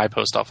presents to my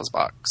post office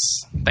box.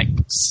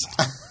 Thanks.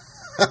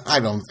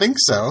 I don't think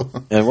so.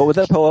 And what would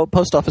that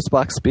post office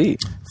box be?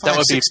 That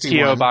would be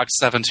P.O. Box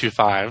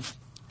 725,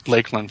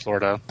 Lakeland,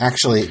 Florida.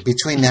 Actually,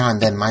 between now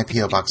and then, my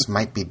P.O. Box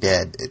might be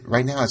dead.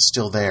 Right now it's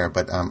still there,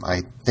 but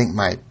I think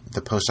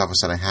the post office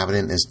that I have it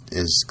in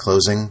is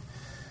closing,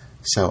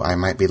 so I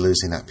might be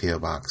losing that P.O.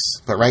 Box.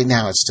 But right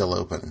now it's still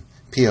open.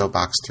 P.O.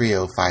 Box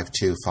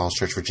 3052, Falls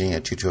Church, Virginia,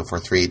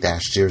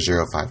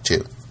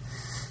 22043-0052.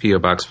 P.O.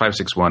 Box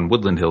 561,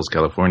 Woodland Hills,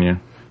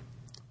 California.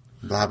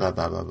 Blah, blah,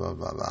 blah, blah, blah,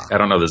 blah, blah. I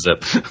don't know the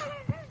zip.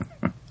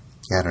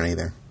 Yeah, I don't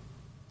either.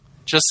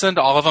 Just send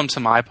all of them to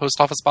my post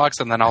office box,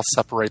 and then I'll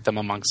separate them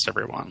amongst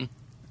everyone.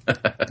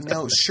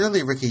 No,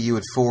 surely, Ricky, you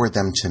would forward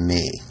them to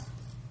me.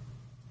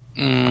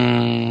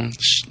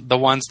 The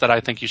ones that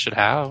I think you should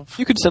have.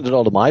 You could send it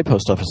all to my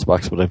post office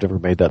box, but I've never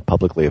made that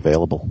publicly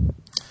available.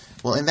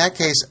 Well, in that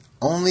case,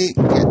 only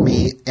get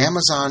me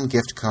Amazon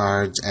gift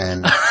cards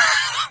and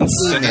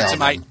Send it to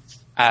my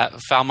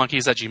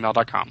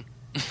foulmonkeys@gmail.com.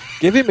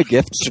 Give him a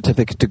gift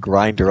certificate to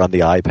Grindr on the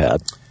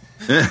iPad.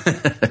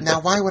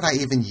 Now, why would I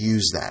even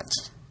use that?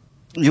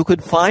 You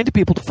could find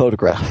people to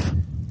photograph.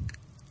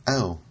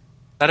 Oh.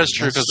 That is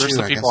true, because there's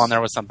some people on there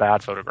with some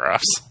bad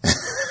photographs.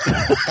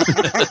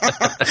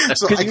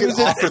 So I can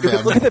offer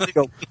them. Look at them and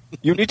go,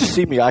 you need to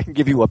see me. I can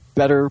give you a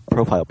better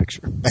profile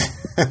picture.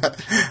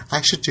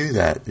 I should do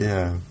that,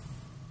 yeah.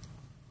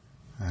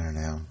 I don't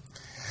know.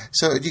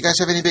 So, do you guys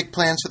have any big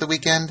plans for the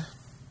weekend?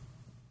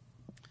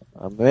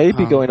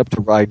 Maybe going up to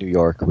Ride, New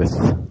York with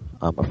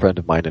a friend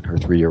of mine and her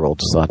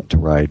 3-year-old son to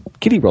ride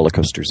kiddie roller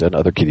coasters and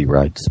other kiddie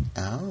rides.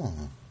 Oh.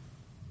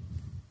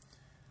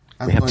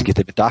 We have to get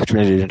them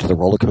indoctrinated into the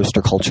roller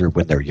coaster culture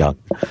when they're young.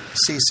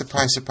 See,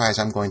 surprise, surprise,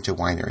 I'm going to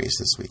wineries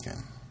this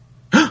weekend.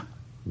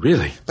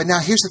 Really? But now,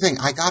 here's the thing.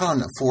 I got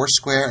on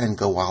Foursquare and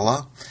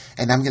Gowalla,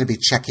 and I'm going to be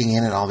checking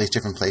in at all these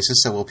different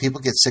places. So will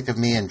people get sick of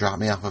me and drop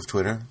me off of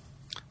Twitter?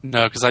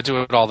 No, because I do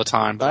it all the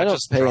time. But I don't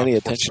pay any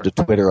attention to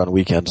Twitter on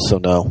weekends, so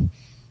no.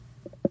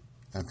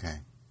 Okay.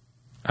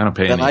 I don't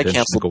pay then any I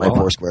attention to canceled my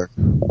Foursquare.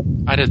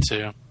 I did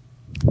too.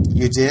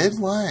 You did?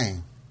 Why?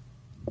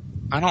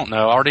 I don't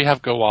know. I already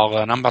have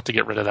Gowalla, and I'm about to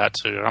get rid of that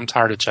too. I'm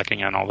tired of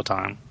checking in all the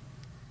time.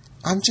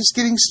 I'm just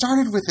getting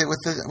started with it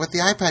with the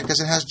iPad because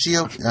it has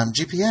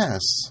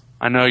GPS.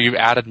 I know you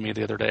added me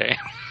the other day.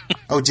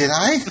 Oh, did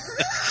I?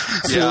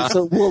 Yeah.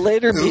 So we'll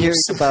later be hearing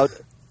about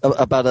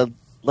a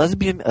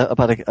lesbian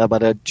about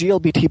a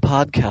GLBT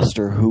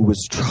podcaster who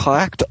was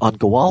tracked on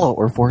Gowalla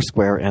or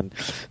Foursquare and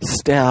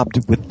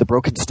stabbed with the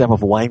broken stem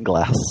of a wine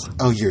glass.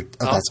 Oh,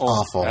 that's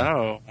awful.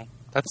 No,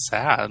 that's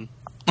sad.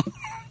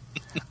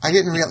 I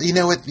didn't realize. You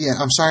know what? Yeah,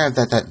 I'm sorry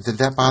did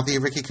that bother you,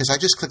 Ricky? Because I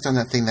just clicked on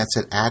that thing that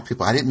said add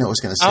people. I didn't know it was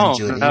going to send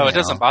you an email. No, it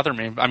doesn't bother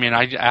me. I mean,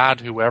 I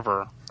add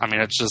whoever. I mean,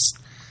 it's just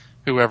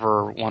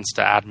whoever wants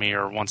to add me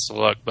or wants to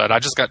look. But I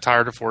just got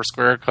tired of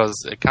Foursquare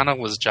because it kind of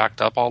was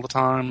jacked up all the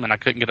time, and I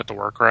couldn't get it to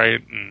work right.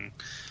 And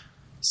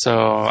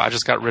so I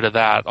just got rid of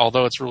that.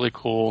 Although it's really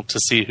cool to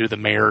see who the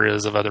mayor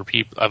is of other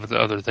people, of the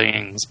other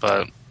things,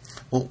 but.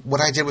 Well, what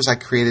I did was I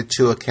created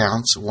 2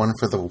 accounts, one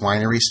for the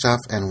winery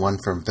stuff and one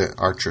for the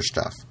Archer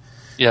stuff.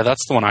 Yeah,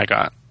 that's the one I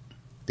got.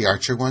 The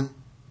Archer one?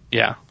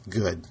 Yeah.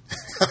 Good.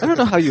 I don't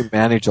know how you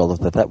manage all of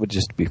that. That would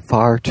just be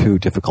far too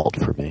difficult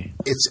for me.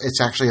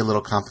 It's actually a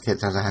little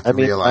complicated. I have to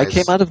realize. I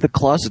came out of the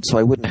closet, so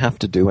I wouldn't have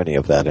to do any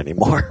of that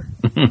anymore.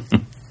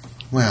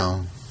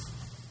 Well,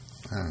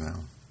 I don't know.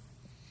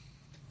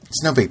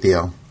 It's no big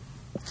deal.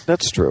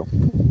 That's true.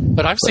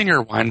 But I've seen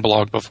your wine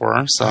blog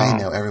before, so I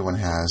know everyone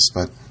has,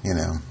 but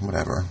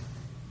whatever.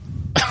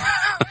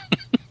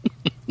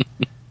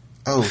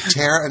 Oh,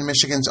 Tara in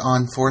Michigan's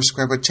on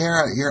Foursquare, but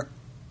Tara,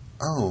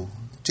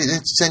 did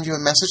it send you a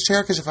message,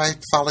 Tara? Because if I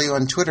follow you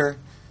on Twitter,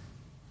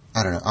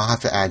 I don't know. I'll have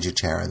to add you,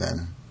 Tara.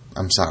 Then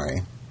I'm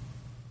sorry.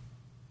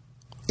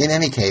 In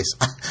any case,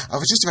 I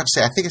was just about to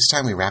say, I think it's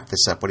time we wrap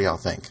this up. What do y'all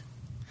think?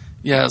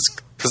 yes,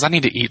 because I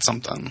need to eat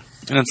something,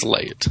 and it's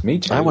late. Me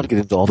too. I want to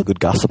get into all the good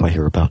gossip I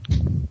hear about.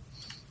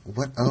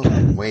 What?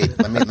 Oh, wait.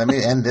 Let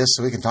me end this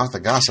so we can talk the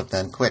gossip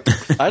then. Quick.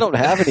 I don't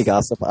have any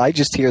gossip. I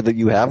just hear that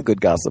you have good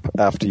gossip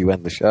after you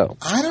end the show.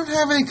 I don't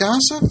have any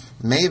gossip.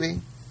 Maybe.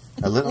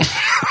 A little.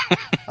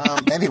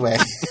 Anyway.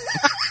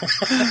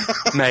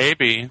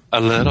 Maybe a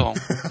little.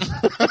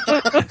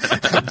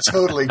 I'm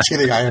totally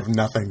kidding. I have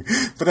nothing.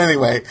 But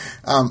anyway,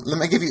 let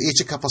me give you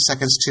each a couple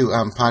seconds to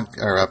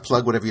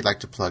plug whatever you'd like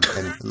to plug.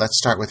 And let's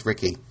start with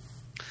Ricky.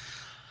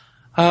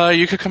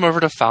 You could come over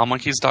to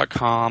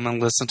foulmonkeys.com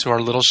and listen to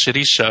our little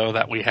shitty show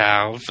that we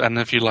have. And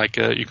if you like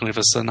it, you can leave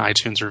us an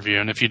iTunes review.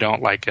 And if you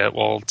don't like it,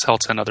 well, tell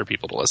 10 other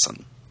people to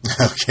listen.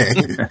 Okay.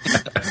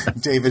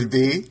 David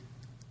B.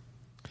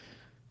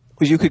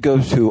 Well, you could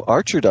go to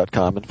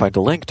archer.com and find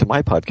a link to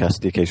my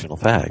podcast, The Occasional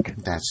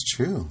Fag. That's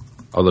true.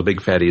 Although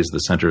Big Fatty is the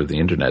center of the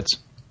internet.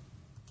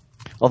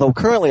 Although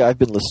currently I've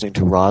been listening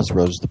to Roz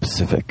Rose the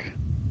Pacific.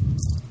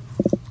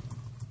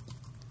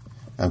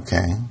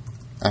 Okay.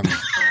 I'm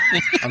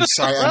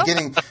sorry.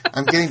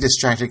 I'm getting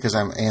distracted because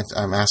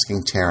I'm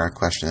asking Tara a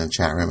question in the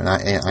chat room, and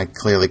I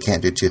clearly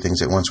can't do 2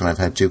 things at once when I've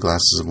had 2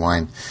 glasses of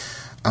wine.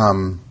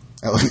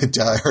 It's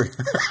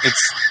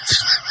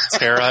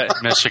Tara in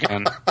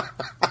Michigan.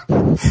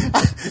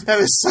 That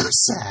is so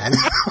sad.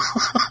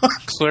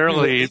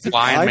 Clearly,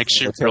 wine makes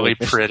you really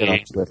pretty.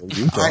 I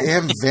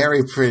am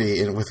very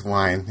pretty with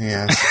wine.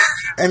 Yeah.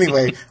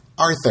 Anyway,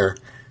 Arthur,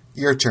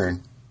 your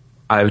turn.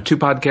 I have 2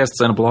 podcasts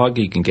and a blog.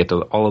 You can get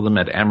to all of them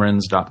at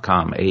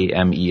amerinz.com,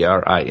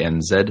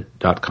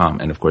 AMERINZ.com.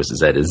 And, of course,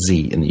 Z is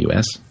Z in the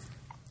U.S.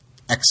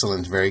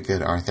 Excellent. Very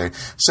good, Arthur.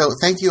 So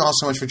thank you all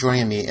so much for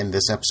joining me in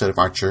this episode of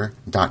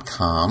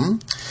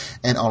Archer.com.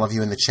 And all of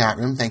you in the chat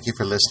room, thank you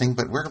for listening.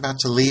 But we're about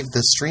to leave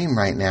the stream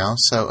right now.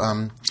 So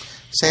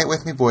say it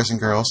with me, boys and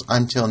girls.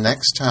 Until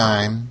next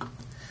time.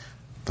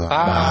 Bye.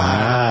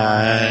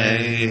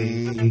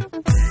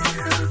 Bye.